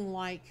feeling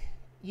like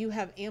you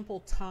have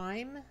ample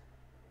time.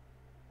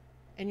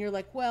 And you're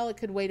like, well, it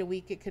could wait a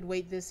week. It could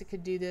wait this. It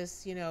could do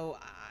this.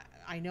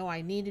 I know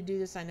I need to do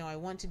this. I know I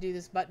want to do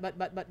this, but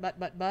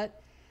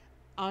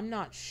I'm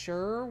not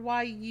sure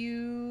why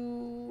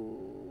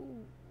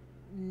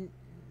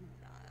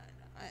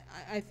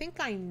I think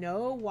I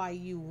know why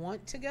you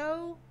want to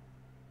go.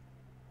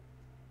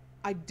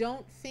 I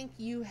don't think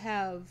you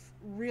have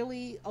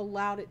really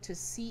allowed it to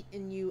seat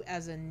in you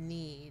as a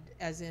need,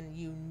 as in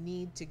you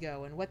need to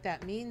go. And what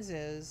that means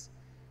is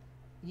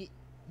you,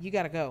 you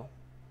got to go.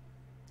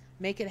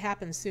 Make it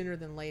happen sooner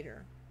than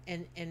later.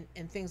 And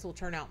things will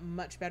turn out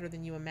much better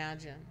than you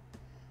imagine.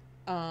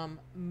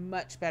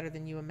 Much better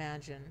than you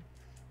imagine.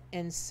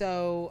 And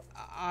so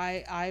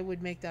I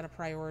would make that a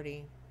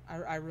priority.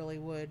 I really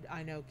would.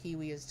 I know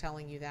Kiwi is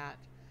telling you that.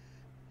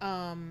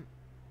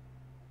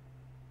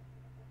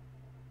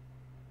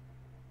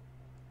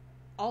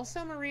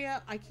 Also,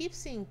 Maria, I keep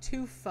seeing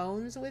 2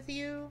 phones with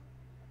you.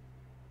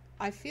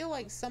 I feel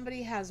like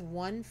somebody has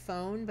one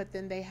phone, but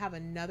then they have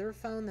another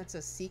phone that's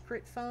a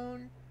secret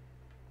phone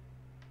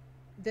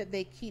that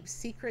they keep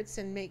secrets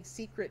and make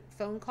secret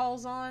phone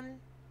calls on.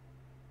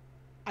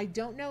 I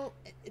don't know.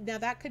 Now,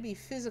 that could be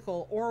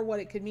physical or what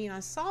it could mean. I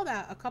saw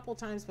that a couple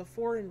times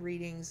before in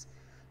readings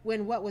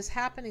when what was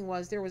happening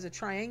was there was a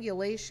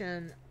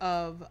triangulation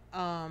of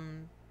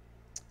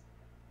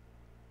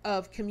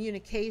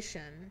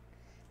communication,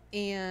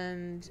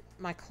 and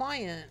my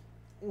client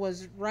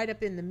was right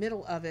up in the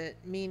middle of it,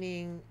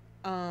 meaning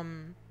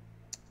her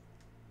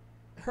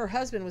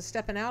husband was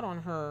stepping out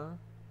on her.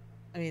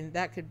 I mean,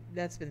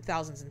 that's been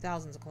thousands and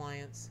thousands of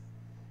clients.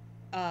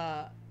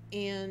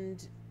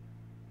 And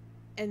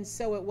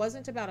so it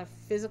wasn't about a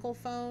physical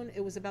phone.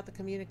 It was about the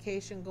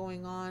communication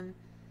going on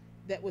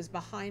that was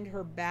behind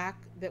her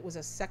back, that was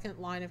a second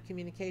line of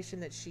communication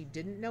that she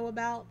didn't know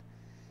about.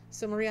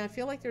 So Maria, I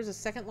feel like there's a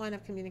second line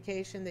of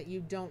communication that you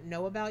don't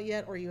know about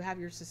yet, or you have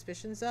your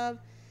suspicions of,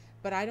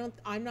 but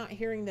I'm not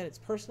hearing that it's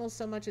personal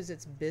so much as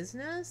it's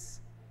business.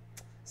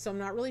 So I'm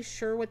not really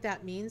sure what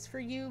that means for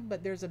you,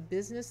 but there's a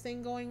business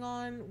thing going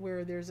on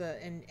where there's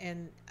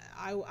and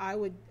I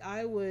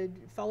would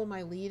follow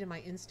my lead and my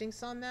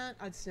instincts on that.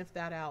 I'd sniff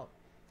that out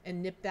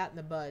and nip that in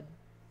the bud.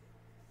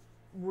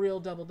 Real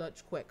double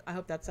Dutch quick. I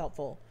hope that's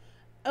helpful.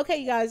 Okay,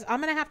 you guys, I'm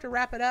going to have to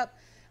wrap it up.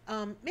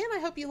 Man, I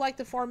hope you like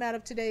the format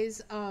of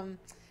today's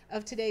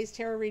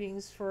tarot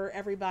readings for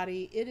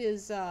everybody. It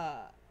is,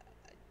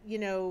 you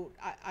know,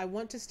 I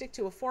want to stick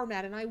to a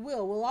format, and I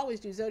will. We'll always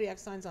do zodiac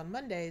signs on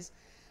Mondays,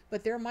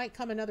 but there might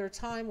come another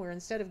time where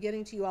instead of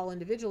getting to you all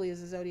individually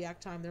as a zodiac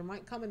time, there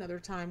might come another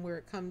time where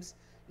it comes,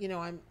 you know,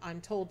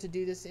 I'm told to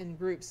do this in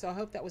groups. So I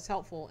hope that was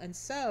helpful. And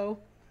so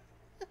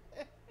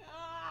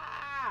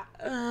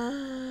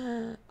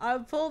I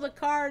pulled a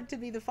card to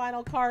be the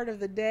final card of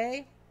the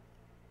day.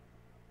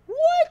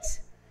 What?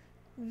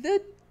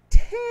 The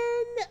 10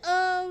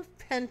 of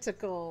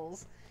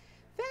Pentacles.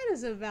 That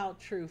is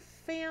about true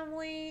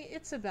family.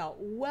 It's about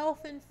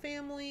wealth and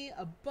family,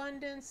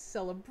 abundance,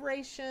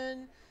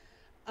 celebration.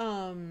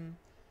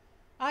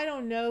 I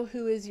don't know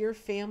who is your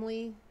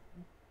family,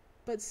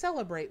 but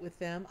celebrate with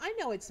them. I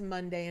know it's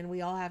Monday and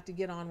we all have to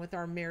get on with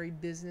our merry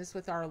business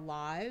with our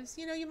lives.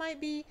 You know, you may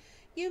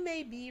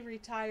be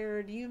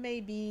retired, you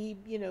may be,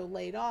 you know,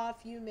 laid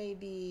off, you may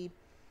be,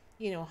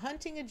 you know,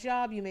 hunting a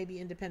job, you may be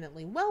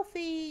independently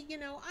wealthy, you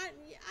know, I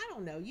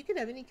don't know. You could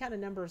have any kind of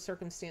number of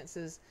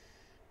circumstances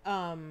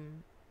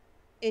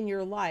in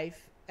your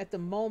life at the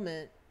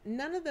moment.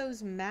 None of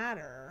those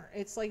matter.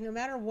 It's like no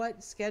matter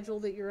what schedule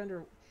that you're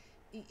under,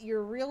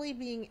 you're really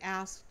being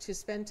asked to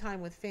spend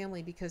time with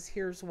family, because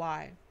here's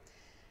why.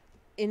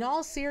 In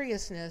all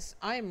seriousness,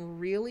 I'm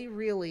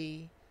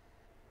really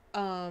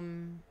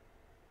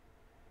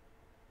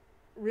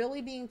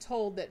being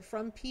told that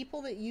from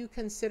people that you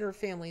consider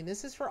family, and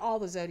this is for all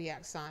the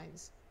zodiac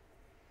signs,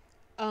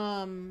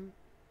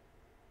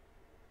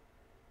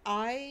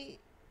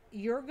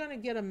 you're going to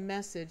get a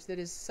message that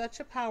is such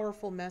a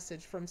powerful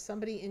message from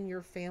somebody in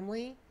your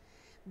family.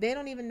 They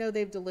don't even know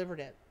they've delivered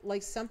it.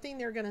 Like, something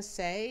they're going to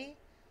say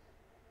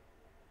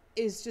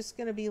is just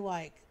going to be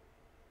like,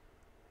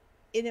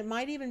 and it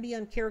might even be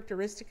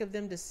uncharacteristic of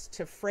them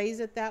to phrase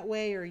it that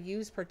way or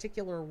use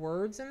particular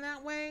words in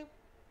that way,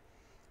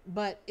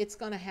 but it's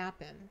going to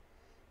happen.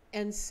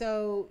 And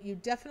so you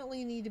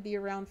definitely need to be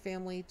around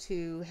family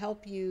to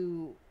help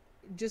you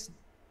just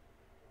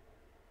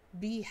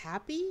be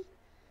happy,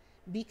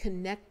 be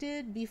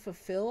connected, be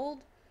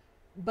fulfilled.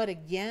 But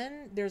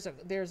again, there's a,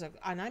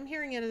 and I'm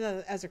hearing it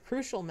as a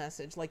crucial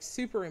message, like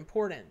super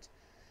important.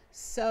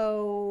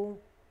 So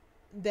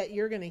that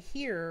you're going to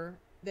hear,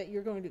 that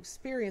you're going to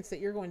experience, that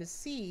you're going to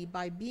see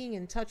by being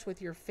in touch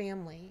with your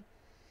family.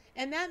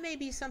 And that may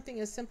be something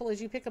as simple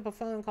as you pick up a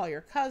phone and call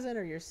your cousin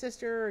or your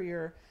sister or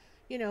your,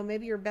 you know,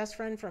 maybe your best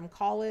friend from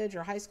college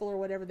or high school or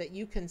whatever that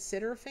you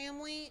consider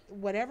family,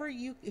 whoever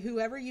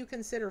you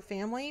consider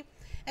family.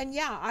 And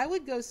yeah, I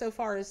would go so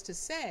far as to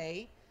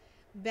say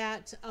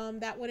that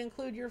that would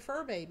include your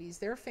fur babies,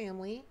 their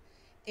family.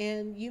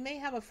 And you may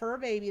have a fur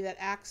baby that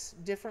acts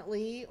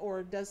differently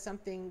or does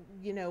something,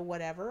 you know,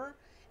 whatever.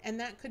 And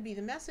that could be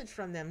the message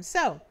from them.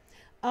 So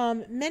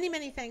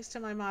many thanks to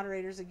my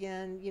moderators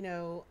again, you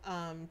know,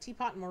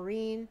 Teapot and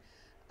Maureen,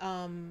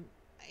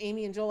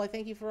 Amy and Joel, I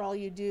thank you for all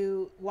you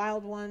do.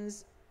 Wild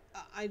Ones,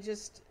 I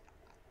just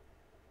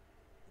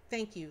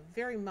thank you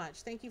very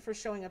much. Thank you for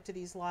showing up to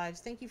these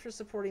lives. Thank you for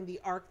supporting the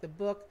ARC, the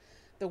book,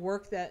 the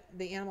work that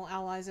the Animal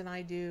Allies and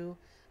I do.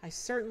 I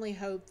certainly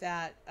hope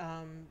that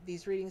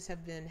these readings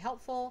have been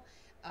helpful.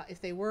 If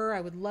they were,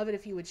 I would love it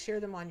if you would share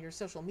them on your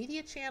social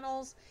media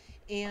channels.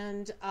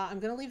 And I'm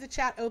going to leave the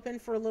chat open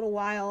for a little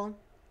while.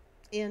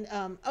 And,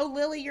 oh,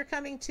 Lily, you're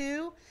coming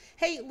too?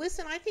 Hey,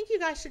 listen, I think you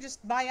guys should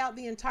just buy out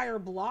the entire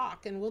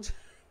block, and we'll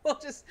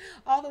just,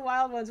 all the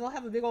wild ones, we'll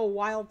have a big old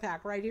wild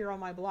pack right here on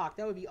my block.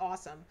 That would be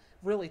awesome.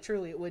 Really,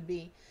 truly, it would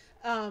be.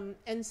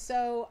 And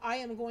so I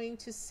am going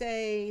to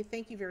say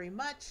thank you very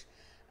much.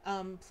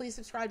 Please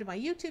subscribe to my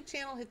YouTube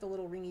channel, hit the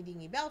little ringy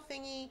dingy bell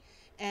thingy.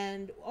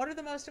 And what are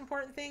the most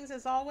important things,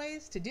 as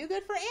always? To do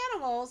good for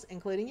animals,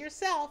 including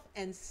yourself,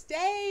 and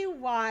stay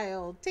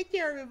wild. Take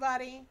care,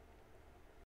 everybody.